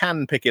game. If you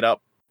can pick it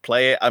up,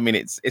 play it. I mean,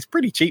 it's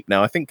pretty cheap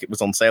now. I think it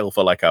was on sale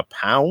for like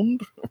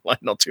 £1,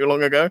 like not too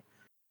long ago.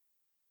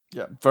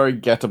 Yeah, very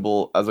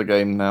gettable as a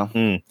game now.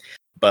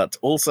 But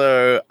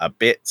also a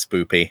bit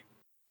spoopy.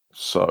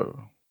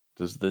 So,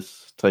 does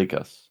this take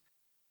us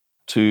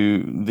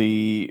to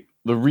the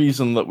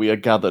reason that we are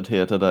gathered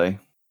here today?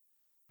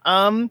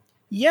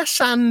 Yes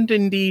and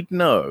indeed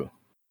no.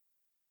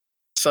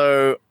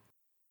 So,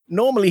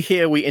 normally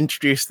here we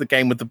introduce the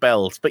game with the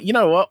bells, but you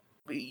know what?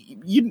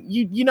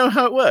 You know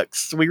how it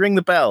works. We ring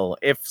the bell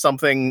if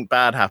something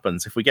bad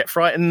happens. If we get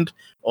frightened,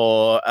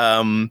 or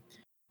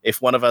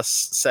if one of us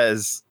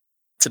says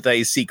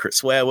today's secret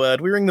swear word,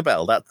 we ring the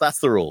bell. That's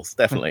the rules,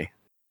 definitely.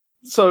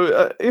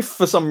 So if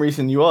for some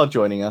reason you are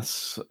joining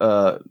us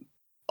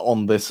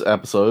on this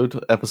episode,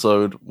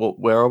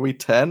 where are we,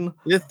 10?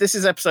 This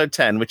is episode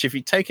 10, which if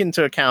you take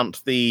into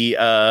account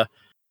the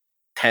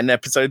 10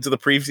 episodes of the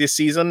previous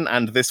season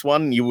and this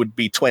one, you would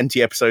be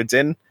 20 episodes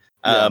in,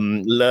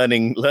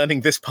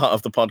 learning this part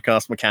of the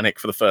podcast mechanic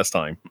for the first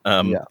time.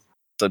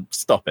 So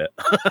stop it.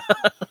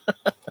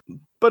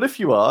 But if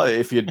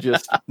you're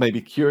just maybe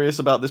curious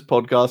about this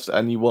podcast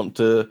and you want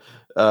to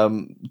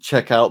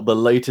check out the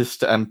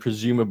latest and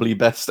presumably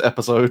best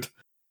episode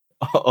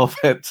of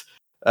it,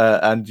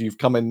 and you've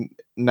come in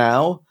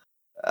now,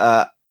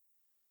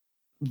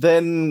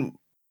 then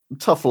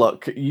tough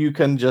luck. You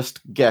can just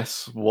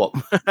guess what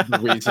the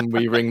reason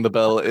we ring the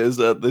bell is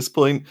at this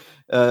point.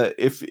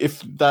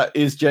 If that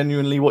is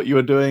genuinely what you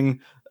are doing,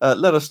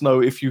 let us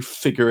know if you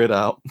figure it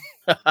out.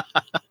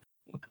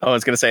 I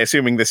was going to say,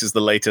 assuming this is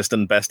the latest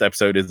and best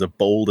episode is a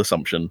bold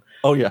assumption.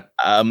 Oh, yeah.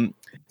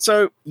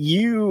 So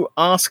you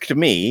asked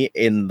me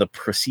in the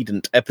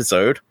precedent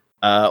episode,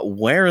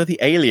 where are the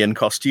alien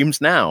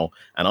costumes now?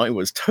 And I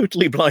was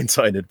totally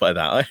blindsided by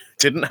that. I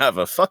didn't have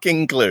a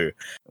fucking clue.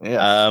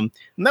 Yeah. And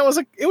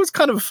it was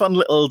kind of a fun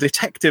little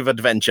detective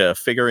adventure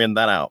figuring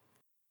that out.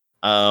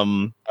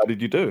 How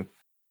did you do?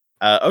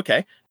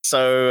 Okay.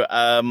 So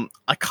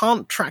I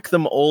can't track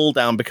them all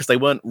down because they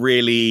aren't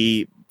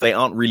really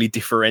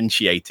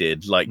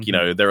differentiated. Like,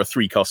 mm-hmm. There are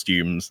 3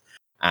 costumes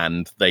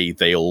and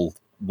they all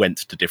went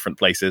to different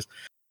places.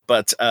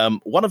 But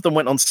one of them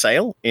went on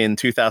sale in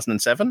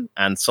 2007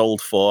 and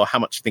sold for, how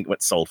much do you think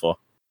it sold for?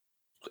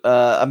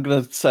 I'm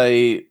going to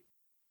say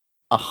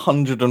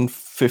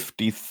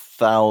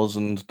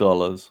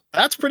 $150,000.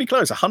 That's pretty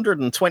close.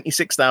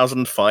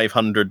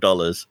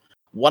 $126,500.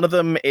 One of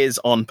them is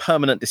on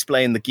permanent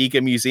display in the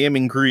Giga Museum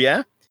in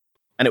Gruyere,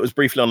 and it was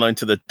briefly on loan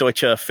to the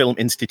Deutsche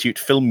Filminstitut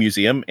Film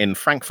Museum in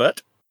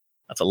Frankfurt.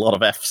 That's a lot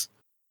of Fs.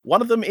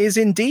 One of them is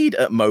indeed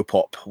at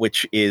Mopop,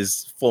 which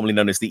is formerly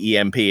known as the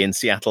EMP in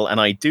Seattle,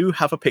 and I do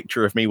have a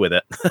picture of me with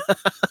it.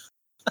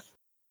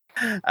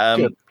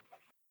 Good.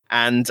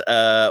 And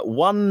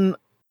one...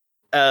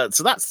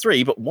 so that's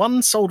 3, but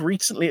one sold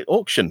recently at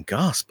auction.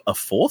 Gasp, a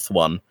 4th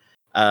one.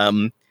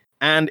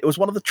 And it was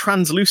one of the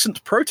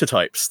translucent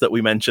prototypes that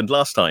we mentioned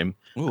last time.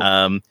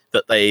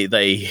 That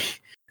they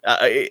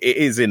it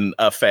is in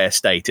a fair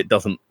state. It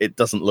doesn't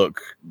look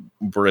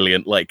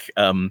brilliant like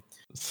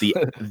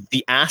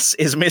the ass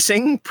is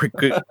missing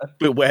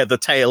where the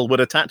tail would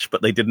attach,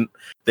 but they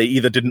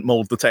either didn't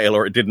mold the tail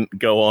or it didn't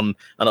go on,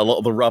 and a lot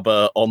of the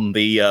rubber on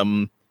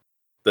the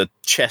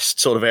chest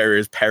sort of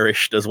areas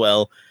perished as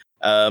well.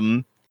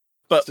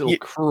 But still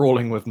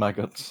crawling with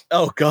maggots.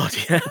 Oh god,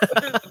 yeah.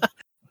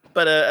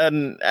 But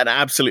an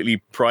absolutely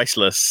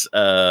priceless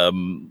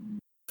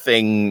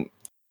thing,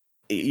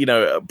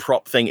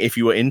 prop thing. If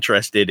you were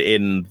interested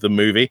in the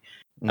movie,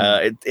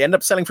 it ended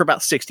up selling for about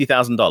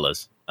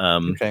 $60,000.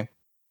 Okay.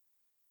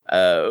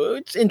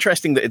 It's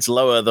interesting that it's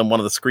lower than one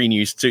of the screen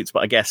used suits,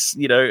 but I guess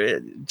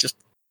just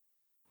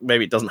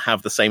maybe it doesn't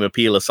have the same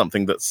appeal as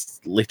something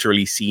that's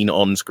literally seen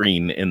on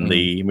screen in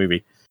the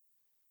movie.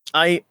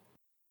 I've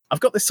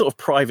got this sort of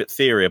private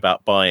theory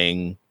about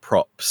buying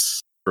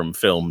props from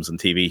films and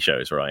TV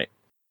shows, right?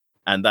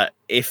 And that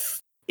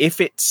if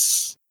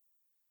it's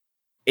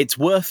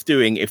worth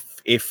doing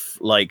if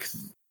like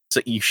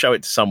so you show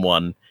it to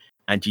someone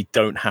and you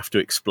don't have to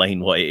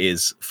explain what it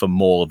is for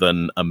more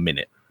than a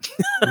minute.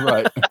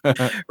 Right.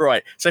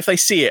 Right. So if they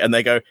see it and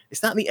they go, "Is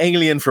that the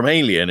alien from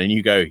Alien?" and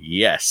you go,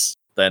 "Yes,"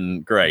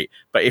 then great.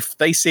 But if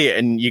they see it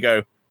and they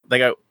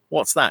go,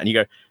 "What's that?" and you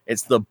go,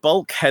 "It's the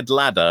bulkhead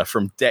ladder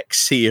from Deck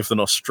C of the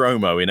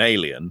Nostromo in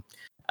Alien,"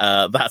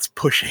 that's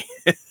pushing.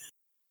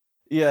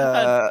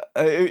 Yeah.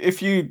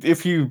 If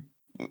you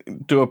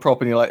do a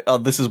prop and you're like, "Oh,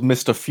 this is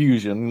Mr.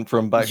 Fusion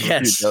from Back to the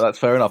Future," that's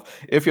fair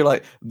enough. If you're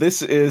like,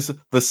 "This is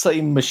the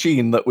same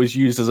machine that was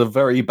used as a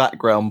very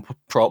background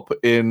prop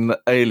in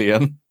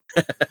Alien,"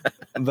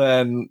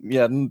 then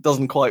it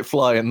doesn't quite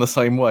fly in the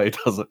same way,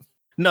 does it?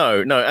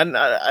 No, and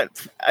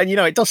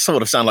it does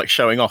sort of sound like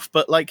showing off,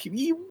 but like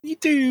you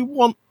do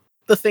want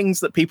the things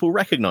that people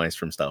recognize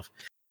from stuff.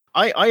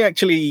 I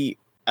actually,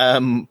 do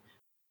you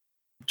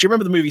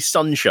remember the movie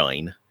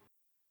Sunshine?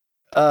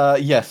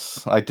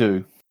 Yes, I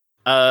do.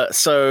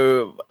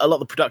 So a lot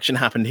of the production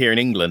happened here in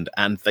England,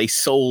 and they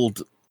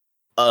sold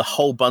a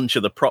whole bunch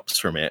of the props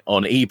from it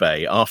on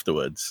eBay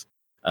afterwards.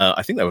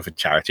 I think they were for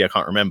charity. I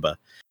can't remember.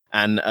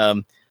 And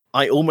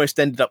I almost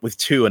ended up with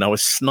 2, and I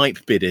was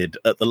snipe bidded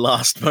at the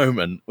last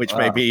moment, which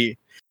made me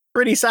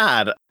pretty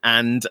sad.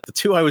 And the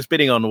 2 I was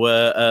bidding on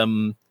were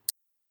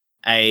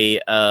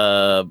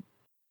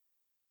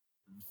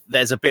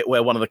there's a bit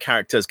where one of the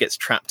characters gets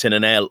trapped in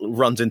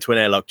runs into an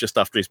airlock just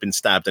after he's been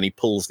stabbed, and he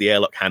pulls the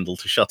airlock handle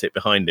to shut it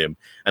behind him,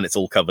 and it's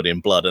all covered in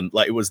blood, and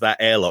like it was that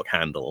airlock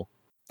handle.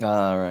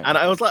 Right. And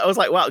I was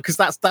like, wow, because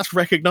that's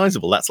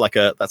recognizable. That's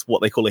that's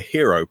what they call a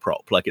hero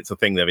prop. Like it's a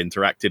thing they've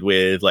interacted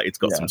with. Like it's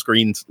got some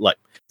screens, like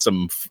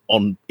some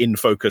in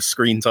focus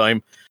screen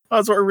time. I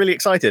was really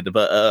excited,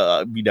 but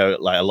I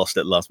lost it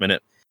at the last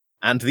minute.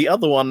 And the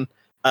other one,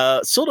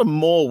 sort of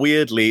more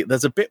weirdly,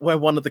 there's a bit where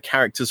one of the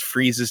characters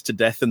freezes to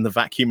death in the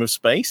vacuum of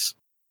space.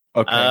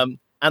 Okay.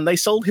 And they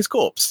sold his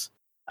corpse.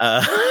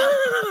 And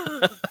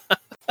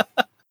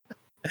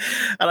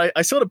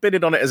I sort of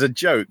bidded on it as a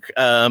joke.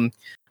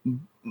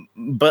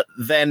 But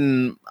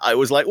then I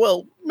was like,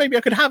 well, maybe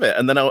I could have it.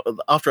 And then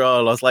after a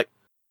while, I was like,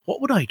 what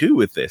would I do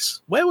with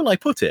this? Where will I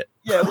put it?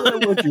 Yeah, where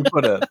would you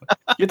put it?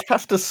 You'd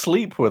have to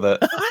sleep with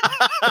it.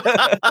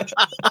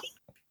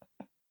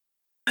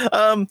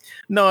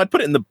 No, I'd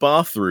put it in the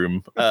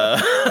bathroom.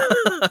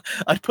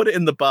 I'd put it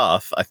in the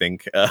bath, I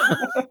think.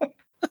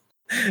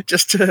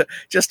 Just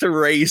to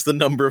raise the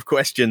number of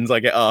questions I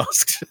get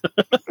asked.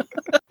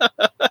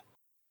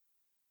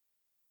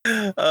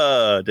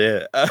 Oh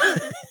dear.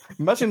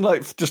 Imagine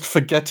just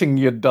forgetting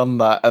you'd done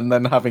that and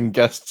then having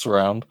guests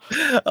around.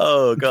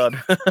 Oh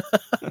god.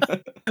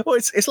 Well,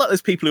 it's like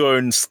those people who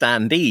own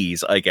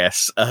standees, I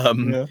guess.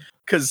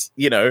 Because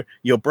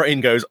your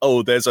brain goes,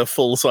 oh, there's a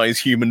full-size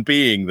human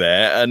being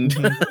there, and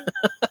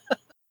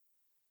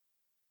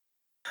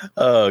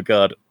oh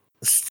god.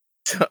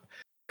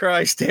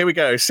 Christ, here we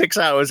go. 6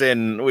 hours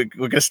in, we're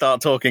going to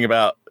start talking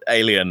about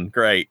Alien.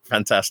 Great,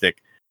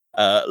 fantastic.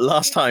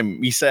 Last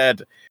time you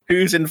said,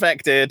 who's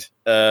infected?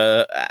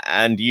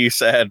 And you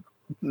said,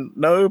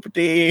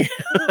 nobody.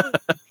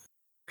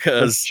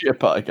 The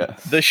ship, I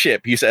guess. The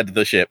ship. You said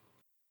the ship.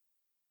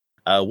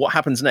 What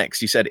happens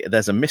next? You said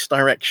there's a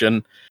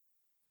misdirection.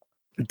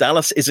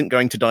 Dallas isn't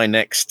going to die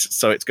next,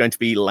 so it's going to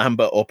be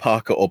Lambert or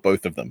Parker or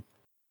both of them.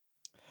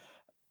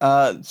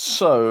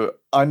 So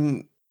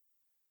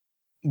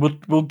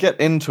we'll get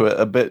into it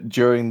a bit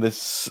during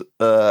this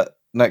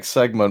next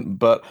segment,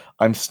 but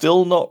I'm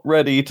still not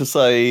ready to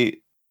say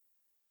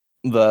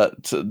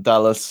that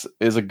Dallas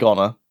is a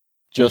goner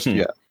just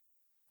yet.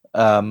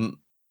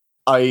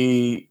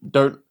 I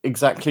don't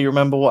exactly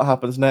remember what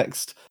happens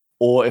next,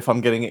 or if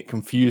I'm getting it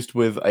confused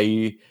with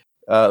the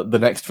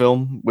next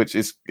film, which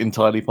is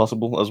entirely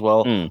possible as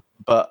well.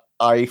 But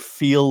I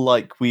feel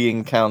like we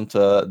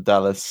encounter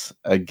Dallas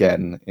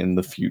again in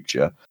the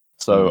future.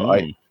 So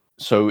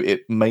so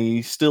it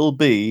may still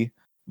be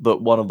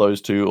that one of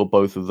those two or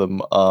both of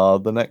them are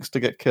the next to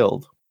get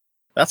killed.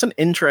 That's an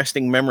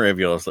interesting memory of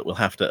yours that we'll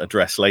have to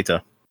address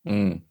later.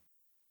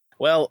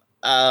 Well,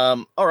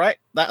 all right,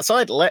 that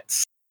aside,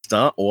 let's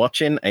start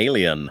watching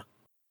Alien.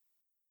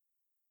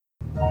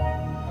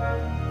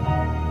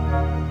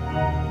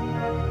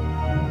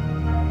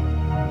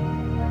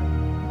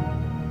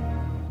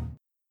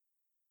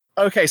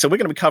 Okay, so we're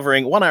going to be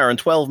covering 1 hour and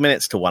 12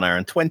 minutes to 1 hour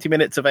and 20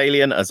 minutes of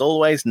Alien. As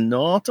always,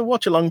 not a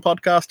watch-along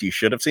podcast. You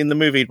should have seen the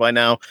movie by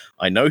now.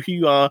 I know who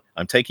you are.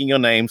 I'm taking your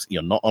names.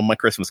 You're not on my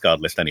Christmas card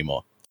list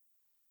anymore.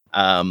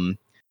 I'm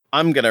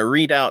going to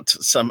read out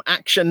some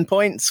action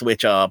points,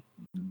 which are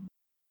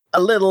a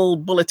little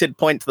bulleted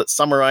point that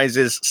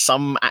summarizes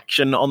some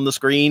action on the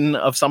screen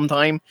of some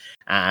time.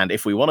 And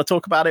if we want to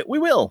talk about it, we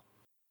will.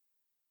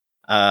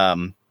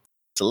 So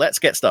let's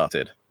get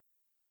started.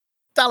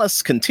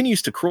 Dallas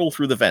continues to crawl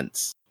through the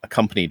vents,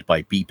 accompanied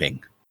by beeping.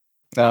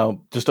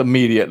 Now, just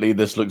immediately,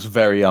 this looks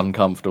very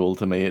uncomfortable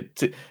to me.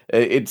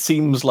 It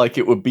seems like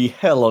it would be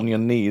hell on your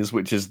knees,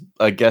 which is,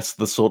 I guess,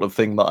 the sort of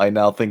thing that I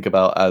now think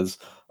about as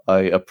I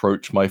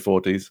approach my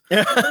 40s.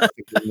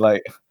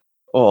 Like,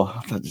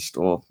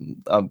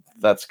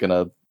 that's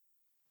gonna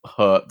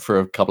hurt for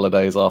a couple of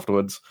days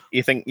afterwards.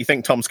 You think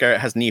Tom Skerritt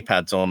has knee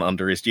pads on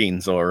under his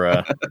jeans,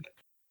 or?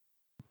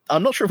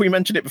 I'm not sure if we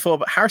mentioned it before,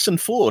 but Harrison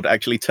Ford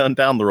actually turned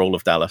down the role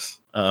of Dallas.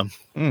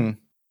 The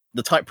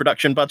tight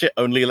production budget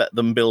only let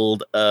them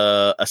build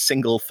a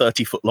single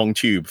 30-foot-long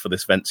tube for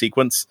this vent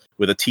sequence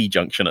with a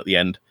T-junction at the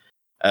end.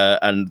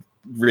 And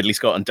Ridley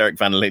Scott and Derek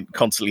Van Lint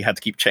constantly had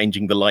to keep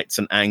changing the lights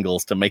and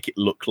angles to make it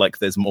look like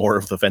there's more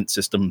of the vent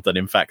system than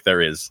in fact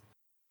there is.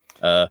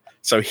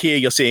 So here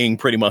you're seeing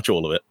pretty much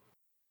all of it.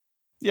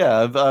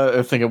 Yeah,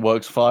 I think it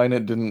works fine.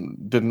 It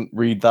didn't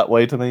read that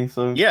way to me.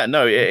 So yeah,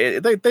 no,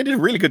 they did a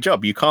really good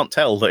job. You can't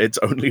tell that it's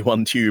only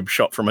one tube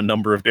shot from a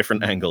number of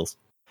different angles.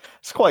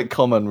 It's quite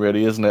common,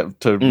 really, isn't it,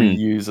 to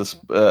reuse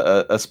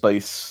a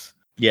space?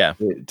 Yeah,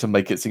 to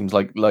make it seem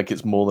like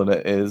it's more than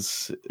it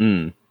is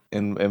in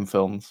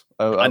films.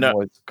 I'm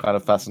always kind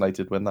of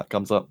fascinated when that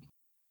comes up.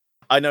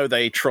 I know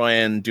they try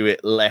and do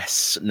it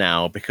less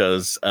now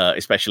because,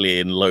 especially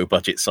in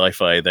low-budget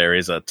sci-fi, there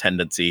is a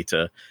tendency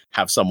to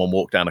have someone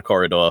walk down a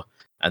corridor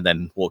and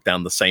then walk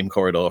down the same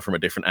corridor from a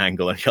different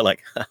angle, and you're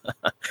like,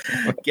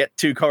 get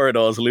 2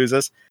 corridors,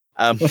 losers.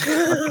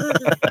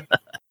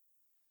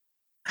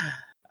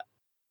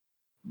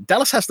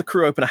 Dallas has the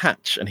crew open a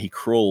hatch, and he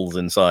crawls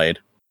inside.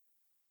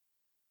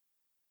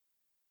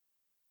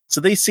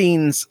 So these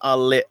scenes are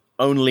lit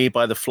only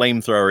by the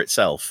flamethrower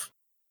itself.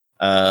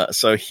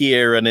 So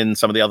here and in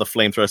some of the other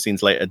flamethrower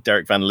scenes later,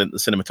 Derek Van Lint, the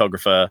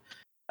cinematographer,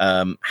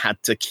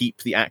 had to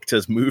keep the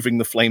actors moving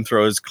the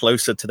flamethrowers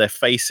closer to their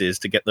faces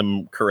to get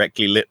them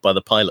correctly lit by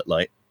the pilot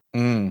light.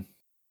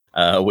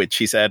 Which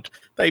he said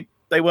they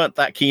weren't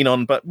that keen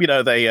on, but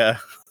they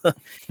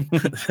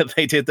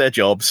they did their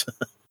jobs.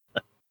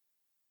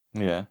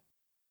 Yeah.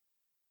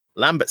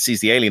 Lambert sees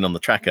the alien on the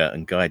tracker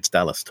and guides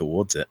Dallas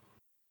towards it.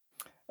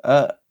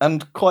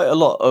 And quite a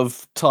lot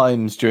of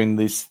times during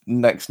this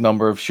next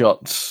number of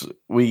shots,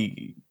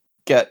 we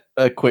get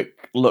a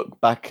quick look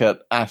back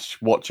at Ash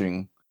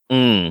watching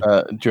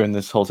during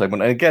this whole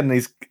segment. And again,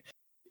 he's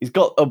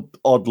got an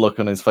odd look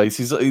on his face.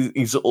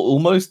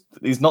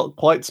 He's not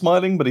quite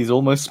smiling, but he's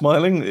almost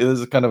smiling.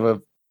 There's a kind of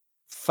a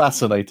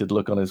fascinated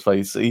look on his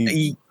face.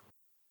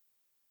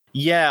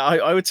 Yeah,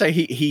 I would say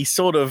he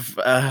sort of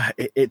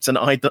it's an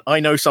I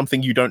know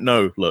something you don't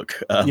know look.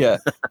 Yeah,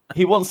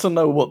 he wants to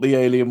know what the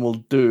alien will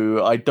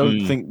do. I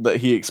don't think that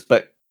he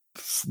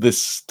expects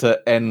this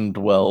to end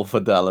well for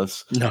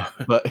Dallas. No,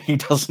 but he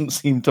doesn't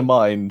seem to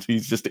mind.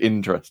 He's just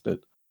interested.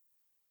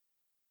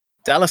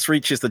 Dallas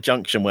reaches the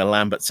junction where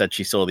Lambert said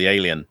she saw the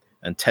alien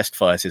and test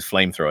fires his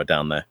flamethrower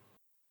down there.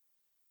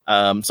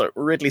 So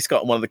Ridley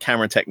Scott and one of the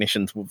camera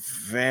technicians were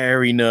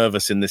very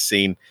nervous in this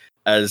scene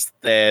as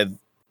they're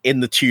in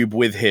the tube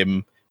with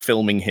him,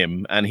 filming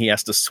him, and he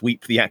has to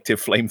sweep the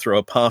active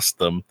flamethrower past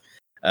them.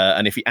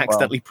 And if he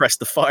accidentally pressed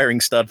the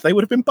firing stud, they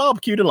would have been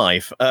barbecued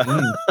alive.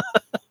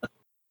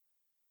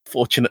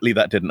 Fortunately,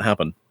 that didn't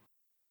happen.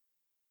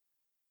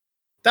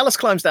 Dallas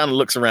climbs down and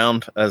looks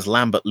around as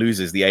Lambert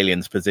loses the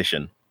alien's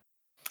position.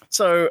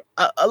 So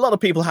a lot of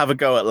people have a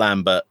go at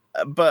Lambert,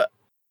 but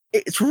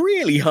it's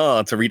really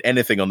hard to read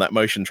anything on that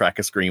motion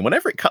tracker screen.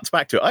 Whenever it cuts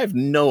back to it, I have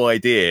no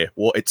idea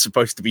what it's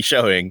supposed to be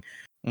showing.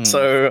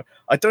 So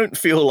I don't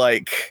feel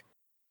like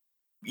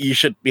you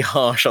should be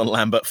harsh on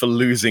Lambert for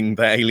losing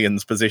the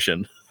alien's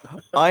position.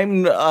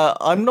 I'm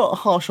not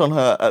harsh on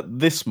her at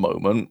this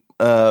moment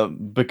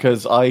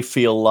because I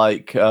feel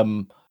like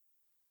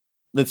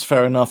it's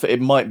fair enough.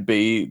 It might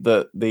be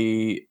that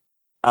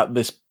at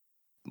this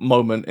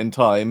moment in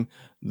time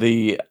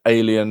the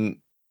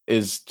alien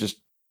is just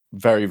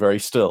very, very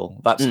still.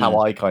 That's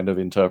how I kind of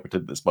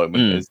interpreted this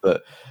moment. Is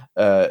that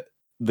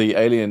the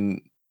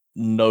alien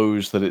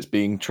knows that it's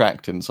being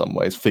tracked in some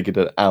ways, figured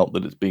it out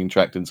that it's being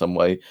tracked in some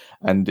way,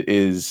 and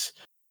is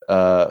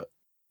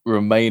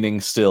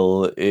remaining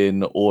still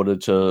in order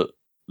to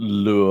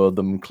lure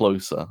them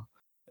closer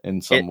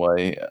in some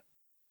way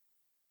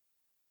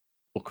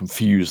or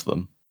confuse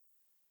them.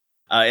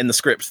 In the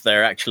script,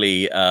 they're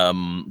actually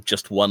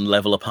just one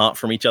level apart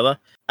from each other,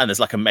 and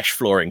there's like a mesh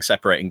flooring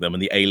separating them,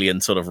 and the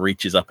alien sort of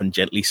reaches up and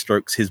gently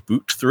strokes his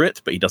boot through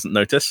it, but he doesn't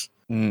notice.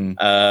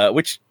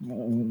 Which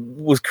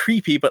was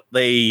creepy, but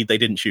they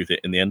didn't shoot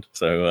it in the end.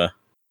 So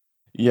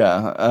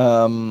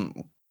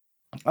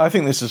I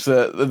think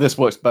this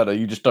works better.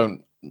 You just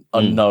don't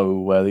know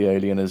where the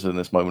alien is in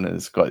this moment.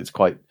 It's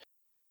quite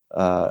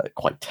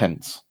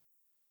tense.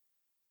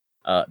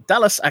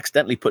 Dallas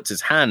accidentally puts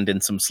his hand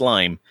in some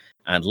slime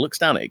and looks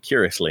down at it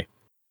curiously.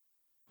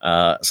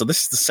 So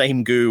this is the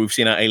same goo we've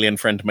seen our alien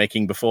friend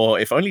making before.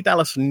 If only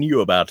Dallas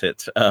knew about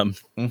it.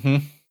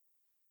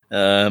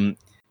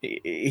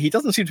 He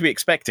doesn't seem to be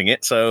expecting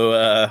it,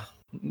 so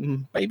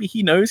maybe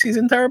he knows he's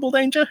in terrible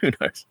danger. Who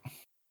knows?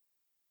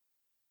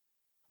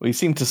 We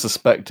seem to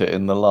suspect it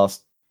in the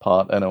last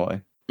part,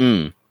 anyway.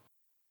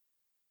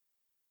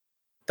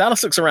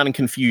 Dallas looks around in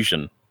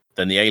confusion.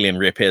 Then the alien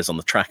reappears on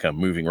the tracker,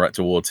 moving right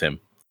towards him.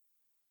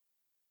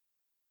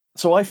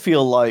 So I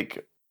feel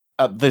like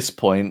at this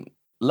point,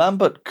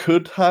 Lambert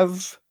could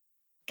have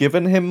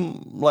given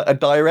him like a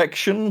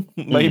direction.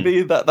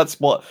 Maybe that's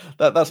my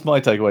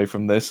takeaway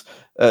from this.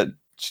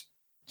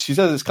 She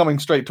says it's coming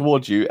straight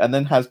towards you, and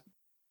then has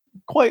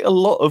quite a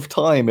lot of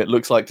time, it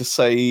looks like, to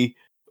say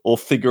or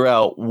figure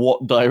out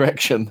what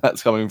direction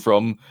that's coming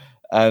from,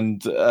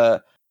 and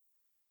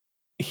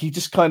he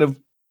just kind of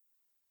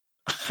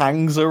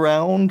hangs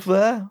around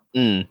there.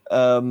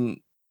 And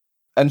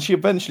she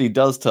eventually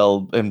does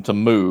tell him to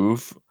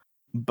move,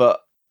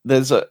 but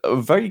there's a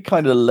very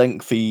kind of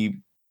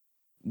lengthy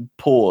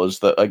pause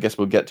that I guess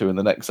we'll get to in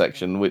the next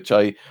section, which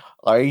I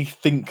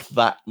think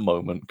that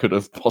moment could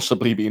have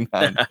possibly been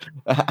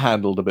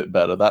handled a bit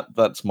better.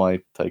 That's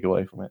my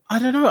takeaway from it. I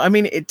don't know. I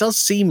mean, it does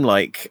seem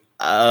like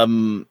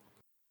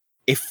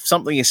if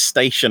something is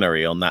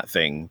stationary on that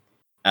thing,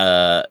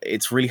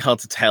 it's really hard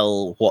to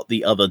tell what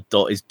the other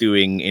dot is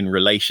doing in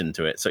relation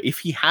to it. So if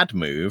he had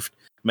moved,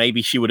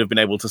 maybe she would have been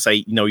able to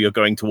say, no, you're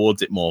going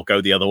towards it more,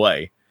 go the other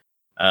way.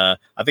 I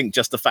think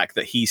just the fact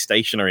that he's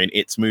stationary and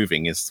it's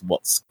moving is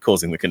what's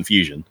causing the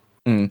confusion.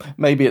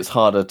 Maybe it's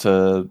harder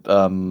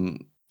to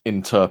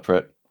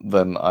interpret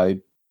than I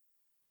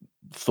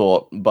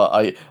thought,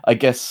 but I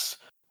guess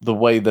the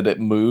way that it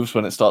moves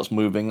when it starts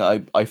moving,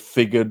 I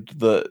figured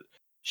that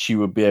she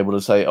would be able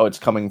to say, oh, it's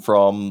coming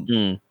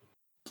from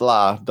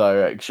blah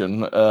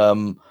direction.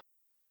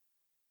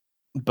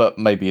 But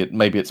maybe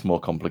it's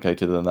more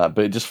complicated than that.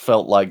 But it just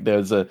felt like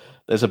there's a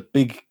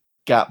big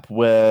gap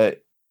where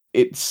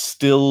it's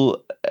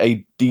still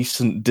a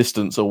decent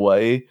distance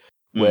away,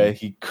 where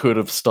he could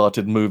have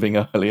started moving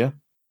earlier.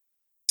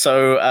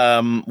 So,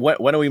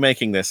 when are we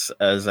making this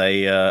as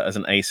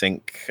an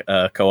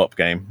async co-op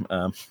game?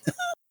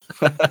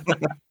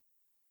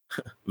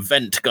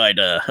 Vent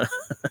Guider.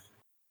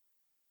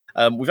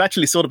 We've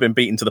actually sort of been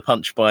beaten to the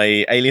punch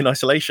by Alien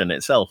Isolation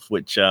itself,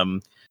 which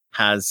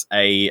has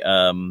a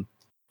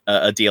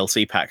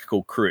DLC pack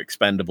called Crew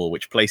Expendable,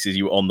 which places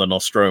you on the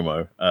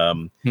Nostromo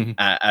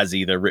as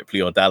either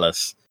Ripley or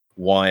Dallas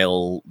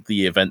while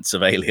the events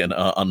of Alien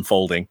are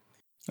unfolding.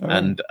 Oh.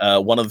 And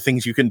one of the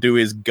things you can do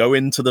is go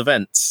into the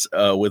vents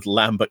with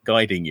Lambert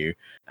guiding you.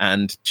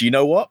 And do you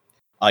know what?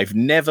 I've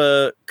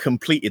never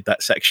completed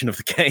that section of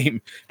the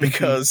game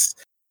because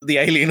the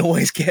alien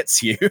always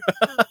gets you.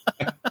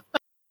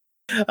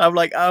 I'm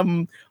like,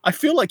 I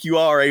feel like you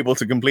are able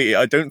to complete it.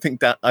 I don't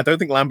think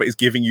Lambert is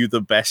giving you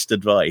the best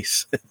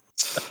advice.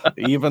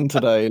 Even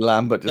today,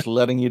 Lambert just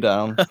letting you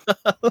down.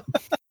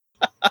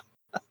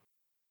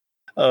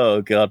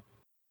 Oh, God.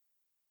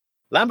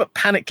 Lambert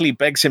panically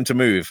begs him to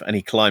move, and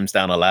he climbs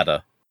down a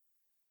ladder.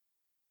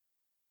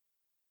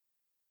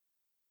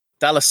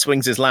 Dallas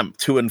swings his lamp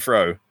to and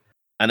fro,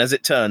 and as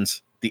it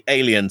turns, the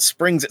alien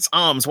springs its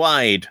arms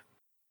wide.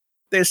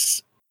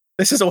 This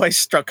has always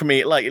struck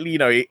me, like, you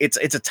know, it's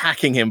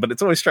attacking him, but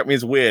it's always struck me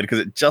as weird because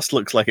it just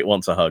looks like it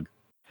wants a hug.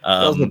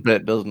 Does a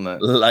bit, doesn't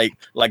it?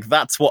 Like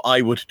that's what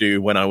I would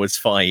do when I was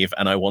 5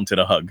 and I wanted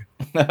a hug.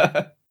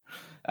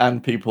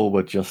 And people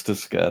were just as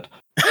scared.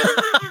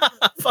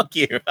 Fuck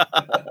you.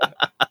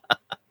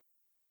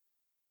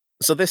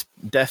 So this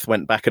death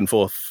went back and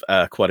forth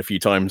quite a few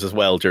times as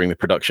well during the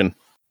production.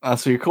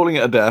 So you're calling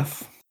it a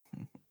death?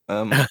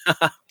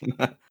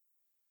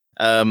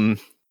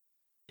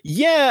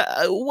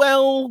 Yeah,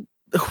 well,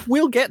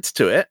 we'll get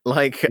to it.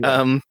 Like,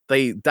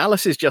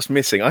 Dallas is just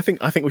missing. I think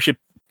we should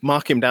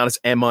mark him down as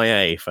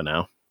MIA for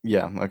now.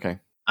 Yeah, okay.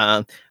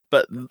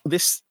 But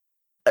this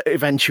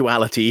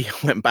eventuality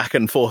went back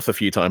and forth a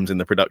few times in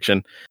the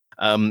production.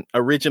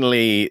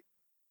 Originally,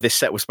 this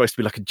set was supposed to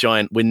be like a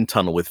giant wind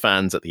tunnel with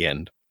fans at the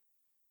end.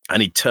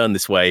 And he'd turn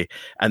this way,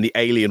 and the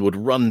alien would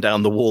run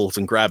down the walls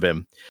and grab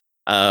him.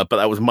 But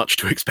that was much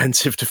too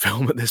expensive to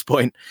film at this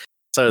point.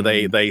 So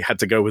they had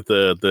to go with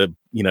the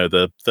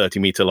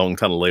 30-meter long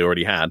tunnel they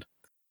already had,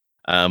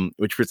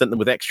 which presented them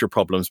with extra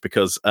problems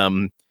because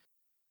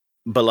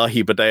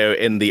Balaji Badeo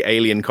in the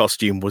alien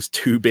costume was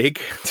too big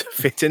to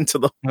fit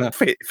into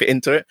fit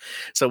into it.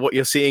 So what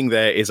you're seeing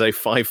there is a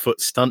 5-foot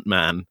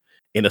stuntman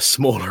in a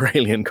smaller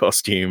alien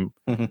costume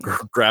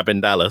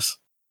grabbing Dallas.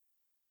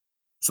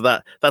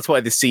 So that's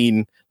why the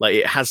scene, like,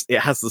 it has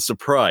the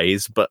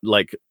surprise, but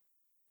like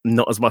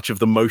not as much of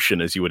the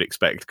motion as you would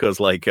expect, because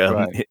like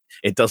right.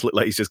 it does look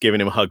like he's just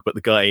giving him a hug, but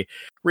the guy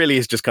really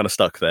is just kind of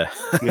stuck there.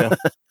 Yeah.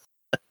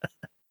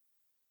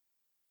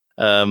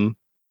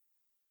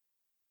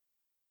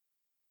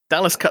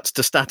 Dallas cuts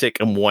to static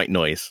and white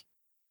noise.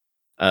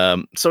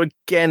 So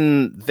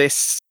again,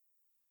 this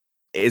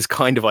is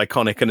kind of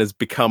iconic and has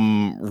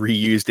become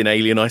reused in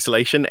Alien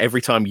Isolation.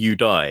 Every time you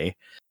die,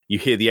 you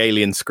hear the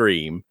alien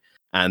scream,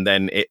 and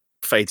then it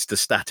fades to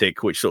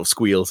static, which sort of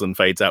squeals and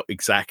fades out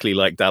exactly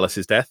like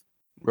Dallas's death.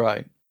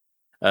 Right.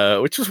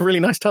 Which was a really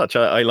nice touch.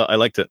 I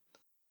liked it.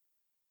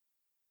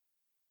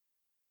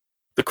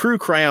 The crew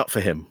cry out for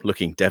him,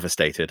 looking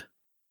devastated.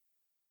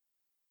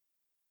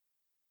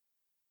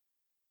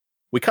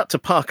 We cut to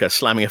Parker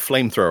slamming a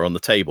flamethrower on the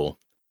table.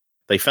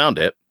 They found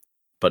it,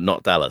 but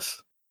not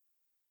Dallas.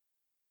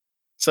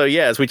 So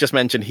yeah, as we just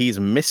mentioned, he's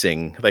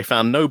missing. They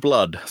found no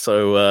blood.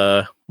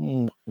 So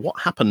what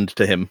happened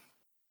to him?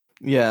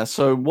 Yeah,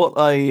 so what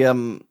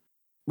I'm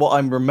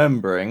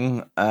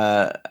remembering,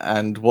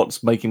 and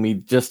what's making me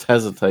just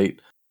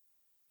hesitate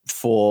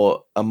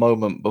for a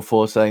moment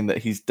before saying that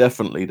he's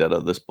definitely dead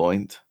at this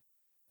point,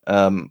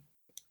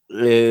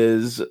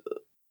 is,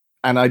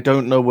 and I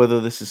don't know whether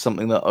this is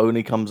something that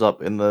only comes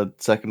up in the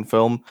second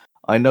film.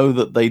 I know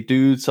that they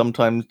do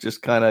sometimes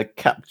just kind of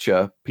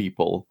capture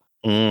people,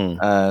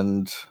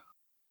 and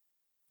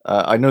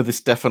I know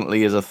this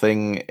definitely is a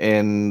thing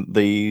in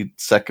the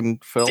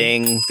second film.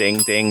 Ding,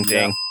 ding, ding,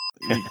 ding.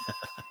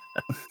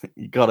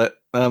 You got it.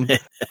 I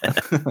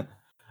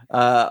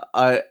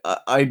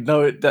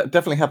know it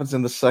definitely happens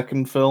in the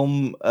second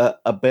film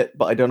a bit,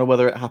 but I don't know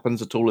whether it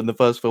happens at all in the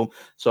first film.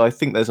 So I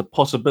think there's a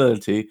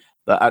possibility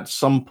that at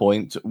some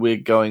point we're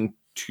going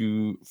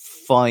to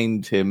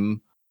find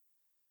him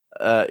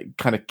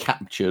kind of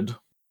captured,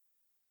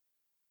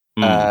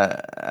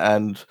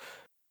 and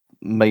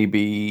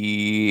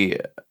maybe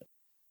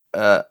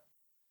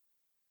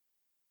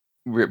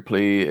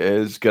Ripley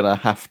is gonna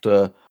have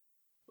to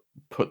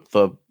put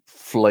the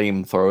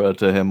flamethrower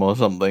to him or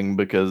something,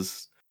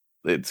 because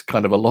it's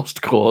kind of a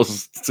lost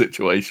cause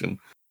situation.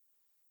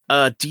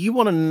 Do you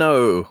want to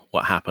know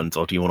what happens,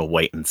 or do you want to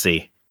wait and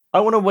see? I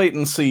want to wait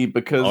and see,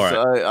 because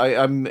right.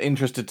 I'm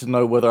interested to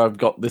know whether I've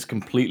got this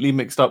completely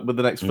mixed up with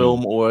the next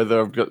film, or whether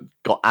I've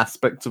got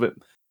aspects of it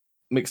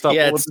mixed up, or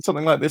whether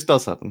something like this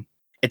does happen.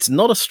 It's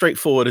not as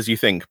straightforward as you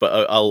think,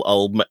 but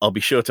I'll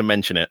be sure to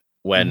mention it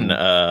when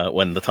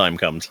the time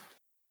comes.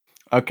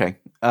 Okay.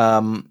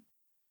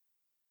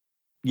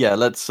 Yeah,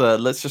 let's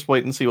just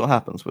wait and see what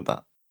happens with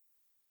that.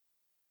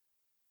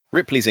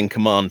 Ripley's in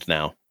command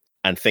now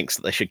and thinks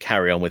that they should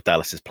carry on with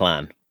Dallas's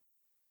plan.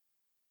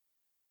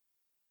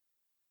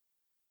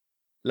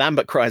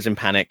 Lambert cries in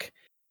panic.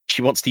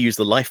 She wants to use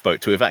the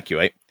lifeboat to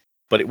evacuate,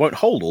 but it won't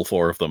hold all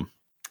four of them.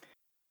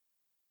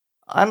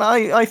 And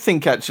I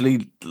think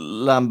actually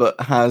Lambert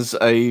has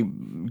a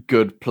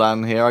good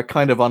plan here. I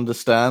kind of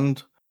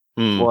understand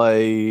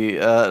why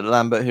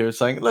Lambert here is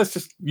saying, let's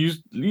just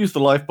use the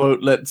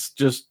lifeboat, let's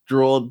just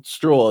draw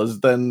straws,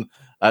 then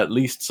at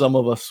least some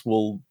of us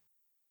will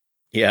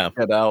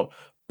get out.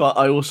 But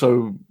I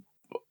also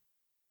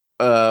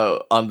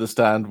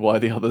understand why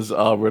the others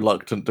are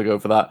reluctant to go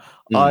for that.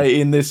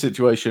 In this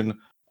situation,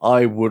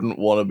 I wouldn't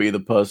want to be the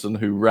person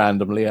who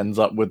randomly ends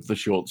up with the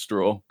short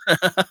straw.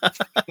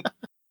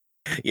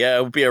 Yeah,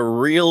 it would be a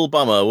real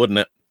bummer, wouldn't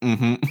it?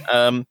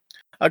 Mm-hmm.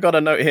 I got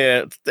a note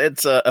here.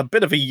 It's a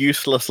bit of a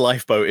useless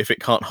lifeboat if it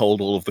can't hold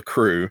all of the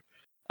crew.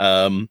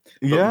 But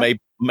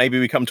maybe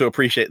we come to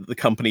appreciate that the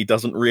company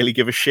doesn't really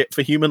give a shit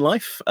for human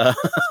life.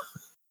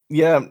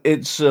 Yeah,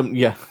 it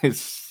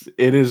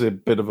is a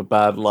bit of a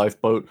bad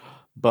lifeboat,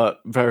 but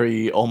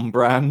very on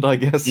brand, I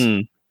guess.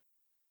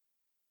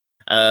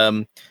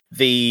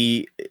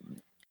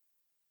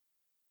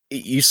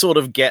 You sort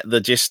of get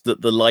the gist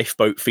that the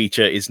lifeboat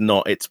feature is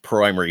not its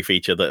primary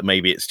feature, that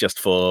maybe it's just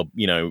for,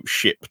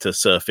 ship to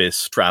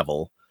surface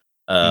travel,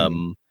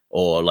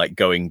 or like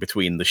going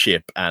between the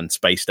ship and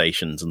space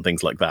stations and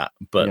things like that.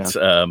 But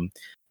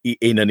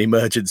in an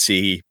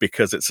emergency,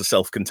 because it's a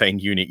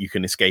self-contained unit, you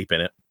can escape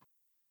in it.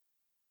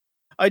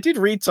 I did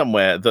read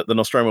somewhere that the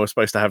Nostromo was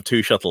supposed to have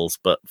 2 shuttles,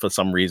 but for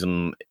some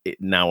reason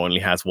it now only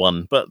has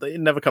 1. But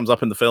it never comes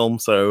up in the film,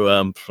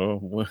 so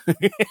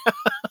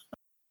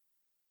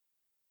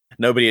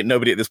nobody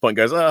at this point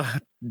goes,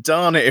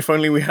 darn it, if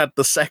only we had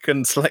the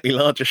second, slightly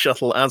larger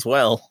shuttle as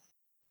well.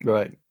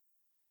 Right.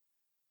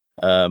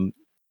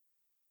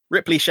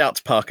 Ripley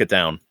shouts Parker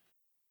down.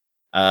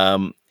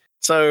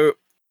 So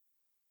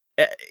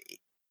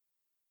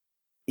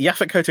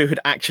Yaphet Kotto had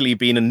actually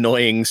been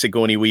annoying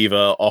Sigourney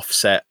Weaver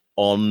offset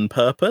on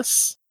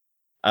purpose,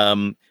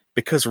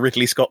 because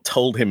Ridley Scott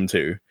told him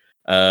to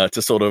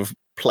sort of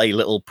play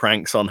little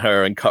pranks on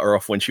her and cut her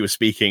off when she was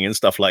speaking and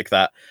stuff like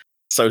that,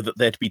 so that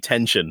there'd be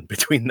tension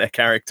between their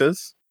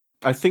characters.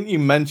 I think you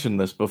mentioned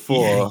this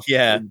before.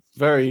 Yeah. It's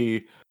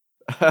very...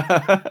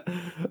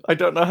 I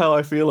don't know how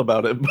I feel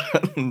about it,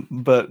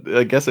 but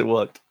I guess it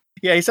worked.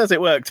 Yeah, he says it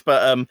worked,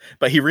 but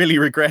he really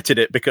regretted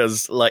it,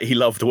 because he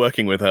loved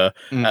working with her,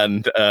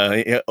 and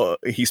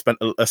he spent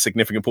a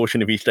significant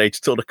portion of each day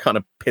sort of kind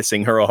of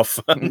pissing her off.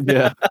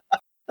 Yeah.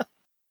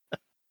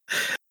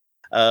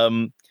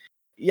 Yaphet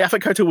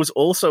Kotto was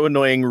also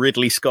annoying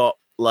Ridley Scott,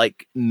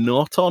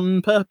 not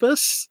on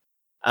purpose,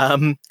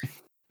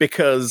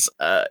 because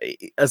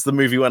as the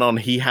movie went on,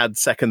 he had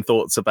second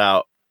thoughts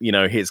about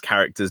his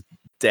character's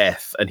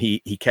death, and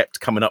he kept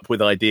coming up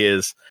with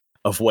ideas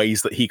of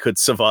ways that he could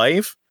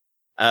survive.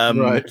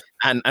 Right.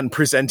 And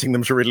presenting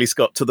them to Ridley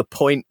Scott to the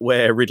point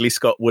where Ridley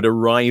Scott would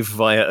arrive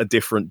via a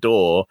different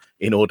door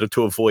in order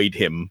to avoid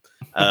him.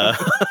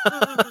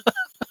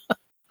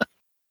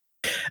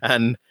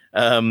 And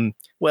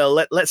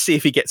let's see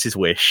if he gets his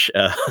wish.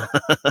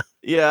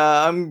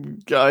 Yeah,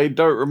 I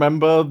don't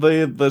remember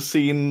the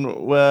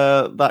scene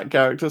where that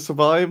character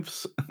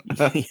survives.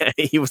 Yeah,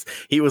 he was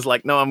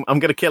like, no, I'm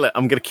gonna kill it.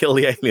 I'm gonna kill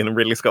the alien. And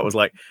Ridley Scott was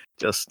like,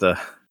 just do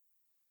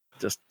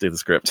the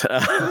script.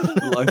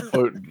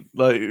 Lifeboat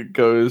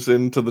goes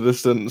into the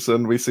distance,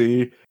 and we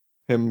see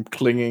him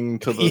clinging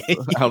to the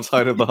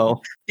outside of the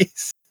hull.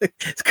 It's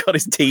got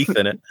his teeth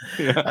in it.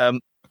 Yeah.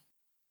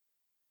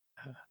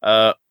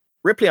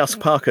 Ripley asks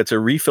Parker to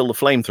refill the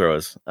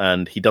flamethrowers,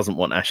 and he doesn't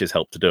want Ash's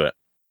help to do it.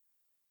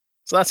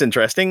 So that's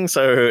interesting.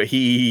 So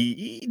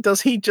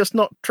does he just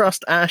not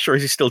trust Ash, or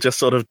is he still just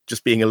sort of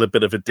just being a little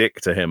bit of a dick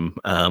to him?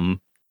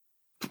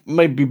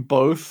 Maybe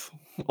both.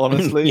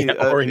 Honestly,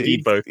 or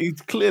indeed both.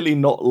 He's clearly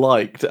not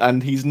liked,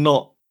 and he's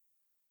not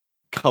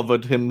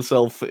covered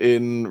himself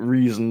in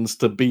reasons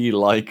to be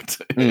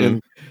liked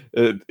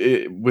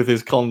with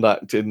his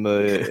conduct in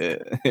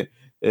the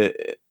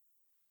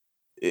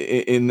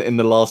in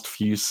the last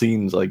few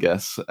scenes, I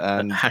guess.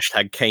 And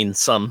hashtag Kane's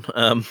son.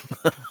 And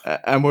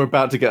we're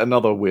about to get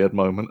another weird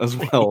moment as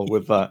well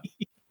with that.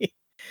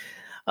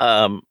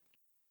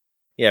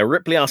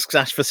 Ripley asks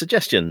Ash for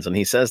suggestions, and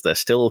he says they're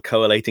still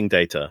collating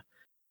data.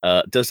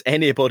 Does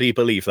anybody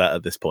believe that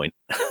at this point?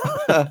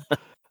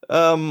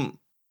 We're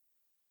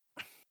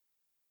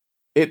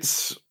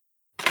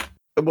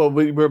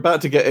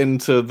about to get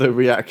into the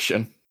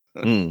reaction,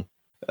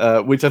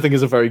 which I think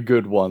is a very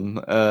good one,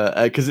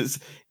 because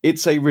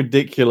it's a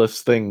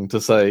ridiculous thing to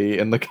say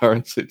in the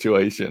current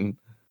situation.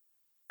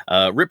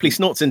 Ripley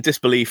snorts in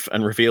disbelief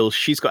and reveals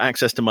she's got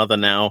access to Mother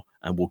now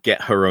and will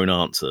get her own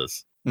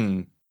answers.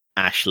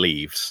 Ash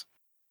leaves.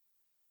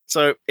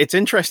 So it's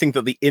interesting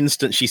that the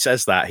instant she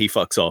says that, he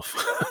fucks off.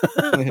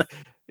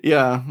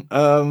 Yeah.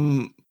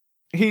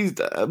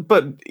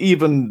 But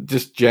even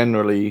just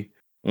generally,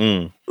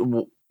 the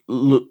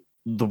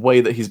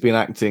way that he's been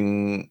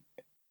acting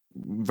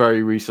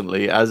very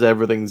recently, as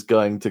everything's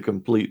going to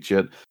complete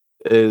shit,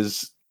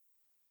 is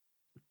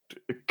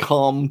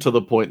calm to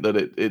the point that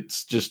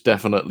it's just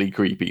definitely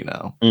creepy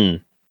now.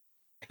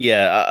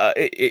 Yeah,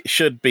 it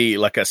should be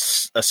like a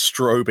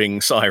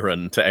strobing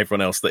siren to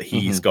everyone else that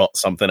he's got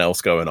something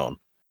else going on.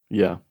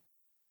 Yeah.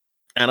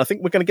 And I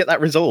think we're going to get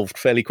that resolved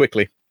fairly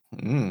quickly.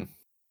 We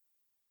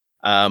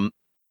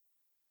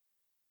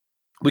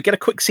get a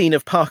quick scene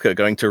of Parker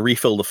going to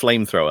refill the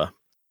flamethrower,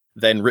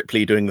 then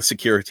Ripley doing the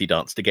security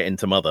dance to get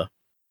into Mother.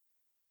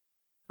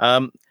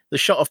 The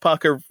shot of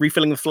Parker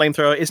refilling the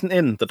flamethrower isn't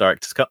in the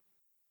director's cut.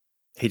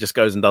 He just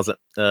goes and does it.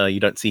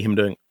 You don't see him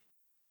doing it.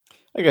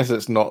 I guess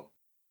it's not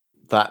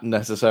that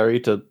necessary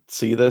to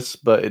see this,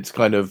 but it's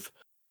kind of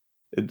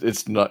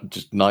it's not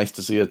just nice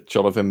to see a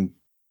shot of him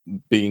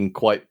being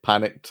quite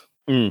panicked.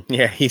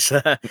 Yeah, he's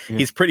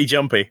pretty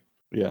jumpy.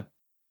 Yeah.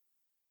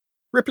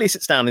 Ripley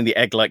sits down in the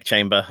egg-like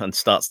chamber and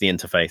starts the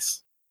interface.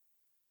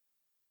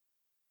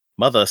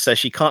 Mother says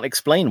she can't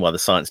explain why the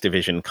science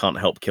division can't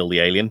help kill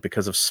the alien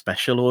because of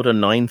Special Order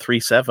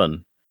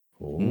 937.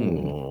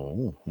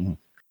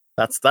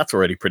 That's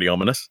already pretty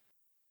ominous.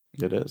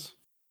 It is.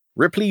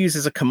 Ripley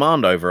uses a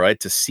command override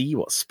to see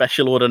what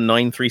Special Order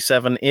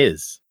 937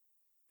 is,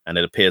 and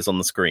it appears on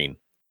the screen.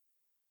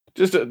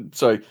 Just a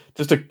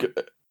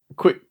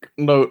quick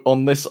note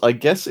on this. I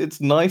guess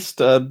it's nice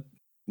to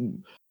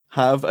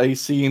have a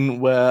scene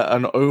where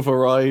an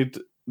override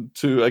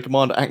to a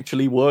command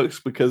actually works,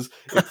 because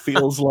it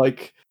feels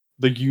like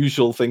the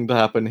usual thing to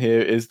happen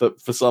here is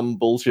that for some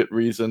bullshit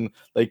reason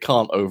they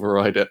can't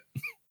override it.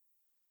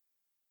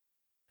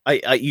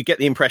 You get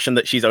the impression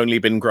that she's only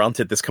been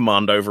granted this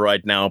command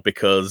override now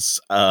because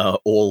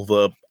all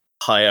the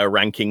higher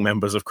ranking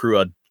members of crew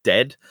are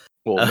dead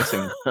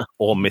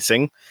or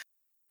missing.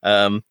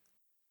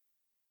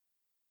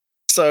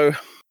 So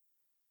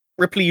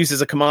Ripley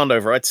uses a command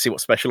override to see what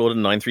Special Order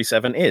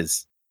 937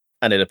 is,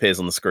 and it appears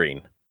on the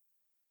screen.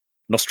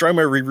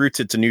 Nostromo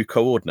rerouted to new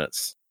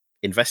coordinates.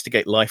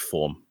 Investigate life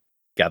form.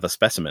 Gather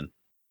specimen.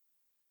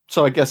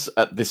 So I guess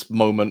at this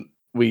moment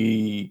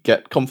we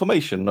get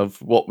confirmation of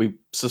what we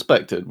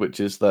suspected, which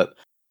is that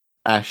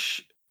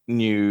Ash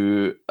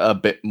knew a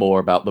bit more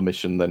about the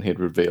mission than he'd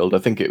revealed. I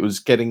think it was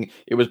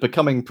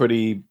becoming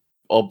pretty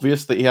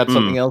obvious that he had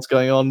something else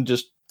going on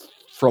just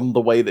from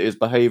the way that he's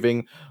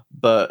behaving,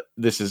 but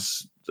this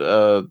is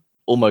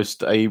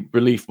almost a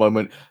relief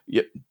moment.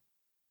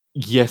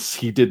 Yes,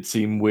 he did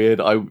seem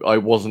weird. I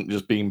wasn't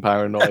just being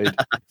paranoid.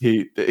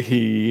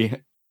 He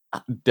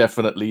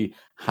definitely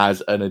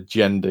has an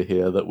agenda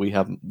here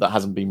that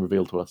hasn't been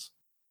revealed to us.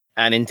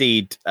 And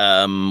indeed,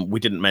 we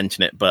didn't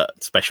mention it,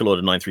 but Special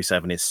Order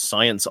 937 is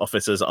science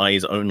officers'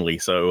 eyes only.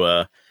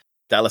 So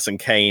Dallas and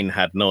Kane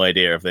had no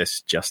idea of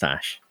this, just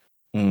Ash.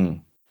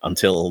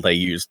 Until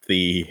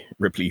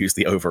Ripley used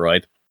the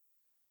override.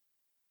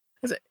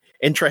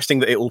 interesting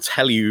that it will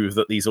tell you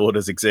that these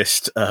orders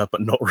exist, but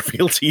not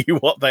reveal to you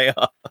what they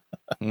are.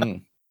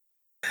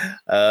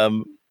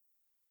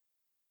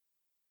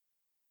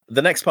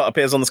 The next part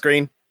appears on the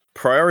screen.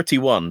 Priority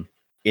 1,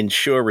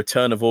 ensure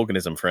return of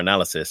organism for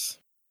analysis.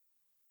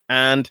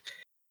 And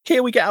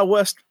here we get our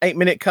worst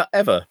 8-minute cut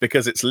ever,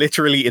 because it's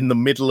literally in the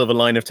middle of a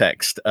line of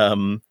text.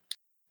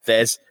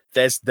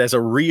 There's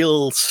a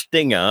real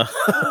stinger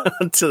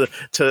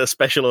to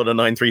Special Order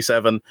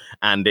 937,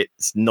 and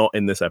it's not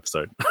in this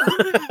episode.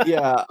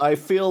 Yeah, I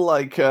feel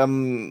like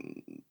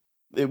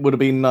it would have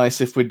been nice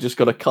if we'd just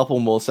got a couple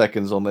more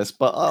seconds on this,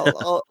 but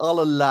I'll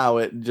allow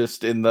it,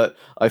 just in that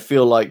I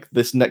feel like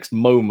this next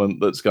moment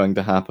that's going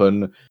to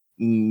happen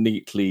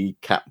neatly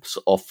caps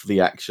off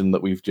the action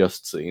that we've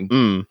just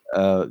seen.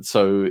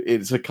 So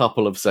it's a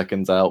couple of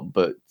seconds out,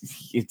 but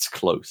it's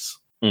close.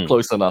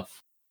 Close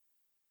enough.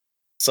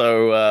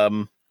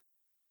 So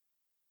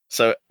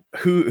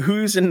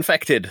who's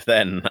infected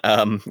then?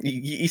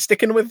 You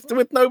sticking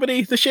with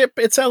nobody? The ship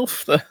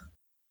itself?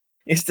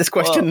 Is this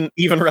question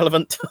even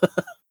relevant?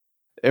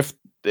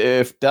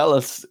 If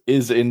Dallas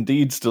is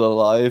indeed still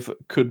alive,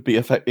 could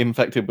be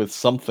infected with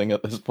something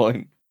at this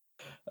point.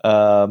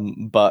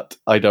 But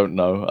I don't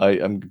know.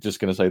 I'm just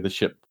going to say the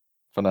ship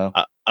for now.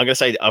 I'm going to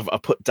say I've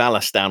put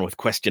Dallas down with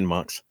question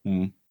marks.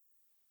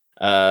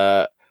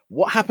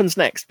 What happens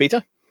next,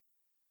 Peter?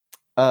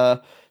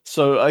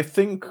 So I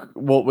think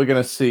what we're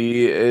going to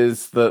see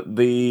is that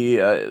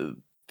the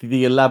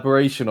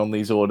elaboration on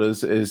these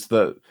orders is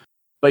that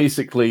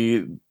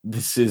basically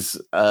this is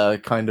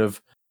kind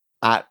of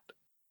at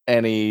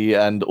any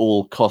and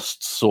all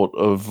costs sort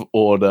of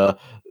order.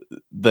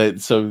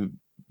 So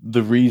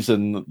the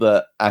reason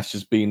that Ash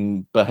has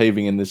been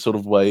behaving in this sort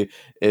of way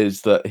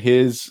is that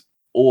his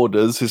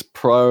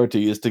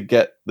priority is to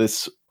get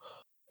this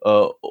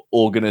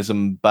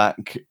organism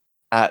back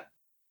at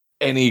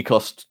any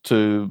cost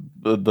to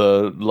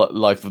the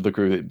life of the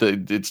crew.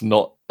 It's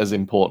not as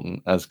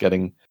important as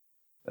getting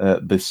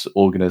this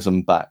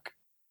organism back.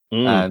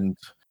 And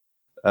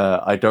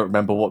I don't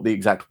remember what the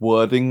exact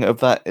wording of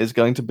that is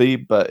going to be,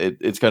 but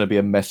it's going to be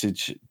a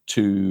message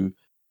to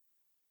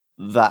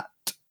that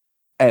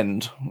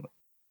end.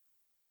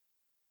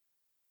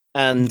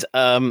 And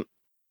that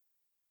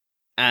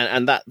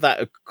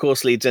of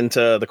course leads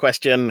into the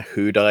question: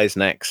 who dies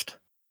next?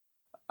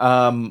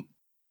 I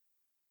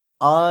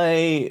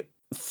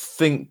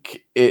think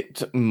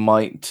it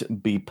might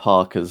be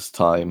Parker's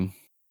time.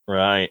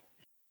 Right.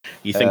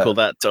 You think all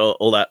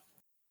that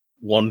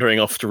wandering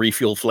off to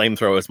refuel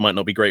flamethrowers might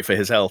not be great for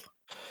his health?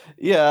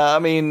 Yeah, I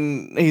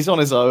mean, he's on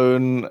his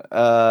own.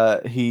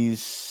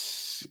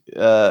 He's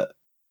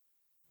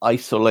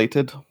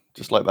isolated,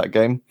 just like that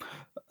game.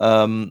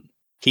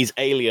 He's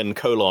Alien :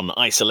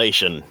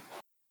 Isolation.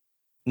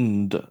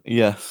 And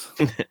yes.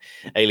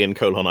 Alien :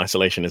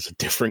 Isolation is a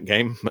different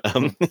game.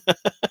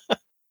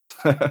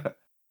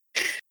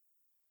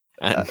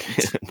 And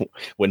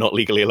we're not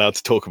legally allowed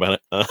to talk about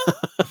it.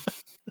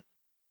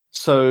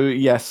 So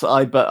yes,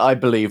 I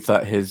believe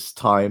that his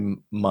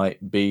time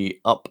might be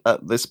up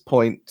at this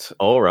point.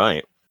 All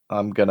right,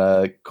 I'm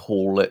gonna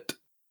call it.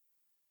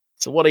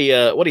 So what are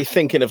you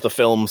thinking of the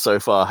film so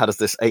far? How does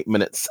this 8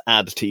 minutes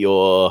add to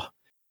your,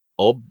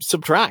 or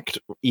subtract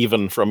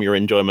even from your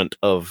enjoyment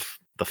of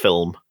the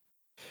film?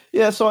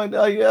 Yeah, so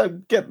I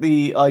get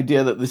the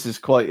idea that this is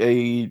quite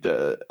a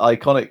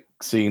iconic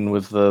scene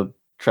with the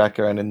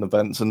tracker and in the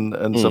vents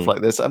and stuff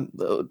like this. And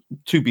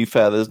to be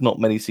fair, there's not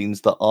many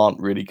scenes that aren't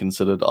really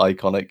considered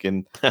iconic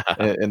in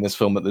this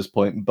film at this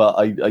point. But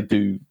I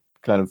do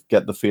kind of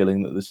get the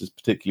feeling that this is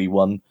particularly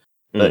one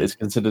that is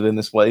considered in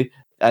this way.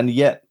 And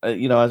yet,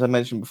 as I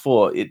mentioned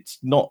before, it's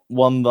not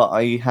one that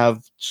I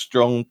have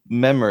strong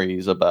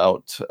memories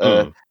about.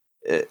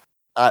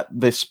 At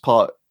this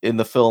part in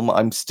the film,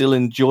 I'm still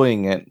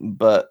enjoying it,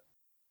 but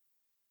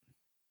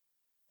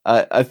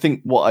I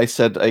think what I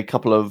said a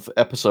couple of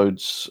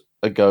episodes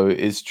ago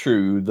is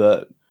true,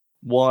 that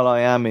while I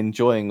am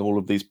enjoying all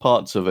of these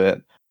parts of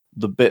it,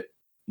 the bit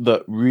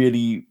that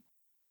really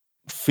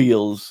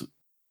feels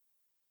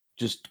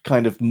just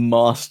kind of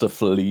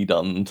masterfully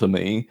done to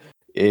me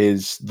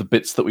is the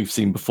bits that we've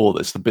seen before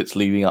this, the bits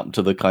leading up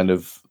to the kind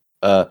of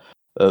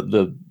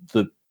the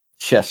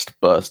chest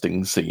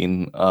bursting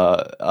scene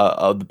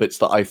are the bits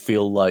that I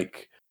feel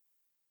like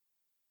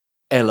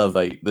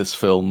elevate this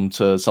film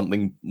to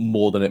something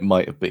more than it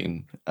might have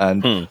been.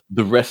 And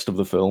the rest of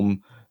the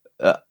film,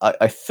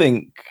 I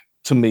think,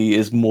 to me,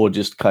 is more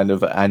just kind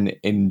of an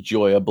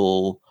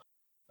enjoyable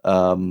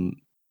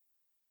horror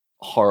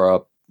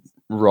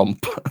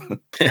romp.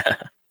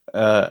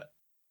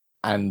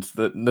 And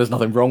there's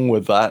nothing wrong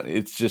with that.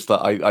 It's just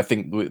that I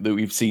think that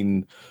we've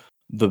seen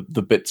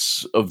the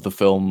bits of the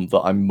film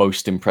that I'm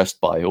most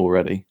impressed by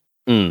already.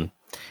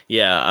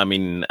 Yeah, I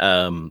mean,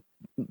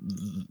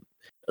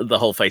 the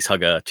whole face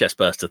hugger chest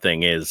burster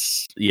thing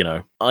is,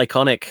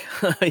 iconic.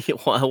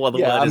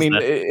 I mean,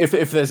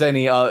 if there's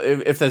any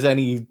if there's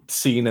any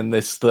scene in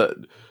this that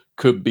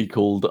could be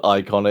called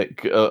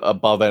iconic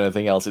above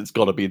anything else, it's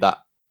got to be that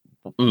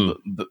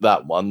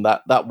that one.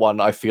 That one,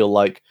 I feel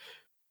like,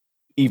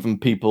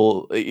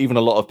 even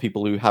a lot of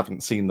people who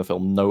haven't seen the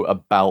film know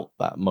about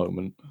that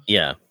moment.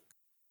 Yeah.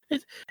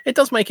 It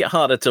does make it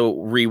harder to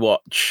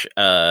rewatch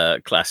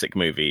classic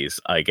movies,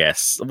 I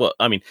guess. Well,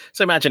 I mean,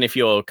 so imagine if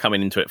you're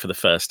coming into it for the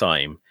first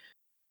time.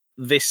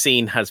 This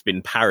scene has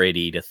been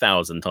parodied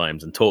 1,000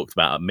 times and talked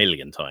about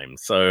 1,000,000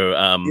 times. So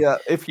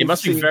it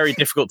must be very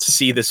difficult to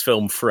see this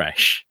film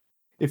fresh.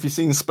 If you've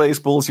seen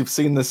Spaceballs, you've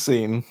seen this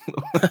scene.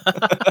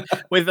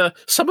 With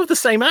some of the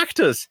same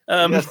actors.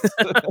 Yes.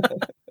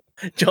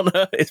 John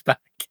Hurt is back.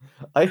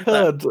 I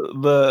heard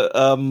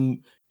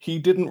that he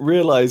didn't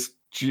realize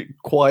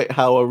quite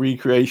how a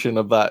recreation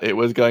of that it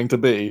was going to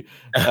be,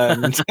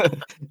 and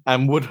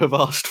and would have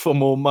asked for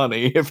more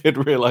money if he'd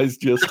realized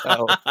just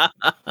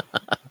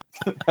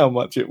how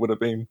much it would have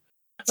been.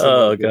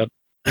 Oh god.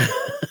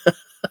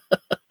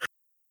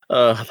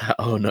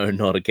 Oh no,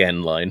 not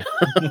again line.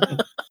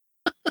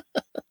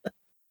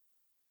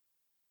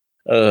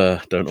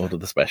 Don't order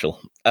the special.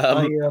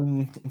 I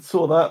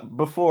saw that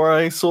before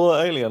I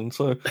saw Alien,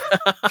 so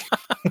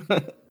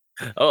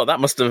oh, that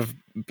must have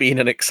been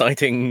an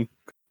exciting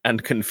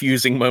and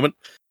confusing moment.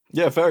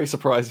 Yeah, very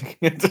surprising.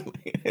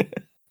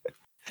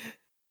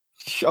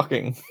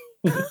 Shocking.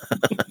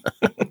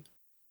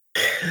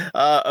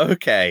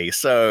 Okay,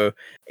 so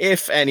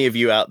if any of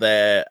you out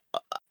there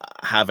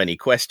have any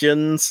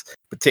questions,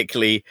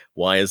 particularly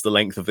why is the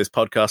length of this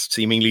podcast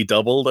seemingly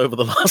doubled over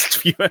the last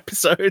few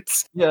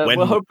episodes? Yeah, when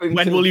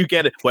will you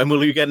get it? When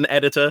will you get an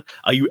editor?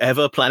 Are you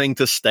ever planning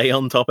to stay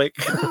on topic?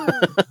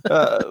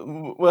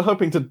 We're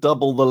hoping to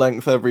double the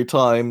length every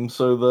time,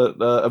 so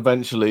that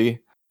eventually,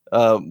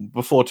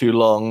 before too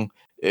long,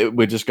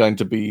 we're just going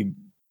to be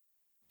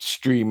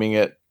streaming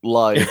it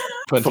live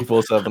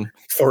 24/7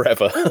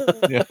 forever.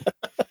 Yeah.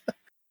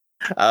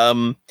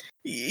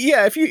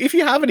 Yeah, if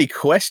you have any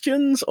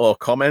questions or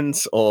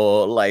comments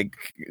or like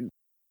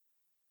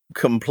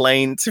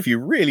complaints, if you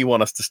really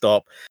want us to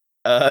stop,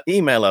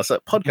 email us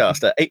at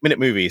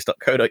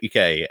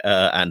podcast@8minutemovies.co.uk,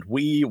 and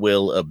we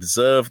will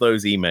observe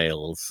those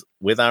emails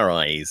with our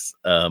eyes,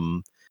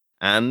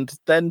 and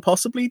then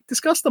possibly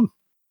discuss them.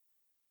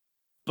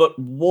 But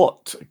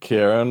what,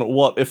 Kieran?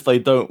 What if they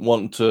don't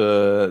want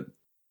to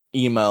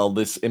email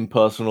this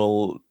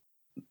impersonal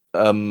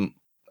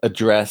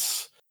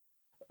address?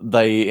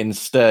 They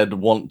instead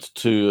want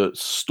to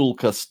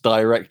stalk us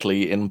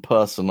directly in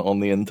person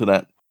on the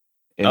internet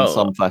in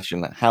some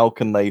fashion. How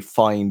can they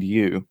find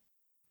you?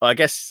 I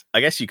guess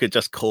you could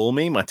just call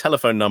me. My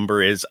telephone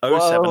number is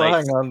 078. Well,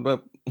 hang on,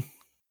 but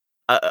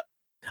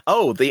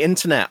the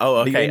internet.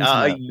 Oh, okay.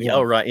 Internet, yeah.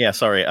 Oh, right. Yeah,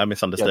 sorry, I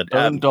misunderstood.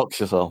 Yeah, don't dox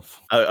yourself.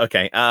 Oh,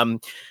 okay.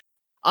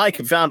 I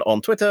can be found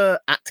on Twitter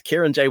at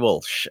Kieran J.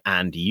 Walsh,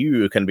 and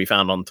you can be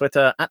found on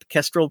Twitter at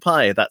Kestrel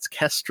Pie. That's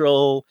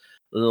Kestrel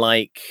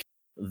like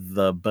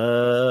the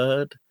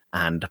bird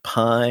and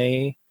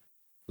pie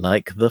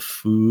like the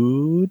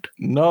food.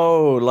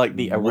 No, like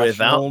the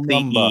irrational without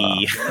number.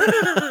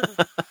 The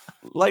E.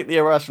 Like the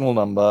irrational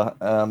number.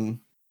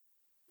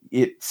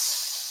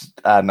 It's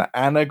an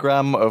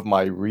anagram of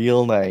my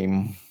real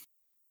name.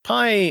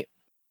 Pi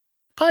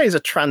is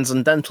a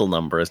transcendental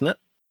number, isn't it?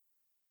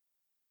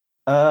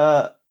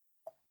 I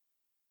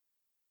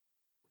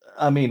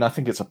mean, I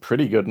think it's a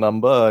pretty good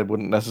number. I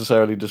wouldn't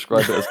necessarily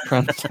describe it as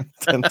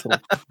transcendental.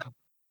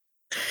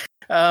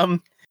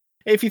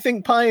 If you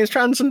think pi is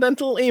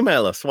transcendental,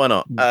 email us. Why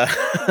not?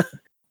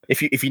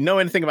 If you know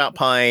anything about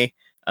pi,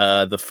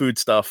 the food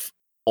stuff,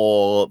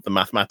 or the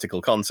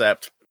mathematical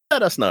concept,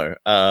 let us know,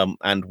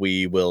 and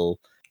we will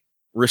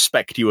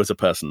respect you as a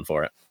person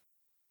for it.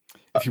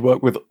 If you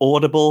work with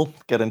Audible,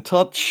 get in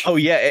touch. Oh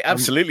yeah,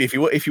 absolutely. If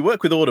you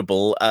work with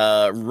Audible,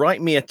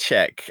 write me a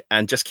check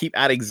and just keep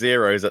adding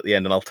zeros at the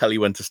end, and I'll tell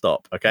you when to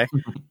stop. Okay.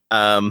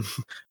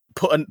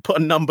 Put a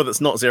number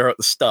that's not zero at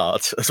the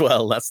start as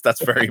well.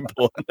 That's very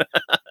important.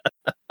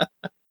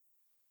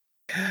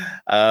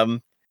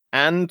 And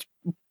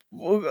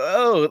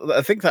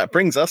I think that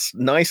brings us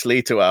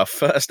nicely to our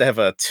first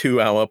ever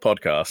 2-hour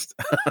podcast.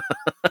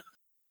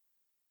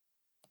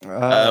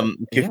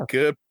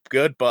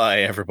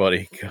 Goodbye,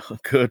 everybody.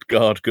 Good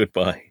God,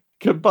 goodbye.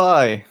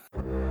 Goodbye.